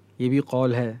 ये भी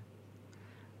कौल है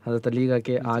हज़रत अली का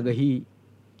कि आगही,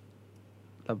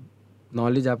 मतलब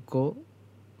नॉलेज आपको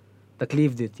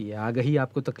तकलीफ़ देती है, आगही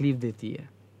आपको तकलीफ़ देती है।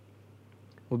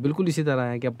 वो बिल्कुल इसी तरह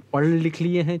है कि आप पढ़ लिख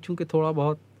लिए हैं चूँकि थोड़ा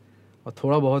बहुत, और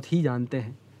थोड़ा बहुत ही जानते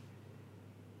हैं,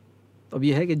 तो अब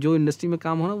यह है कि जो इंडस्ट्री में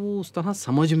काम हो ना, वो उस तरह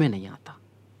समझ में नहीं आता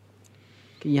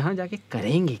कि यहाँ जाके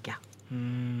करेंगे क्या।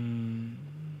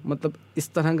 मतलब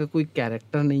इस तरह का कोई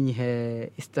कैरेक्टर नहीं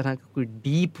है, इस तरह का कोई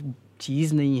डीप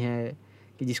चीज़ नहीं है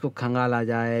कि जिसको खंगाला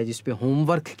जाए, जिस पे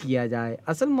होमवर्क किया जाए।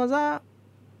 असल मज़ा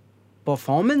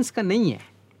परफॉर्मेंस का नहीं है,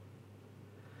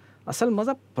 असल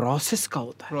मज़ा प्रोसेस का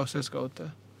होता है। प्रोसेस का होता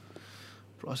है।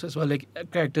 प्रोसेस वाले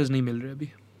कैरेक्टर्स नहीं मिल रहे अभी।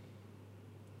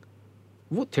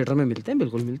 वो थिएटर में मिलते हैं,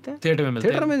 बिल्कुल मिलते हैं। थिएटर में मिलते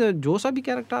हैं। थिएटर में जो सा भी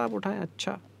कैरेक्टर आप उठाएं,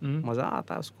 अच्छा मज़ा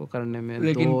आता है उसको करने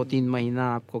में। 2-3 महीना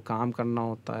आपको काम करना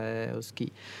होता है,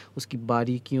 उसकी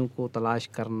बारीकियों को तलाश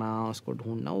करना, उसको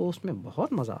ढूंढना, वो उसमें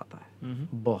बहुत मज़ा आता है,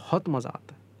 बहुत मज़ा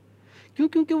आता है। क्यों?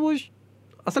 क्योंकि वो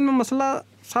असल में मसला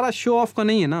सारा शो ऑफ का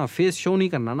नहीं है ना, फेस शो नहीं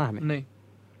करना ना हमें।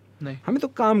 नहीं, हमें तो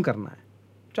काम करना है,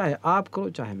 चाहे आप करो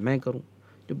चाहे मैं करूँ।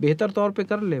 जो बेहतर तौर पे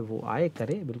कर ले वो आए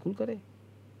करे, बिल्कुल करे।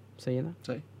 सही है ना?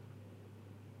 सही।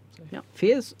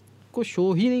 फेस को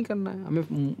शो ही नहीं करना है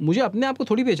हमें। मुझे अपने आप को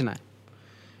थोड़ी बेचना है।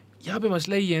 यहाँ पे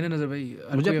मसला ही है ना नज़र भाई,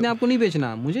 मुझे अपने आप को नहीं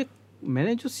बेचना।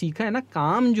 मैंने जो सीखा है ना,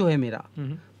 काम जो है मेरा,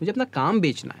 मुझे अपना काम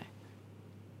बेचना है।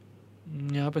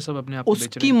 यहाँ पे सब अपने आप को बेच रहे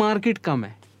हैं। उसकी मार्केट कम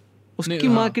है, उसकी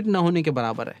मार्केट ना होने के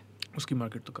बराबर है। उसकी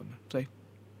मार्केट तो कम है। सही।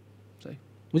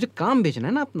 मुझे काम बेचना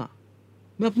है ना अपना।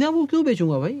 मैं अपने आप को क्यों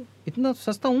बेचूंगा भाई? इतना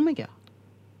सस्ता हूं मैं क्या?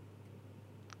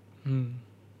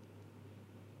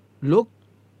 लोग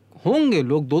होंगे,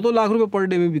 लोग 2-2 लाख रुपए पर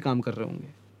डे में भी काम कर रहे होंगे।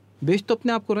 बेच तो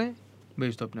अपने आप को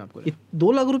रहे।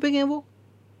 2 लाख रुपए के हैं वो?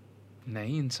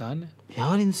 नहीं, इंसान है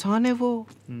यार, इंसान है वो।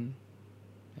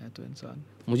 है तो इंसान।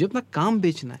 मुझे अपना काम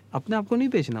बेचना है, अपने आप को नहीं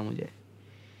बेचना मुझे।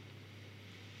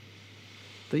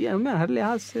 तो ये हमें हर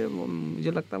लिहाज से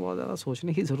मुझे लगता है बहुत ज़्यादा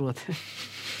सोचने की ज़रूरत है।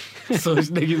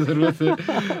 सोचने की ज़रूरत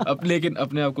है लेकिन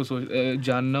अपने आप को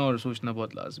जानना और सोचना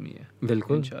बहुत लाजमी है।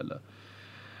 बिल्कुल,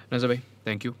 इंशाल्लाह। नज़र भाई,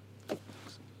 थैंक यू।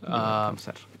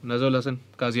 सर नज़रुल हसन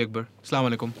काजी अकबर, अस्सलाम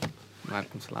वालेकुम।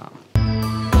 वालेकुम सलाम।